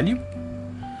detalhe.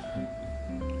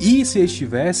 E se eles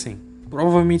tivessem,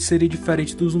 provavelmente seria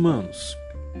diferente dos humanos.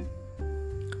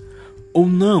 Ou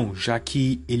não, já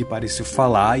que ele parecia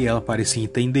falar e ela parecia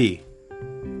entender.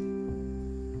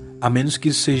 A menos que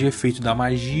isso seja efeito da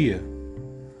magia.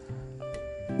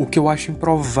 O que eu acho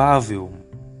improvável.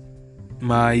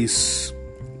 Mas...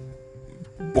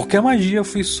 porque a magia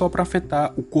foi só para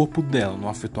afetar o corpo dela, não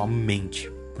afetou a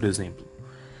mente, por exemplo.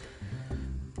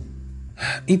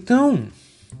 Então,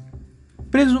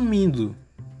 presumindo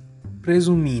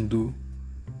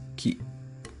que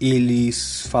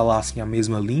eles falassem a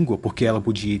mesma língua, porque ela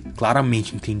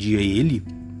claramente entendia ele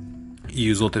e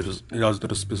as outras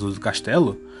pessoas do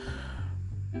castelo,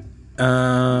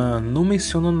 não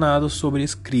menciona nada sobre a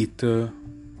escrita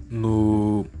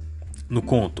no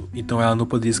conto. Então ela não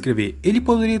poderia escrever. Ele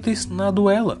poderia ter ensinado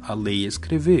ela a ler e a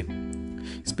escrever,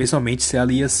 especialmente se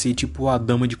ela ia ser tipo a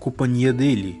dama de companhia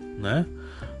dele, né?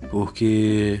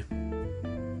 Porque,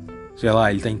 sei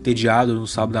lá, ele tá entediado no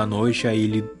sábado à noite, aí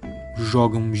ele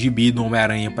joga um gibi do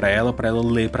Homem-Aranha pra ela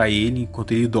ler pra ele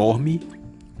enquanto ele dorme,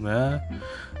 né?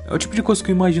 É o tipo de coisa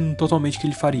que eu imagino totalmente que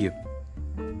ele faria.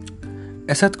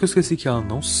 Exceto que eu esqueci que ela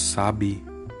não sabe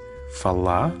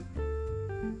falar.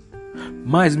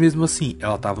 Mas mesmo assim,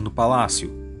 ela tava no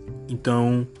palácio.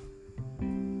 Então,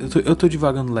 eu tô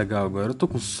divagando legal agora, eu tô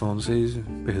com sono, vocês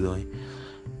perdoem.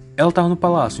 Ela tava no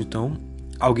palácio, então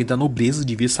alguém da nobreza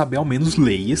devia saber ao menos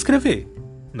ler e escrever,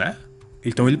 né?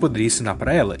 Então ele poderia ensinar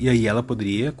pra ela, e aí ela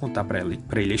poderia contar pra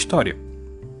ele a história.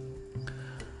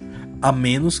 A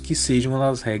menos que seja uma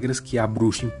das regras que a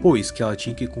bruxa impôs, que ela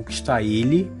tinha que conquistar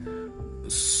ele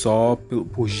só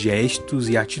por gestos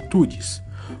e atitudes.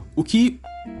 O que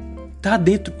tá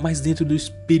mais dentro do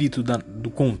espírito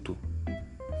do conto,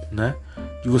 né?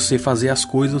 De você fazer as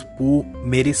coisas por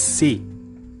merecer.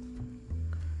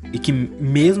 E que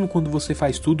mesmo quando você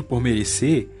faz tudo por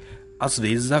merecer, às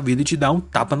vezes a vida te dá um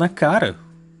tapa na cara.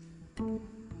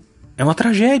 É uma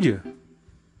tragédia.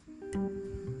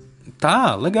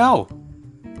 Tá, legal.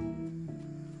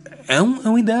 É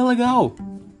uma ideia legal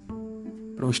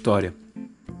pra uma história.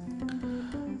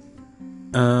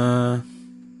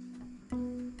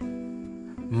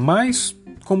 Mas,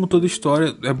 como toda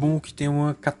história, é bom que tenha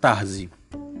uma catarse,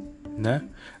 né?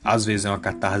 Às vezes é uma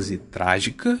catarse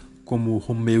trágica, como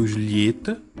Romeu e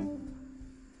Julieta,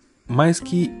 mas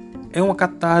que é uma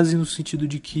catarse no sentido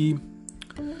de que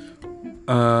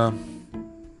a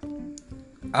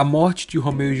morte de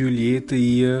Romeu e Julieta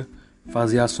ia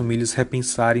fazer as famílias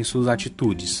repensarem suas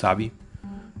atitudes, sabe?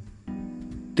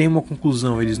 Tem uma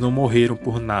conclusão, eles não morreram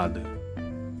por nada.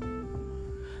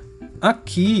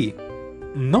 Aqui,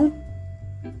 não...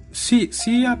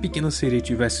 Se a Pequena Sereia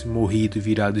tivesse morrido e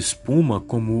virado espuma,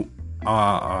 como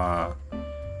a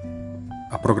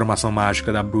programação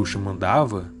mágica da bruxa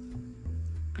mandava,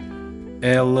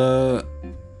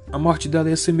 a morte dela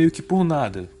ia ser meio que por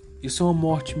nada. Isso é uma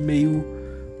morte meio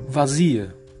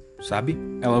vazia, sabe?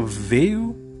 Ela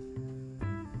veio,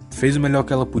 fez o melhor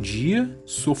que ela podia,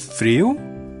 sofreu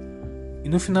e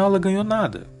no final ela ganhou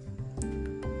nada.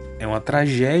 É uma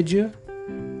tragédia,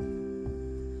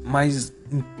 mas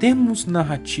em termos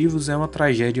narrativos é uma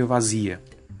tragédia vazia.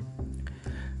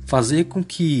 Fazer com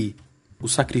que o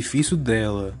sacrifício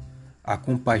dela, a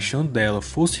compaixão dela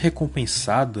fosse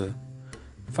recompensada,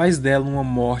 faz dela uma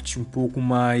morte um pouco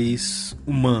mais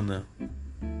humana,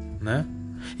 né?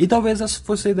 E talvez essa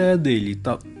fosse a ideia dele,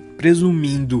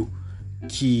 presumindo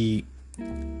que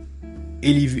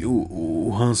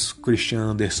o Hans Christian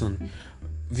Andersen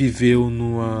viveu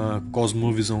numa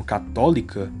cosmovisão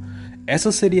católica.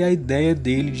 Essa seria a ideia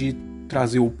dele de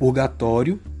trazer o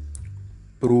purgatório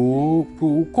pro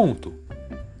conto,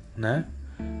 né?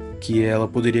 Que ela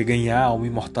poderia ganhar a alma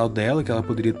imortal dela, que ela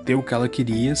poderia ter o que ela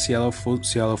queria se ela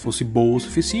fosse boa o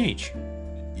suficiente.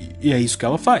 E é isso que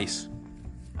ela faz.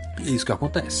 É isso que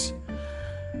acontece.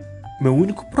 Meu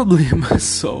único problema é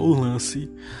só o lance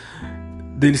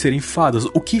deles serem fadas.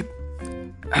 O que,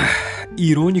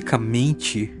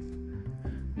 ironicamente,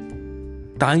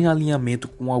 tá em alinhamento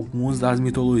com algumas das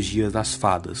mitologias das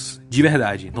fadas. De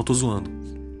verdade, não tô zoando.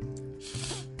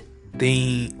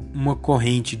 Tem uma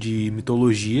corrente de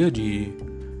mitologia de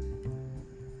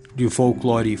de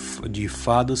folclore de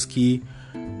fadas que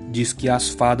diz que as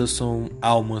fadas são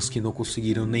almas que não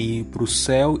conseguiram nem ir para o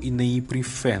céu e nem ir para o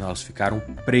inferno. Elas ficaram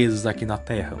presas aqui na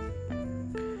Terra.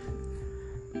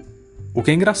 O que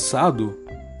é engraçado,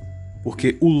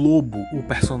 porque o lobo, o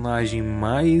personagem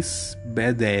mais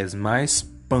badass, mais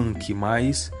punk,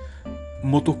 mais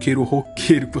motoqueiro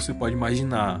roqueiro que você pode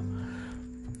imaginar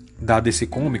da DC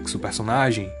Comics, o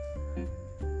personagem,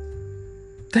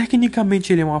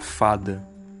 tecnicamente ele é uma fada,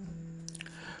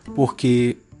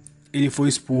 porque ele foi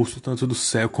expulso tanto do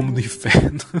céu como do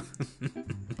inferno.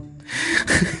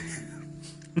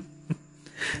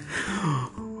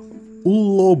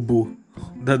 O lobo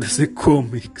da DC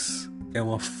Comics é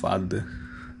uma fada.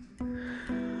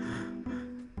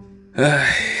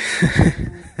 Ai.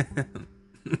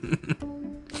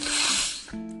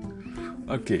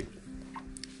 Ok.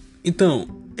 Então,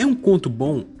 é um conto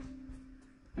bom?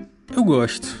 Eu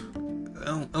gosto.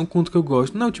 É um conto que eu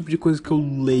gosto. Não é o tipo de coisa que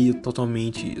eu leia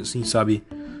totalmente, assim, sabe?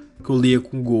 Que eu leia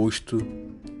com gosto.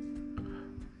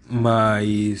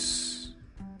 Mas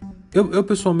eu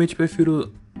pessoalmente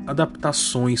prefiro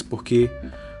adaptações, porque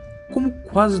como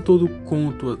quase todo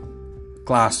conto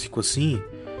clássico, assim,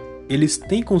 eles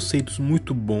têm conceitos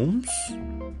muito bons,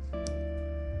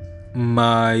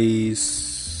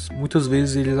 mas muitas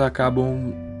vezes eles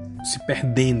acabam se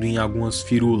perdendo em algumas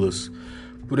firulas.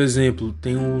 Por exemplo,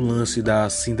 tem um lance da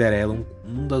Cinderela,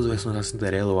 uma das versões da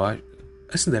Cinderela, eu acho.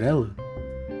 É Cinderela?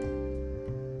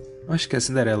 Acho que é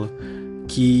Cinderela.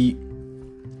 Que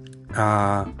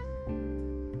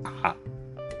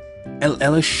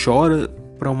ela chora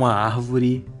pra uma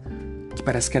árvore que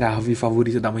parece que era a árvore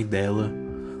favorita da mãe dela.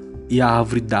 E a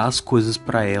árvore dá as coisas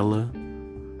pra ela.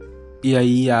 E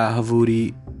aí a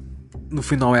árvore no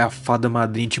final é a fada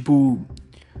madrinha. Tipo,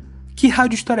 que raio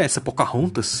de história é essa?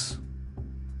 Pocahontas?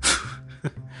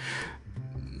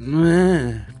 Não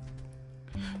é?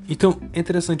 Então é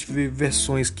interessante ver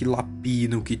versões que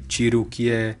lapidam, que tiram o que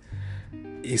é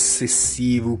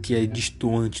excessivo, o que é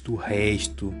destoante do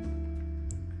resto,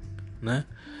 né?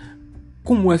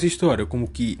 Como essa história, como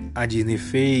que a Disney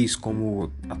fez,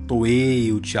 como a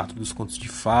Toei, o Teatro dos Contos de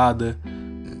Fada.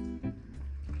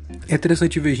 É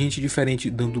interessante ver gente diferente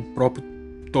dando o próprio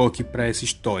toque para essa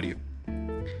história.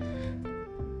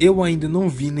 Eu ainda não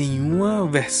vi nenhuma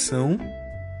versão,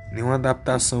 nenhuma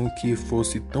adaptação que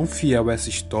fosse tão fiel a essa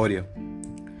história,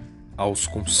 aos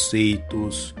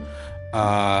conceitos,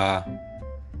 a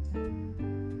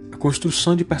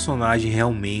construção de personagem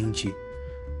realmente,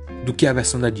 do que a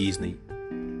versão da Disney.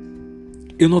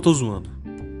 Eu não tô zoando.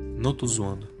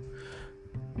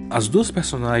 As duas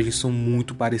personagens são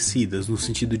muito parecidas, no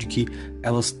sentido de que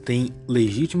elas têm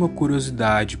legítima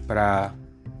curiosidade para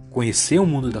conhecer o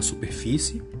mundo da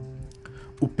superfície.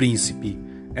 O príncipe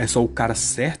é só o cara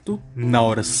certo, na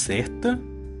hora certa,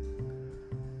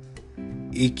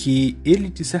 e que ele,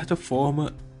 de certa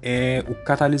forma, é o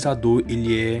catalisador,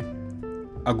 ele é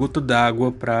a gota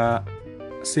d'água para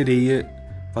Sereia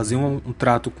fazer um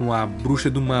trato com a bruxa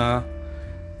do mar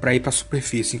para ir para a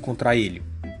superfície e encontrar ele.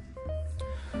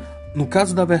 No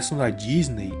caso da versão da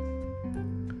Disney,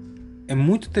 é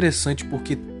muito interessante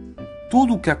porque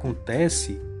tudo o que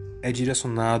acontece é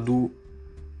direcionado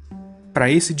para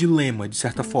esse dilema, de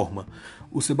certa forma.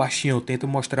 O Sebastião tenta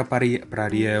mostrar para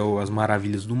Ariel as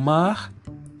maravilhas do mar,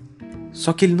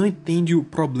 só que ele não entende o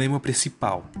problema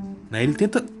principal, né? Ele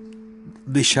tenta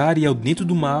deixar Ariel dentro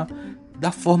do mar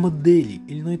da forma dele.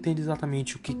 Ele não entende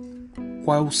exatamente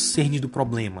qual é o cerne do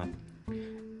problema.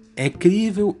 É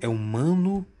crível, é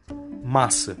humano,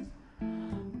 massa.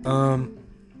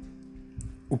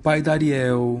 O pai da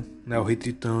Ariel, né, o Rei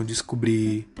Tritão,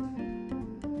 descobrir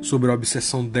sobre a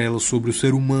obsessão dela sobre o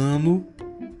ser humano,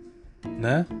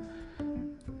 né?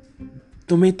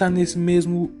 Também tá nesse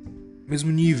mesmo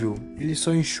nível. Ele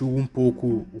só enxuga um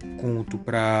pouco o conto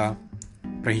pra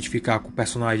gente ficar com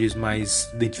personagens mais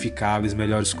identificáveis,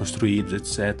 melhores construídos,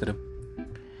 etc.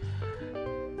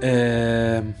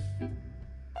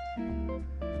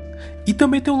 E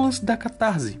também tem o lance da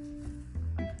catarse,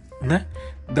 né?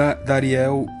 Da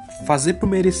Ariel fazer por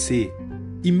merecer.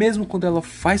 E mesmo quando ela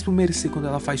faz por merecer, quando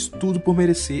ela faz tudo por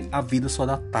merecer, a vida só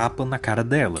dá tapa na cara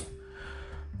dela.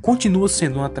 Continua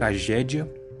sendo uma tragédia,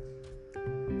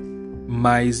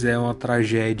 mas é uma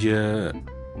tragédia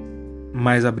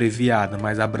mais abreviada,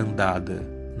 mais abrandada,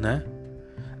 né?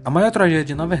 A maior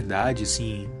tragédia, na verdade,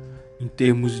 assim, em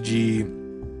termos de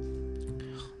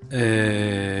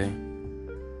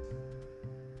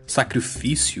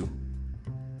sacrifício,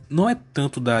 não é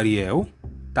tanto da Ariel,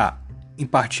 tá? Em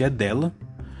parte é dela,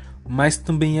 mas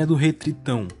também é do Rei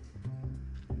Tritão,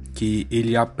 que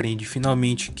ele aprende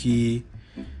finalmente que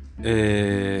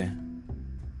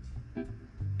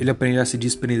ele aprende a se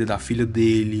desprender da filha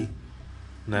dele,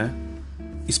 né?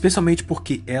 Especialmente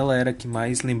porque ela era a que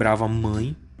mais lembrava a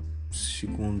mãe,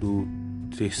 segundo o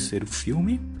terceiro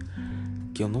filme,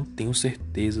 que eu não tenho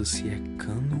certeza se é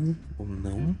canon ou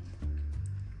não.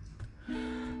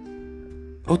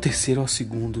 Ou o terceiro ou o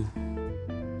segundo,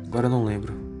 agora eu não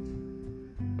lembro.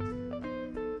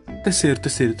 Terceiro.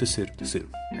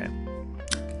 É.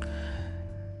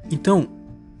 Então,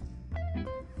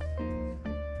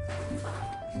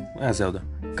 Zelda,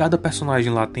 cada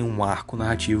personagem lá tem um arco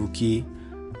narrativo que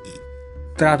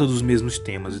trata dos mesmos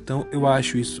temas. Então eu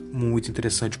acho isso muito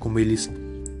interessante, como eles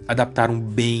adaptaram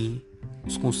bem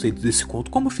os conceitos desse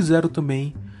conto, como fizeram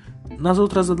também nas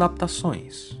outras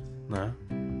adaptações, né?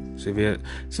 Você vê,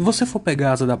 se você for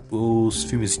pegar os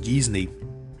filmes Disney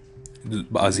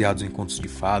baseados em contos de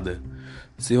fada,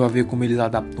 você vai ver como eles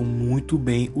adaptam muito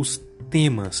bem os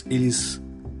temas. Eles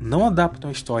não adaptam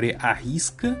a história à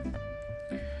risca,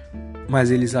 mas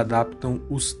eles adaptam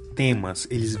os temas.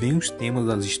 Eles veem os temas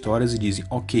das histórias e dizem: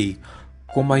 ok,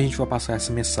 como a gente vai passar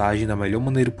essa mensagem da melhor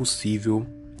maneira possível,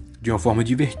 de uma forma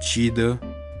divertida,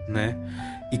 né?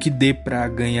 E que dê para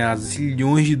ganhar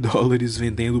zilhões de dólares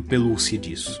vendendo pelúcia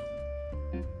disso.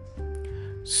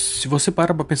 Se você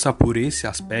para pra pensar por esse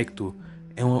aspecto,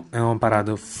 é uma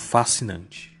parada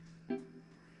fascinante.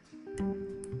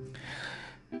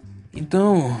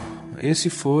 Então, esse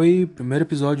foi o primeiro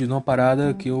episódio de uma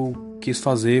parada que eu quis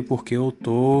fazer porque eu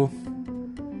tô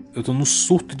no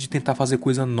surto de tentar fazer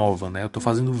coisa nova, né? Eu tô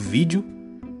fazendo vídeo,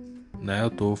 né?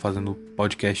 Eu tô fazendo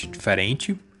podcast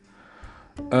diferente.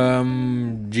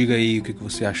 Diga aí o que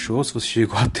você achou, se você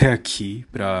chegou até aqui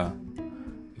pra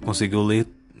conseguiu ler,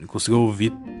 conseguiu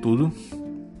ouvir tudo.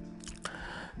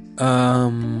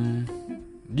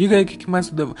 Diga aí o que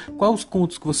mais. Quais os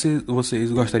contos que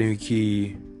vocês gostariam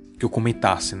que eu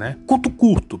comentasse, né? Conto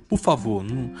curto, por favor.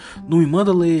 Não me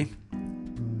manda ler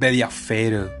Bela e a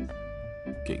Fera,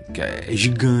 que é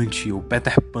gigante, ou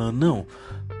Peter Pan, não.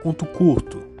 Conto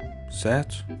curto,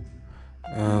 certo?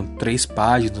 3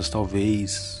 páginas,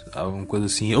 talvez, alguma coisa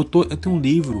assim. Eu tenho um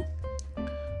livro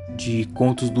de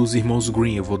contos dos irmãos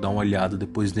Green. Eu vou dar uma olhada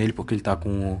depois nele, porque ele tá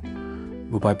com...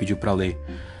 Meu pai pediu pra ler.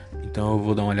 Então eu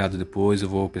vou dar uma olhada depois. Eu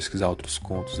vou pesquisar outros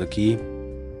contos aqui.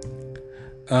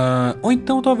 Ou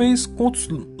então talvez contos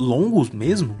longos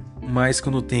mesmo, mas que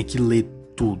eu não tenha que ler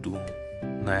tudo,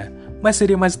 né? Mas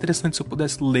seria mais interessante se eu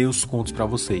pudesse ler os contos pra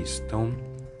vocês. Então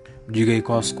diga aí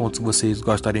quais contos que vocês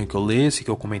gostariam que eu lesse, que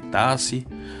eu comentasse.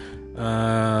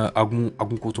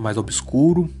 Algum conto mais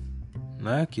obscuro,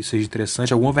 né, que seja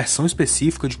interessante, alguma versão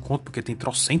específica de conto, porque tem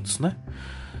trocentos, né?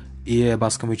 E é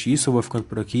basicamente isso. Eu vou ficando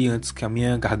por aqui antes que a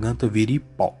minha garganta vire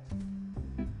pó.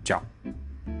 Tchau.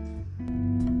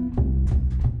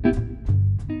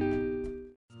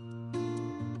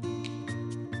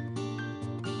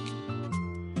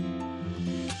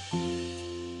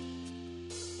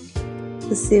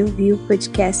 Você ouviu o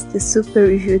podcast do Super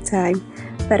Review Time.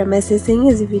 Para mais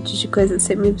resenhas e vídeos de coisas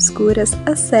semi-obscuras,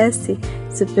 acesse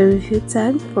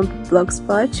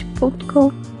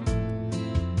superreviewtime.blogspot.com.